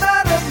doesn't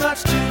matter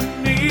much to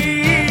me.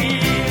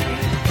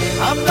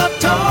 I'm not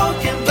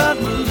talking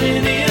about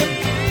moving in,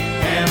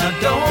 and I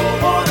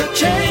don't want to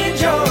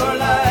change your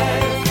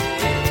life,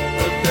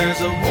 but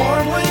there's a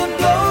warm wind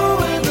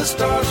blowing the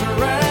stars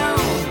around,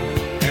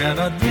 and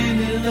I'd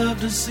really love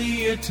to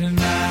see you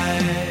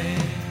tonight.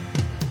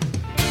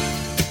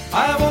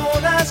 I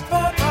won't ask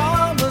for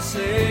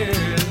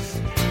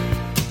promises,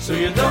 so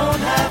you don't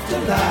have to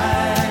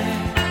lie.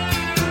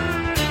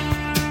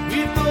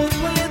 We both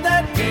played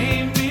that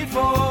game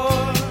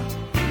before.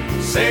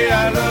 Say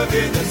I love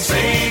you, then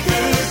say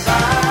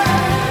goodbye.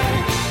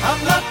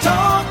 I'm not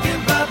talking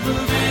about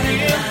moving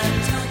in,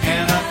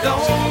 and I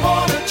don't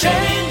want to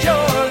change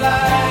your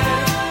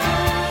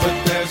life, but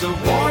there's a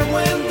warm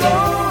wind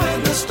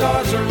blowing the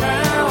stars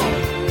around,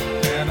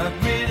 and I'd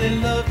really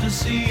love to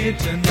see you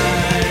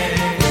tonight.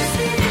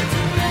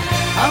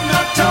 I'm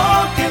not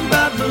talking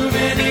about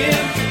moving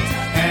in,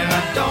 and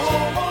I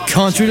don't want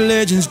Country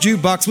Legends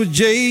Jukebox with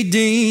J.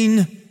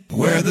 Dean,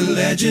 where the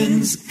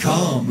legends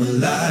come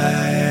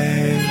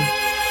alive.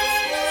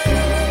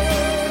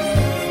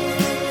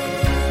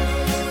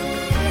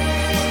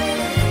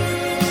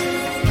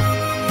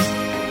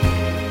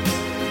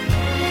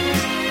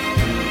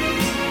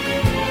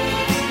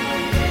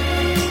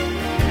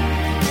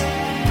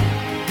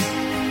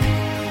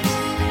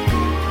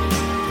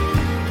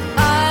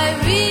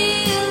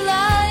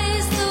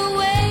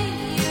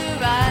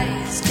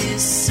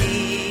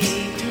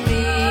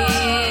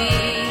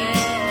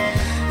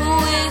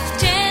 With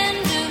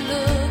tender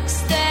looks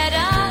that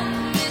I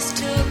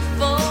mistook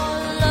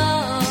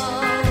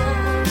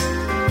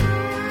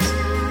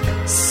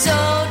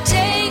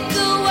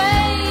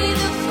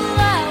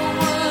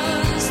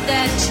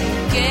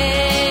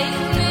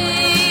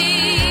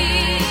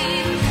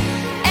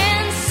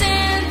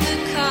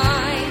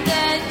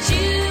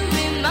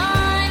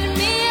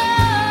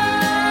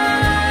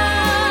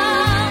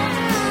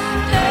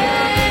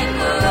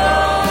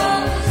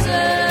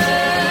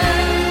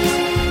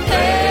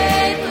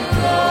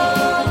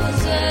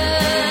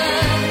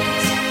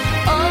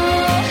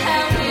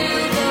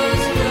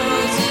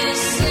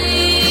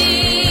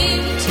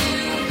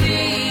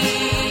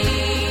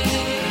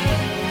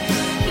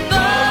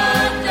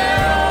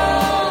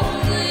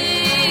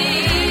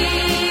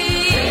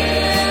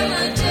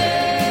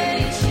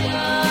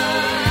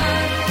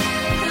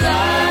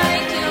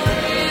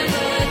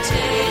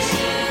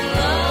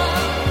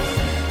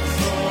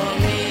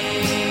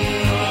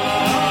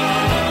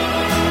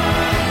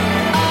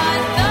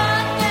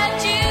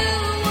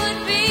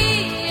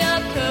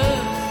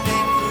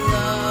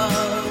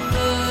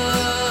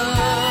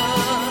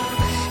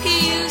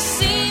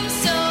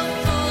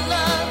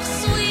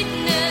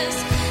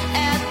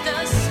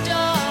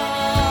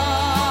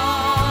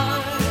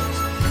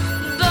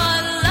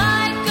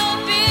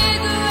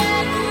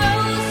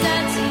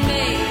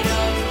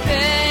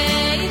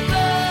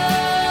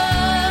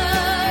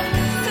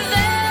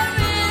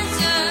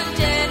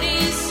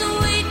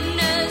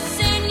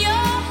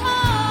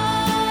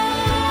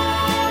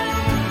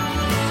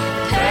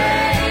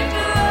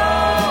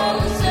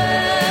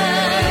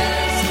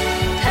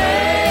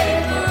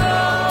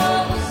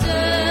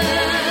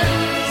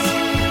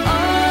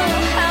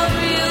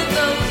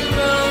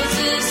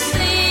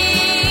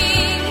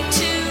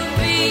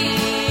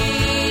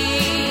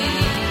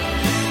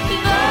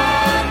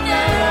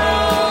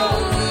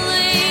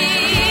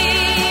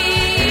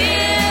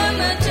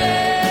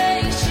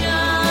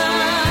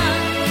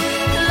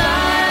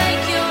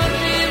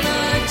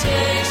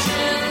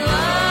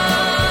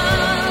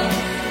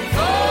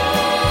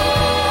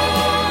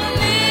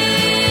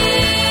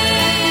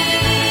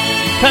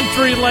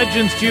Country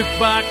Legends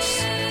Jukebox.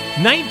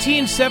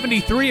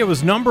 1973, it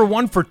was number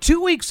one for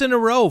 2 weeks in a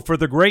row for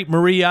the great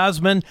Marie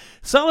Osmond,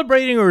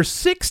 celebrating her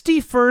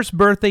 61st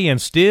birthday and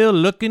still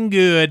looking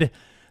good.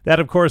 That,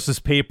 of course, is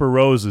Paper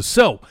Roses.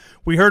 So,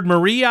 we heard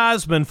Marie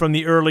Osmond from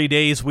the early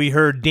days. We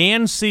heard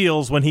Dan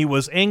Seals when he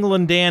was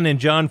England Dan and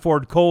John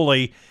Ford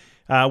Coley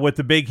with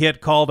the big hit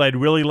called I'd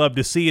Really Love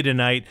to See You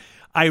Tonight.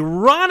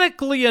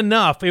 Ironically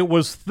enough, it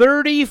was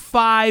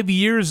 35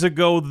 years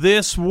ago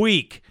this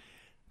week.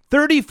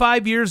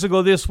 35 years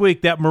ago this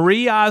week that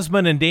Marie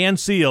Osmond and Dan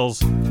Seals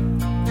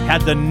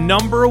had the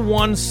number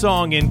one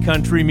song in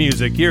country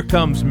music. Here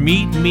comes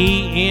Meet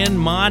Me in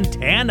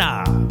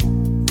Montana.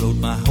 Wrote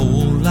my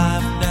whole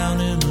life down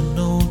in a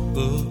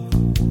notebook,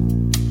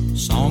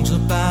 songs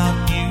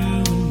about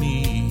you and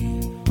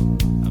me.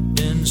 I've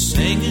been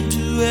singing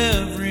to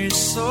every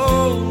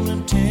soul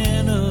in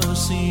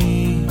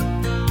Tennessee.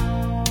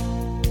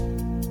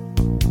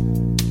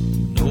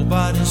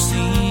 Nobody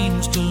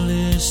seems to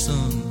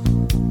listen.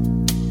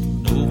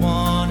 No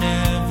one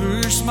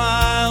ever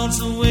smiles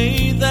the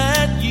way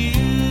that you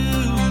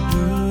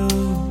do.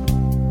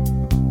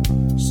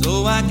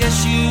 So I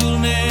guess you'll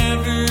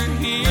never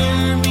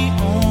hear me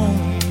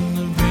on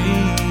the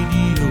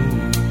radio.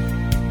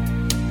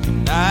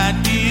 And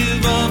I'd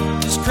give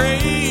up this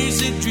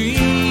crazy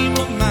dream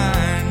of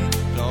mine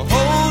to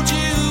hold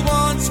you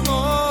once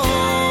more.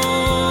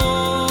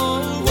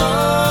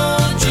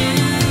 Won't you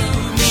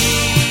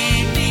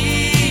meet me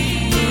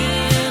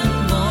in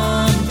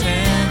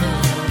Montana?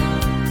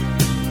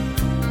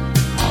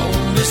 I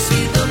want to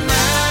see the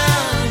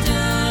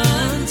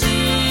mountains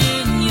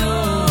in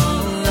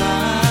your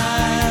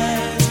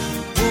eyes.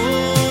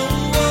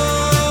 Oh,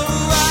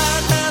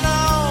 I've had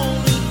all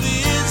of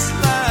this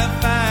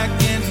life I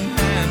can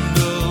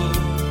handle.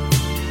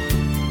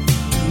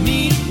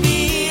 Meet me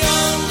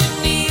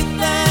underneath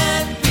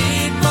that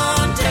big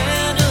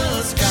Montana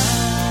sky.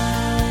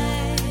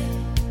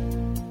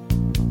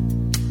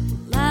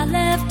 I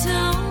left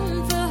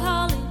home for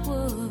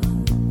Hollywood,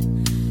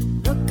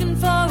 looking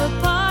for a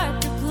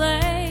part to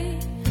play.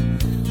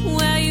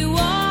 Well, you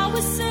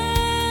always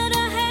said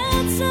I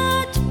had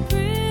such a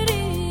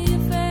pretty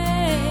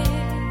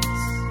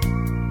face,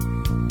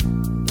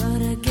 but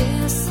I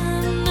guess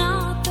I'm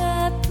not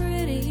that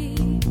pretty,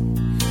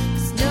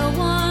 'cause no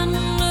one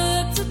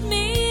looks at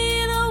me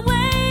the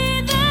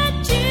way that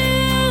you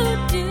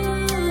do.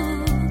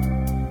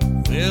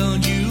 Well,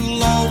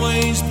 you'll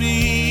always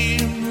be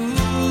a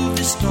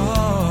movie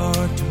star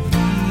to me.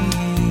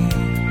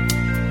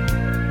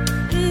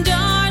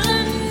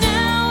 Darling,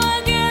 now I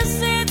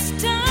guess it's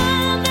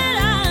time that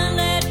I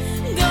let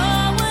go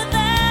of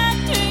that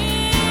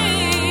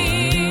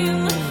dream.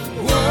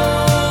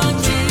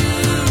 Won't you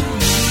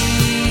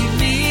meet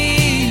me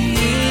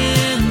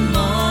in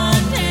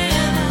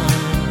Montana?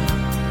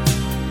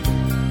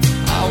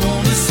 I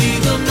want to see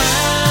the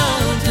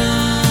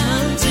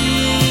mountains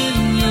in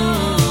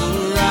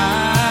your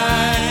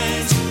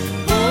eyes.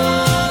 Oh,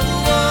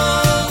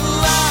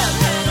 I've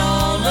had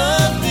all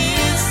of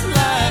this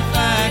life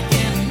I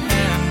can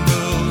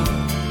handle.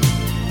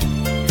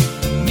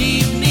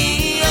 Meet me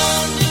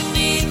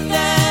underneath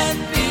that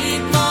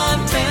big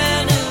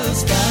Montana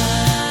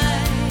sky.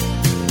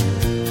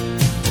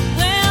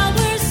 Well,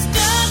 we're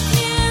stuck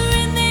here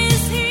in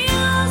these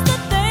hills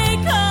that they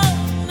call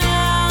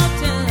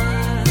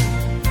mountains.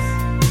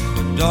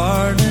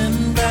 Darling,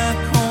 back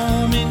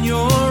home in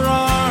your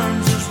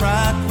arms is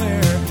right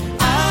where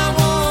I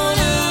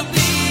wanna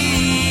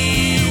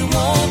be.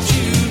 Won't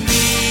you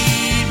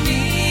meet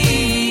me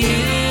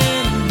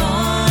in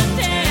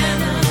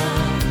Montana?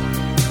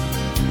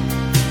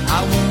 I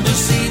want to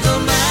see the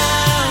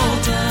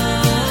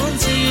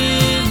mountains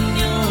in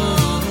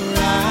your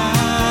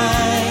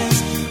eyes.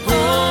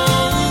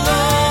 Oh,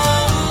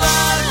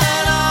 I've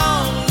had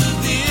all of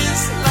this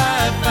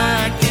life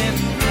I can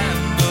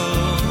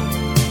handle.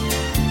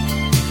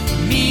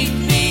 Meet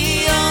me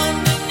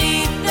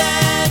underneath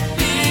that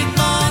big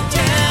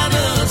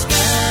Montana sky.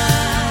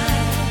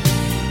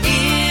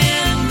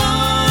 In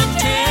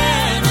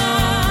Montana,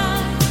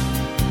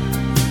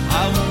 I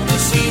want to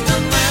see the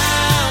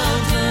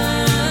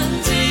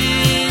mountains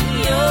in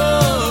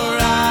your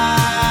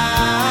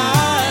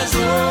eyes.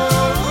 Oh,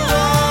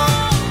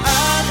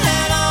 I've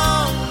had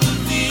all of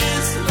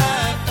this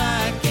life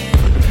I can.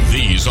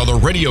 These are the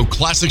radio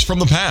classics from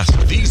the past.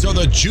 These are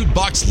the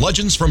jukebox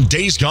legends from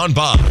days gone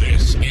by.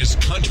 This is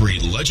Country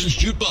Legends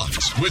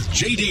Jukebox with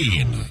J.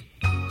 Dean.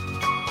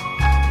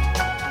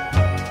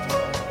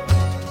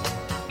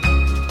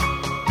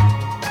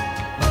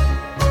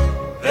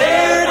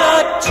 They're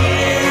not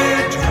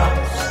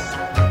teardrops,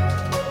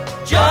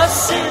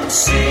 just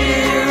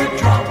sincere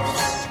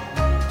drops.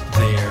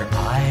 They're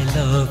I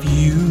love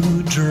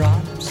you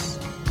drops,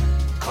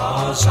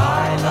 'cause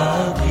I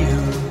love you.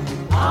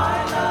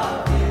 I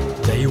love you.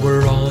 They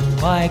were on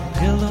my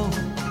pillow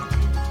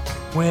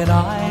when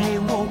I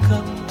woke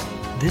up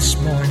this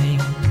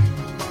morning.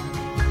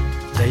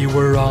 They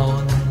were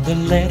on the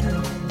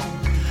letter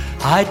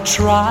I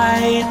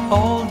tried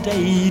all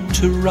day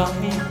to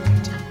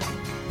write,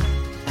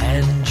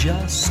 and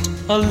Just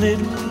a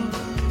little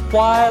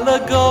while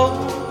ago,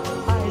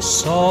 I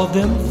saw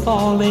them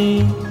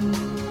falling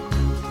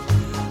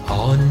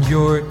on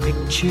your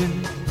picture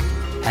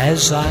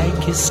as I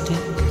kissed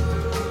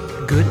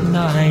it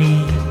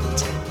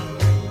goodnight.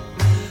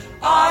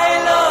 I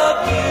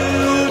love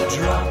you,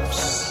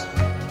 drops.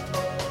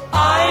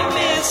 I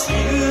miss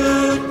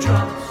you,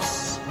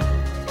 drops.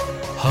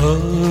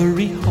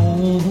 Hurry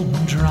home,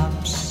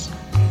 drops.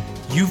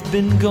 You've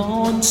been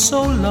gone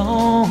so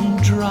long,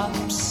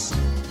 drops.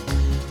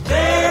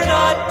 They're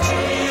not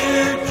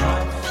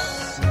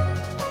teardrops,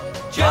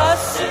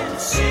 just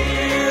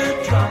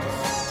sincere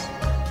drops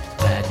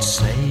that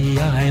say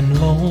I'm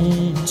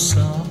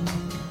lonesome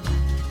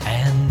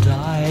and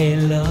I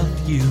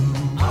love you.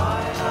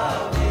 I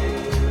love you.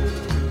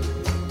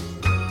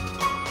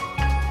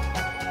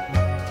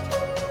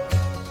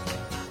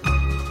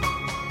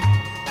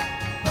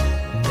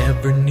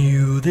 Never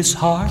knew this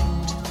heart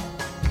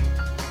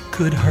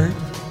could hurt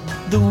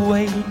the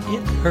way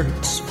it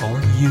hurts for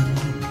you.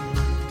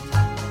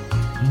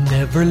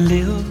 Never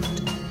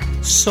lived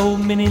so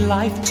many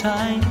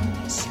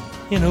lifetimes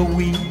in a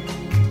week.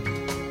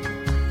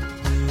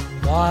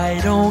 Why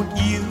don't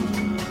you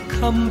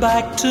come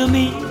back to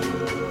me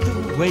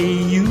the way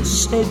you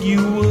said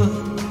you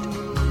would,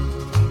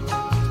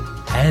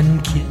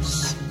 and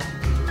kiss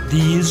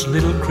these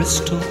little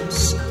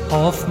crystals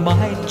off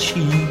my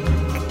cheek?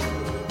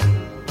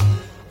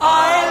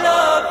 I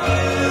love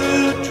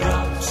you,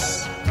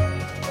 drops.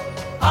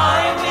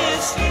 I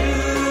miss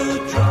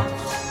you, drops.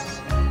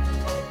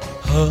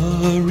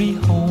 Hurry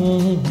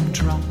home,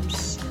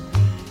 drops.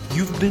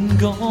 You've been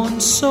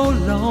gone so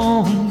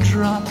long,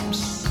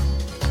 drops.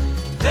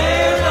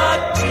 They're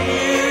not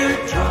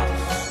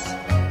teardrops,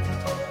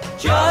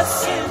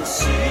 just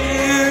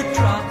sincere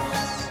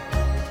drops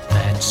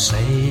that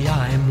say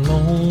I'm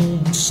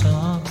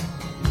lonesome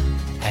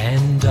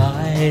and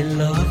I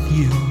love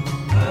you.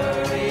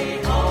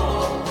 Hurry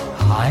home.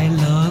 I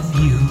love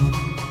you.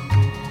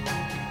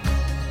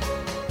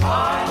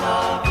 I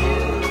love you.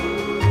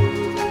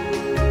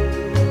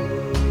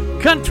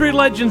 Country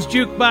Legends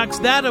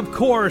Jukebox, that of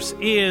course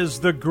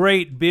is the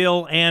great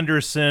Bill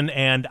Anderson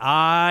and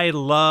I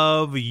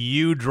Love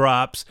You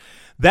drops.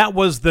 That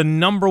was the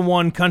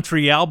 #1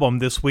 country album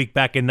this week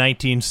back in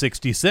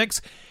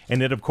 1966,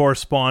 and it of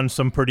course spawned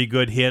some pretty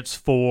good hits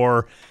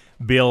for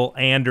Bill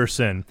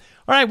Anderson.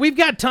 All right, we've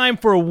got time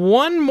for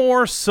one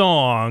more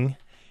song,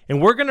 and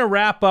we're going to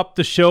wrap up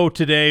the show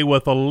today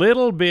with a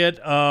little bit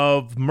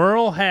of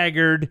Merle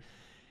Haggard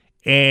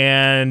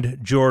and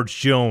George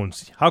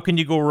Jones. How can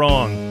you go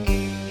wrong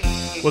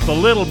with a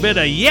little bit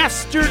of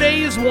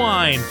Yesterday's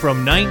Wine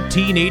from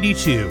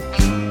 1982?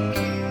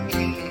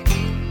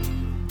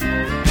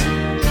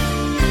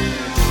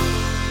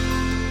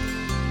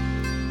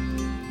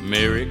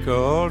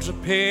 Miracles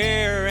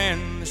appear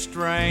in the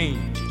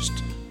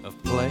strangest of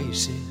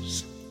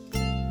places.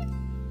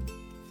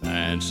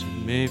 Fancy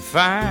me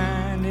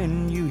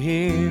finding you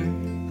here.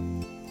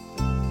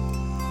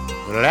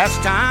 The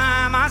last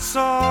time I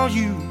saw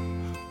you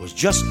was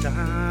just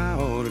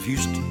out of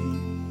Houston.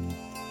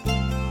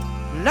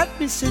 Let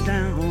me sit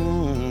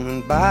down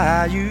and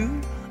buy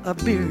you a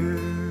beer.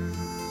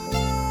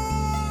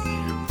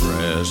 Your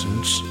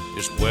presence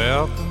is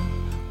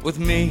welcome with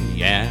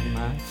me and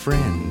my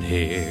friend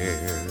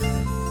here.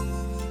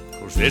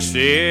 'Cause this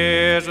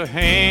is a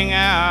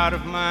hangout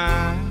of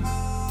mine.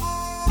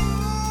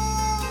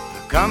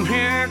 I come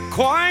here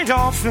quite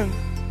often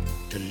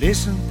to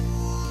listen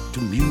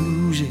to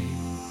music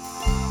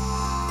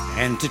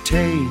and to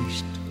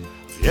taste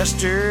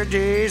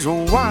yesterday's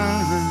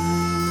wine.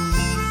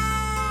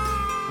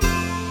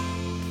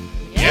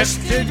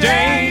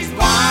 Yesterday's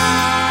wine.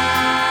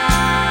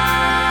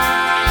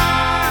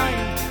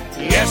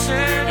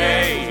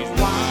 Yesterday's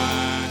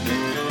wine.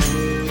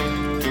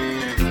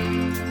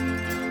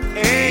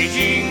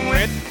 Aging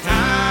with time,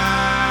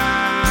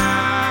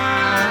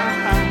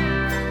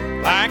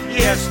 like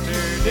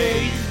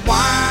yesterday's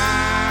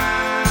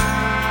wine.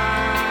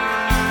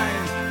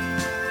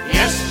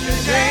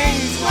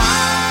 Yesterday's wine.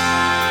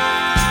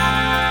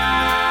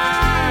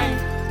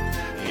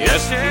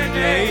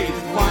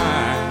 Yesterday's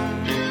wine.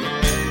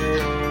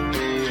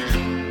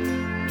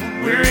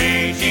 We're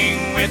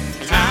aging with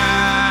time,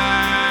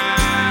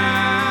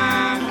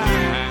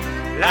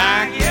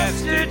 like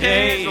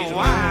yesterday's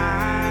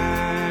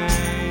wine.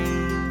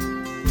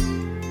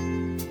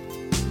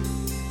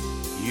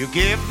 You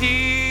give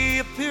the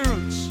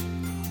appearance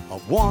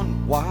of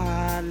one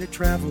widely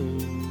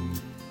traveled.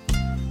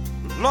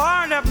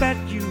 Lord, I bet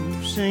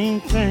you've seen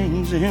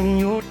things in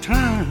your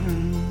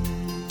time.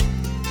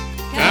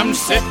 Come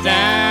sit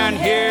down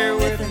here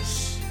with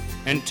us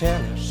and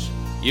tell us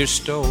your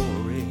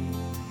story.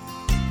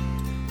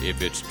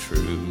 If it's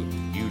true,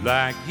 you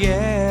like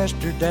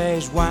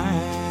yesterday's wine.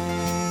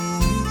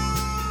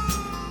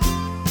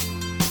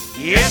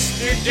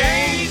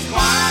 Yesterday's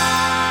wine.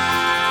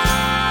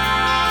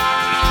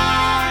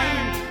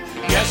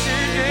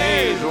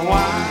 Yesterday's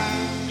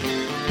wine.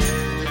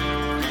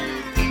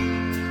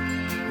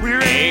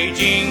 We're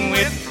aging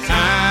with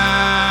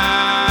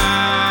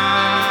time.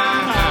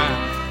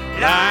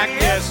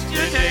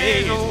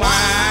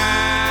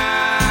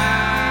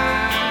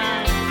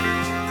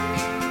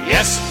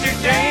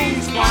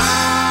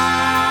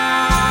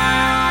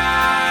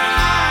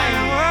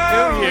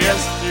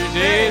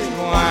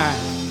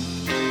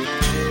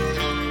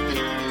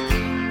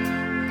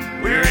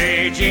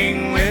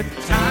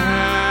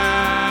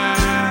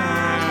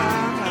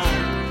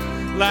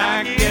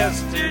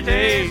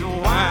 yesterday's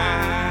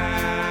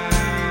wine.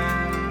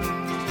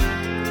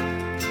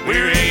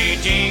 We're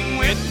aging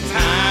with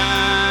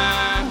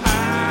time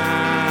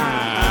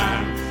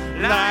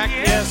like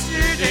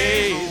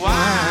yesterday's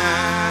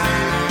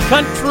wine.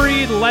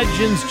 Country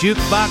Legends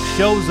Jukebox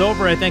show's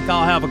over. I think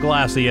I'll have a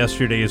glass of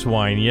yesterday's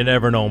wine. You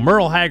never know.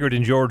 Merle Haggard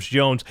and George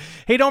Jones.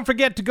 Hey, don't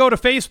forget to go to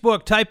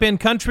Facebook, type in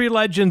Country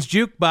Legends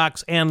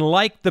Jukebox, and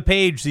like the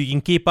page so you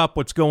can keep up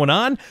what's going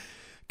on.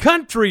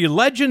 Country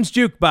Legends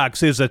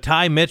Jukebox is a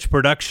Ty Mitch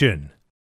production.